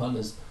sparring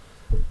partners,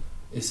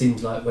 it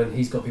seems like when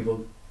he's got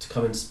people to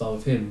come in to spar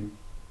with him,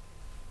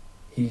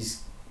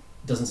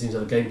 doesn't seem to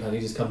have a game plan. He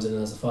just comes in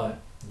and has a fight.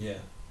 Yeah.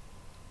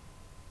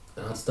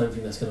 And I just don't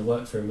think that's going to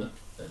work for him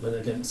when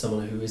against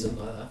someone who isn't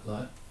like that.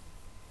 Like,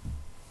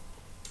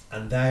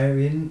 and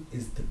therein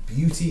is the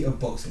beauty of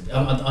boxing.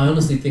 I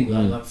honestly think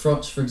like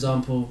Frotch, for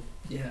example.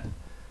 Yeah,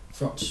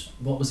 Frotch.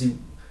 What was he?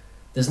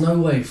 There's no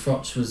way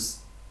Frotch was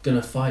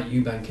gonna fight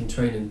Eubank in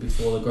training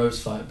before the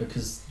Groves fight,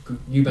 because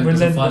Eubank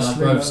doesn't fight like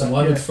Groves. So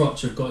why would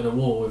Frotch have got in a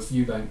war with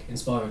Eubank in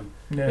sparring?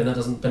 Yeah. And that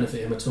doesn't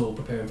benefit him at all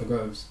preparing for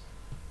Groves.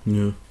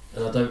 Yeah.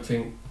 And I don't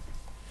think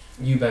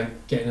Eubank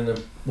getting in a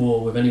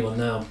war with anyone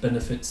now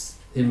benefits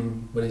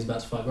him when he's about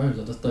to fight Groves.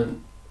 I just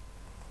don't.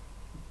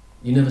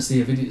 You never see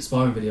a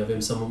sparring video of him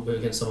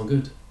against someone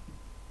good,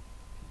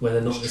 where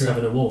they're not just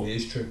having a war. It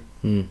is true.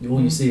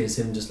 All you see is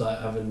him just like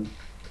having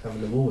a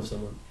war with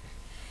someone.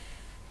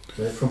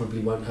 But it probably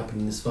won't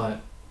happen in this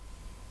fight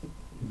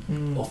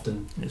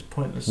often. It's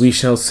pointless. We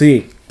shall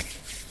see.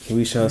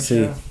 We shall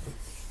see.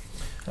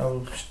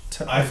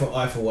 I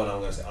for one,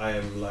 I'm gonna say I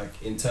am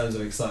like, in terms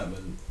of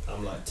excitement,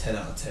 I'm like 10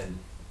 out of 10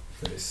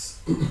 for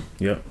this.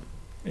 Yep.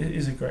 It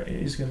is going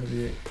to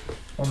be.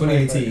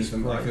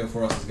 2018, I feel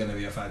for us is going to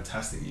be a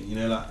fantastic year. You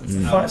know, like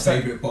our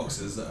favourite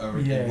boxers that are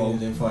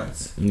involved in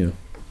fights. Yeah.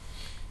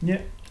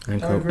 Yeah. And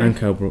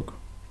Kelbrook.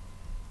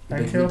 The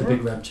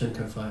big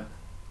Rabchenko fight.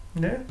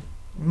 Yeah.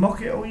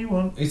 Mock it all you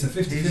want. It's a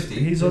 50-50.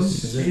 He's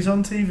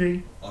on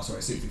TV. Oh,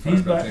 sorry, 65.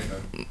 He's back.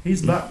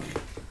 He's back.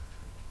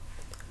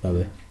 Love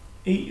it.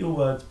 Eat your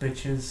words,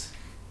 bitches.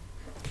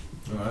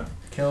 Alright.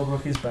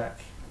 Kelbrook is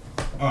back.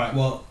 Alright,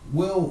 well,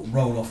 we'll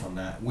roll off on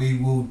that. We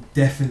will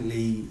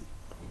definitely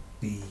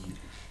be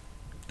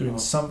doing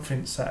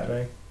something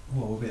Saturday.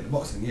 Well, we'll be at the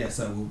boxing, yeah,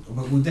 so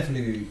we'll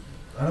definitely be,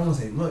 I don't want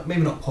to say,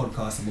 maybe not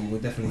podcasting, but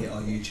we'll definitely hit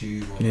our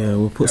YouTube. Or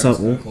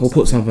we'll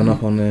put something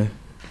up on there.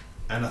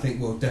 And I think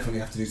we'll definitely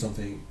have to do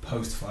something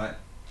post-fight.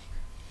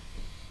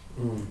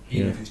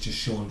 Even if it's just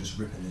Sean just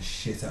ripping the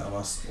shit out of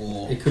us,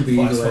 or it could be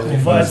either way.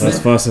 It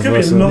could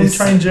be a long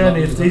train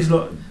journey if these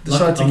lot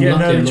decide to get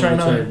an early train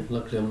home.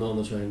 Luckily, I'm not on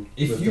the train.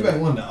 If you don't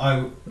wonder,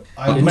 I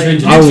would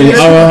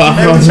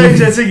change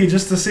their ticket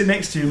just to sit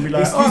next to you and be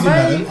like, excuse me,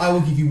 madam, I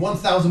will give you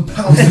 £1,000.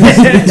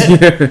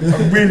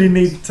 I really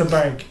need to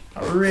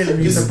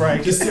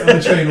brag. Just sit on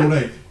the train all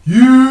day.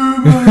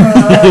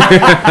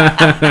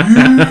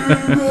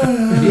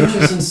 It'd be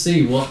interesting to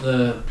see what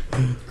the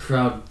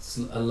crowds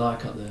are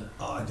like up there.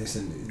 Oh,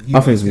 listen, I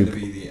think it's going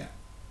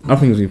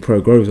to be pro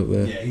Groves up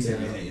there. Yeah, he's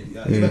going to be hated.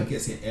 Eubank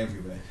gets it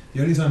everywhere.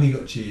 The only time he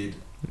got cheered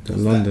was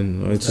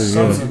London. that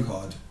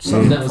card.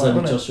 That was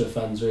only Joshua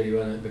fans, really,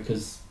 wasn't it?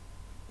 Because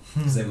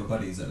they were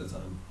buddies at the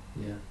time.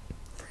 Yeah.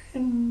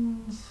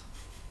 Friends.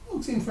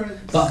 Boxing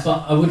friends. But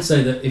I would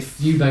say that if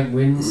Eubank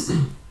wins,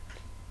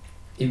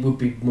 it would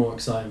be more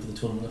exciting for the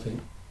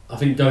tournament, I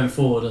think going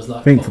forward as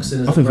like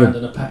boxing as a brand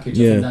and a package,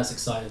 I think that's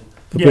exciting.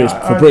 For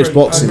British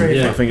boxing,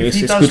 I think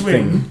it's a good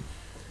thing.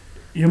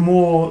 You're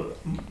going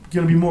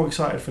to be more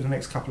excited for the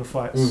next couple of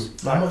fights.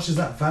 How much does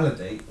that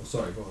validate? Oh,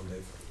 sorry, go on,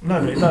 Dave.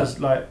 No, but it does.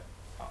 Like,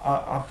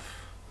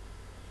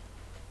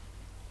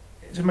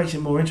 it just makes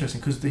it more interesting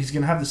because he's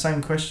going to have the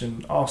same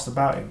question asked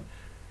about him.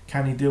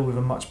 Can he deal with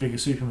a much bigger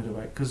super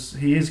middleweight? Because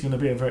he is going to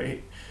be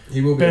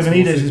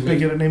Benavidez is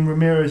bigger than him.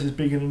 Ramirez is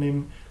bigger than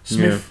him.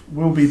 Smith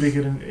will be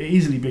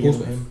easily bigger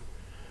than him.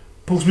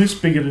 Paul Smith's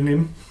bigger than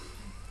him.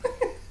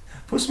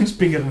 Paul Smith's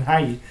bigger than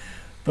Hay.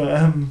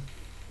 But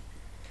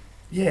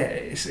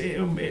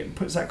it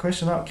puts that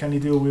question up. Can he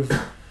deal with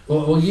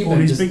all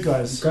these big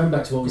guys? Going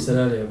back to what we said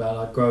earlier about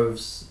like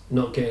Groves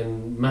not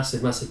getting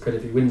massive credit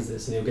if he wins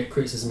this, and he'll get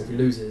criticism if he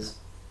loses.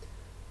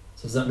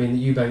 So does that mean that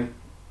Eubank,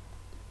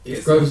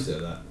 if Groves,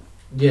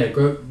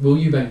 will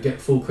Eubank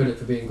get full credit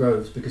for beating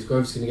Groves because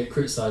Groves is going to get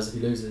criticised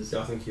if he loses? Yeah,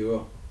 I think he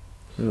will.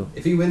 Yeah.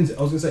 If he wins,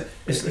 I was going to say,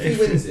 if he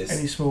wins this,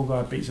 any small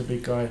guy beats a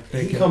big guy.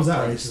 He comes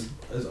out as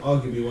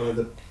arguably one of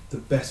the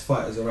best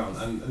fighters around,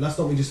 and that's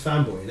not me just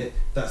fanboying it.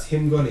 That's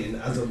him going in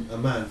as a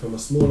man from a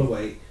smaller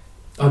weight.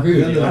 I agree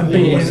with you.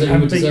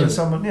 And beating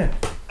someone, yeah.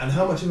 And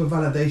how much of a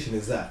validation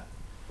is that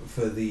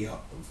for the?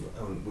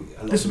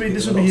 This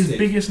will be his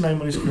biggest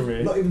name on his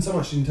career. Not even so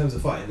much in terms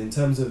of fighting, in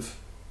terms of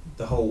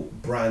the whole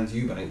brand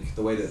Eubank,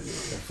 the way that the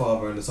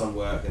father and the son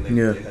work, and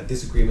they've had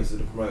disagreements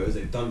with the promoters.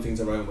 They've done things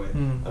their own way.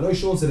 I know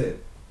Sean said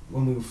it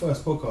when we were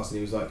first podcasting.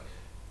 He was like,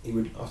 he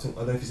would. I don't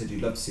know if he said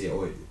you'd love to see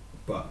it,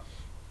 but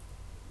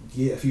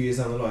a few years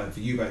down the line, for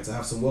Eubank to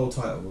have some world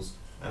titles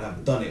and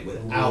have done it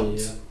without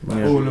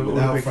Yeah. All the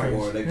without big Frank things.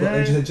 Warren. They've Yeah, gone,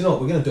 and yeah. said, "Do you know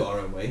what? We're going to do it our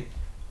own way,"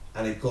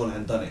 and they've gone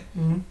and done it.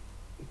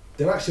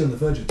 They're actually on the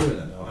verge of doing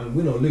that now, and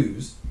win or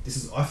lose,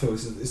 I feel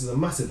this is a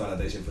massive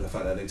validation for the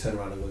fact that they turn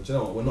around and go, "Do you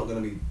know what? We're not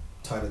going to be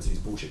tied into these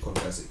bullshit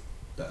contracts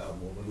that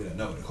well, we don't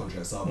know what the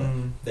contracts are, but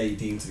they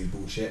deem to be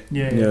bullshit."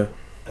 Yeah.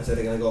 And so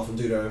they're going to go off and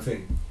do their own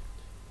thing.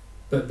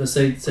 But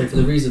say for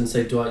the reason,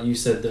 say Dwight, you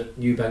said that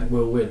Eubank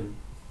will win.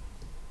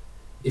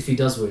 If he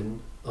does win,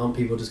 aren't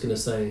people just going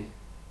to say,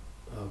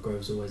 "Oh,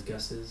 Groves always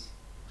gasses"?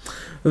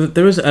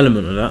 There is an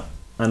element of that,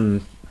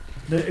 and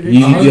I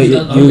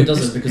hope it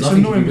doesn't, because it's I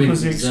think annoying if he because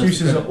wins, the he deserves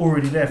excuses credit. are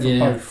already there for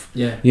both.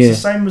 Yeah. It's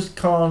the same as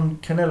Khan,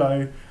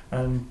 Canelo,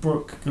 and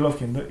Brooke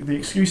Golovkin. The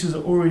excuses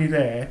are already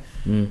there,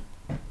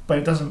 but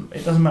it doesn't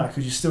matter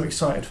because you're still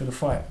excited for the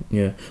fight.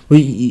 Yeah, well,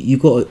 you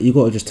got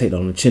to just take that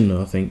on the chin,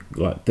 though. I think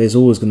like there's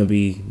always going to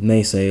be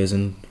naysayers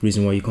and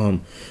reason why you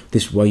can't,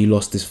 why you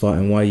lost this fight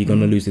and why you're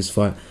going to lose this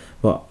fight.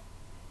 But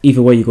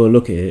either way you got to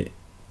look at it,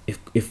 if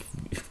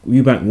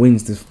Eubank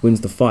wins the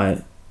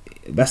fight,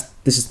 this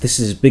is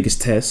his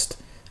biggest test,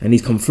 and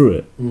he's come through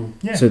it.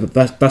 Yeah. So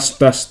that's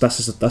just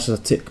a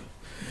tick.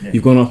 Yeah.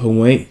 You've gone up in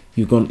weight.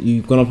 You've gone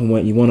up in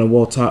weight. You won a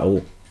world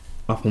title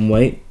up in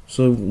weight.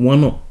 So why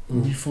not?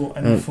 You fought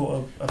a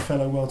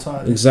fellow world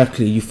title.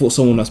 Exactly. You fought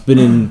someone that's been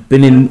in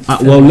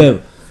at world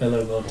level.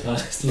 Fellow world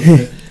titles.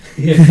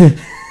 Yeah.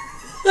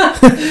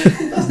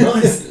 That's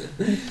nice.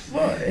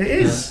 Well, it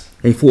is.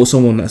 And he fought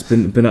someone that's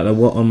been at the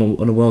world,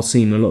 on the world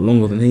scene a lot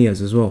longer than he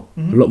has as well.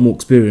 A lot more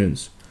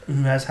experience. Who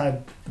has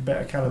had the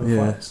better caliber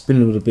fights.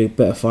 Been with the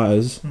better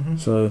fighters.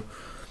 So,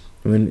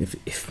 I mean,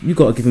 if you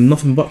got to give him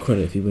nothing but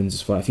credit if he wins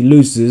this fight. If he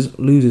loses,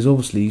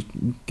 obviously,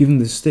 give him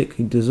the stick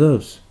he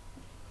deserves.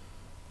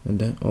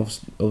 And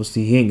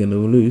obviously, he ain't gonna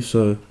lose.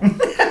 So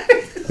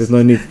there's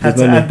no need. Had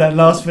to add that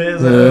last bit.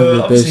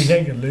 Obviously, he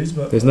ain't gonna lose,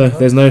 but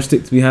there's no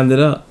stick to be handed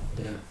out.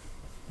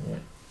 Yeah.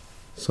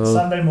 So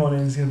Sunday morning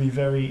is going to be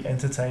very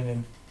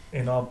entertaining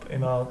in our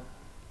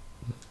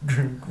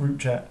group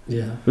chat.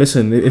 Yeah.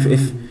 listen, if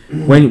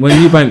when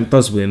Eubank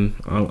does win,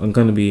 I'm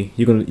gonna be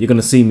you're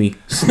gonna see me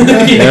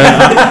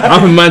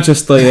up in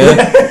Manchester,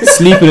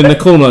 sleeping in the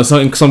corner at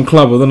some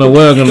club. I don't know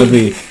where I'm gonna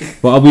be,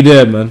 but I'll be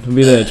there, man. I'll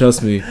be there.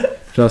 Trust me.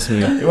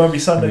 It won't be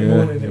Sunday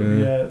morning.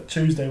 It'll be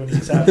Tuesday when he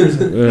gets out of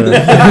prison.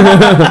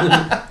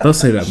 Don't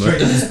say that, Straight man.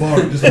 to the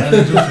sparring, just like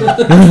Andy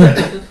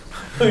Joshua.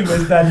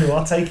 Where's Daniel?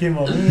 I'll take him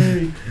on.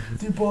 Hey,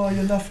 Dubai,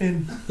 you're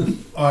nothing.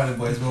 Alright then,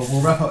 boys,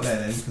 we'll wrap up there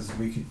then, because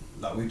we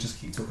just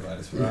keep talking about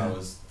this for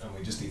hours, and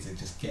we just need to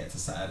just get to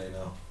Saturday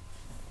now.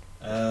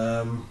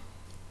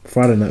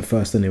 Friday night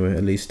first, anyway.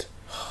 At least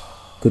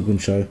Goodwin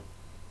show.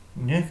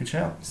 Yeah, good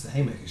shout. It's the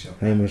Haymaker show.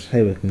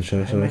 Haymaker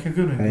show. Haymaker,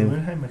 good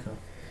one. Haymaker.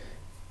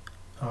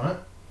 Alright.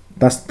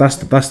 That's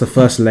the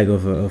first leg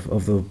of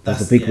the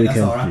big weekend. That's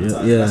our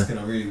appetite. Yeah. That's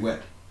gonna really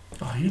wet.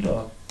 Oh, you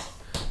lot.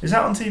 Is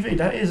that on TV?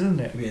 That is, isn't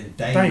it? Yeah,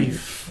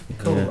 Dave.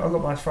 Cool. Yeah. I've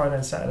got my Friday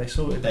and Saturday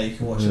sorted. Dave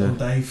can watch it on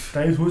Dave.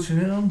 Dave's watching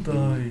it on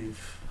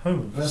Dave.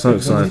 Home. So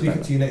excited. Speak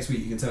it to you next week.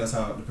 You can tell us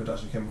how the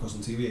production came across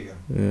on TV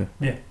again.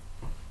 Yeah.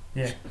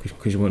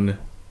 Because you want to.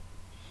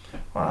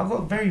 Well, I've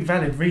got a very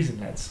valid reason,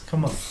 lads.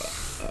 Come on.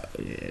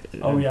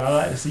 Oh yeah, I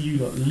like to see you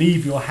lot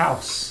leave your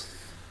house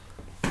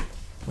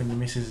when your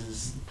missus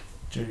is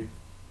due.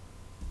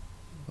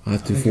 I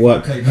have to I think for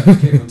work. If I play back the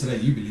clip from today,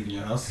 you'd be leaving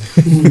your house.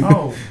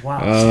 Oh wow.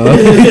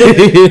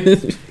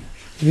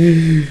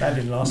 That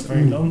didn't last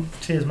very long.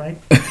 Cheers, mate.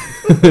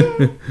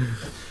 I'm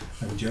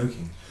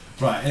joking.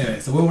 Right, anyway,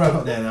 so we'll wrap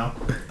up there now.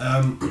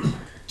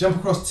 Jump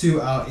across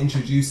to our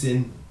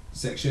introducing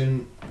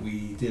section.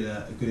 We did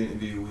a good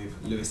interview with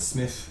Lewis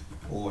Smith,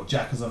 or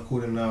Jack as I've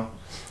called him now.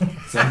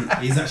 So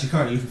he's actually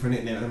currently looking for a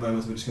nickname at the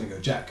moment, so we're just going to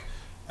go Jack.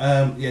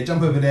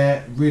 Jump over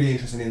there. Really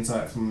interesting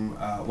insight from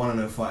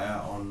 1-0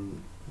 fighter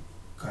on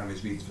kind of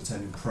his reasons for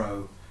turning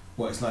pro,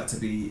 what it's like to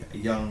be a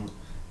young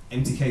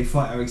MTK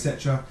fighter,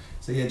 etc.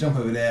 So jump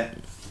over there,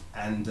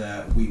 and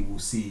we will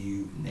see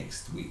you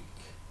next week.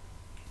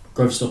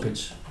 Grove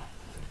stoppage.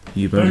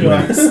 You better.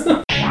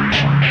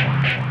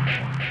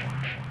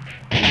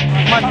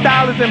 My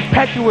style is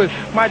impetuous,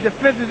 my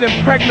defense is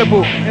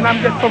impregnable, and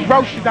I'm just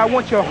ferocious. I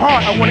want your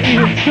heart, I want to eat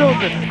his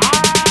children.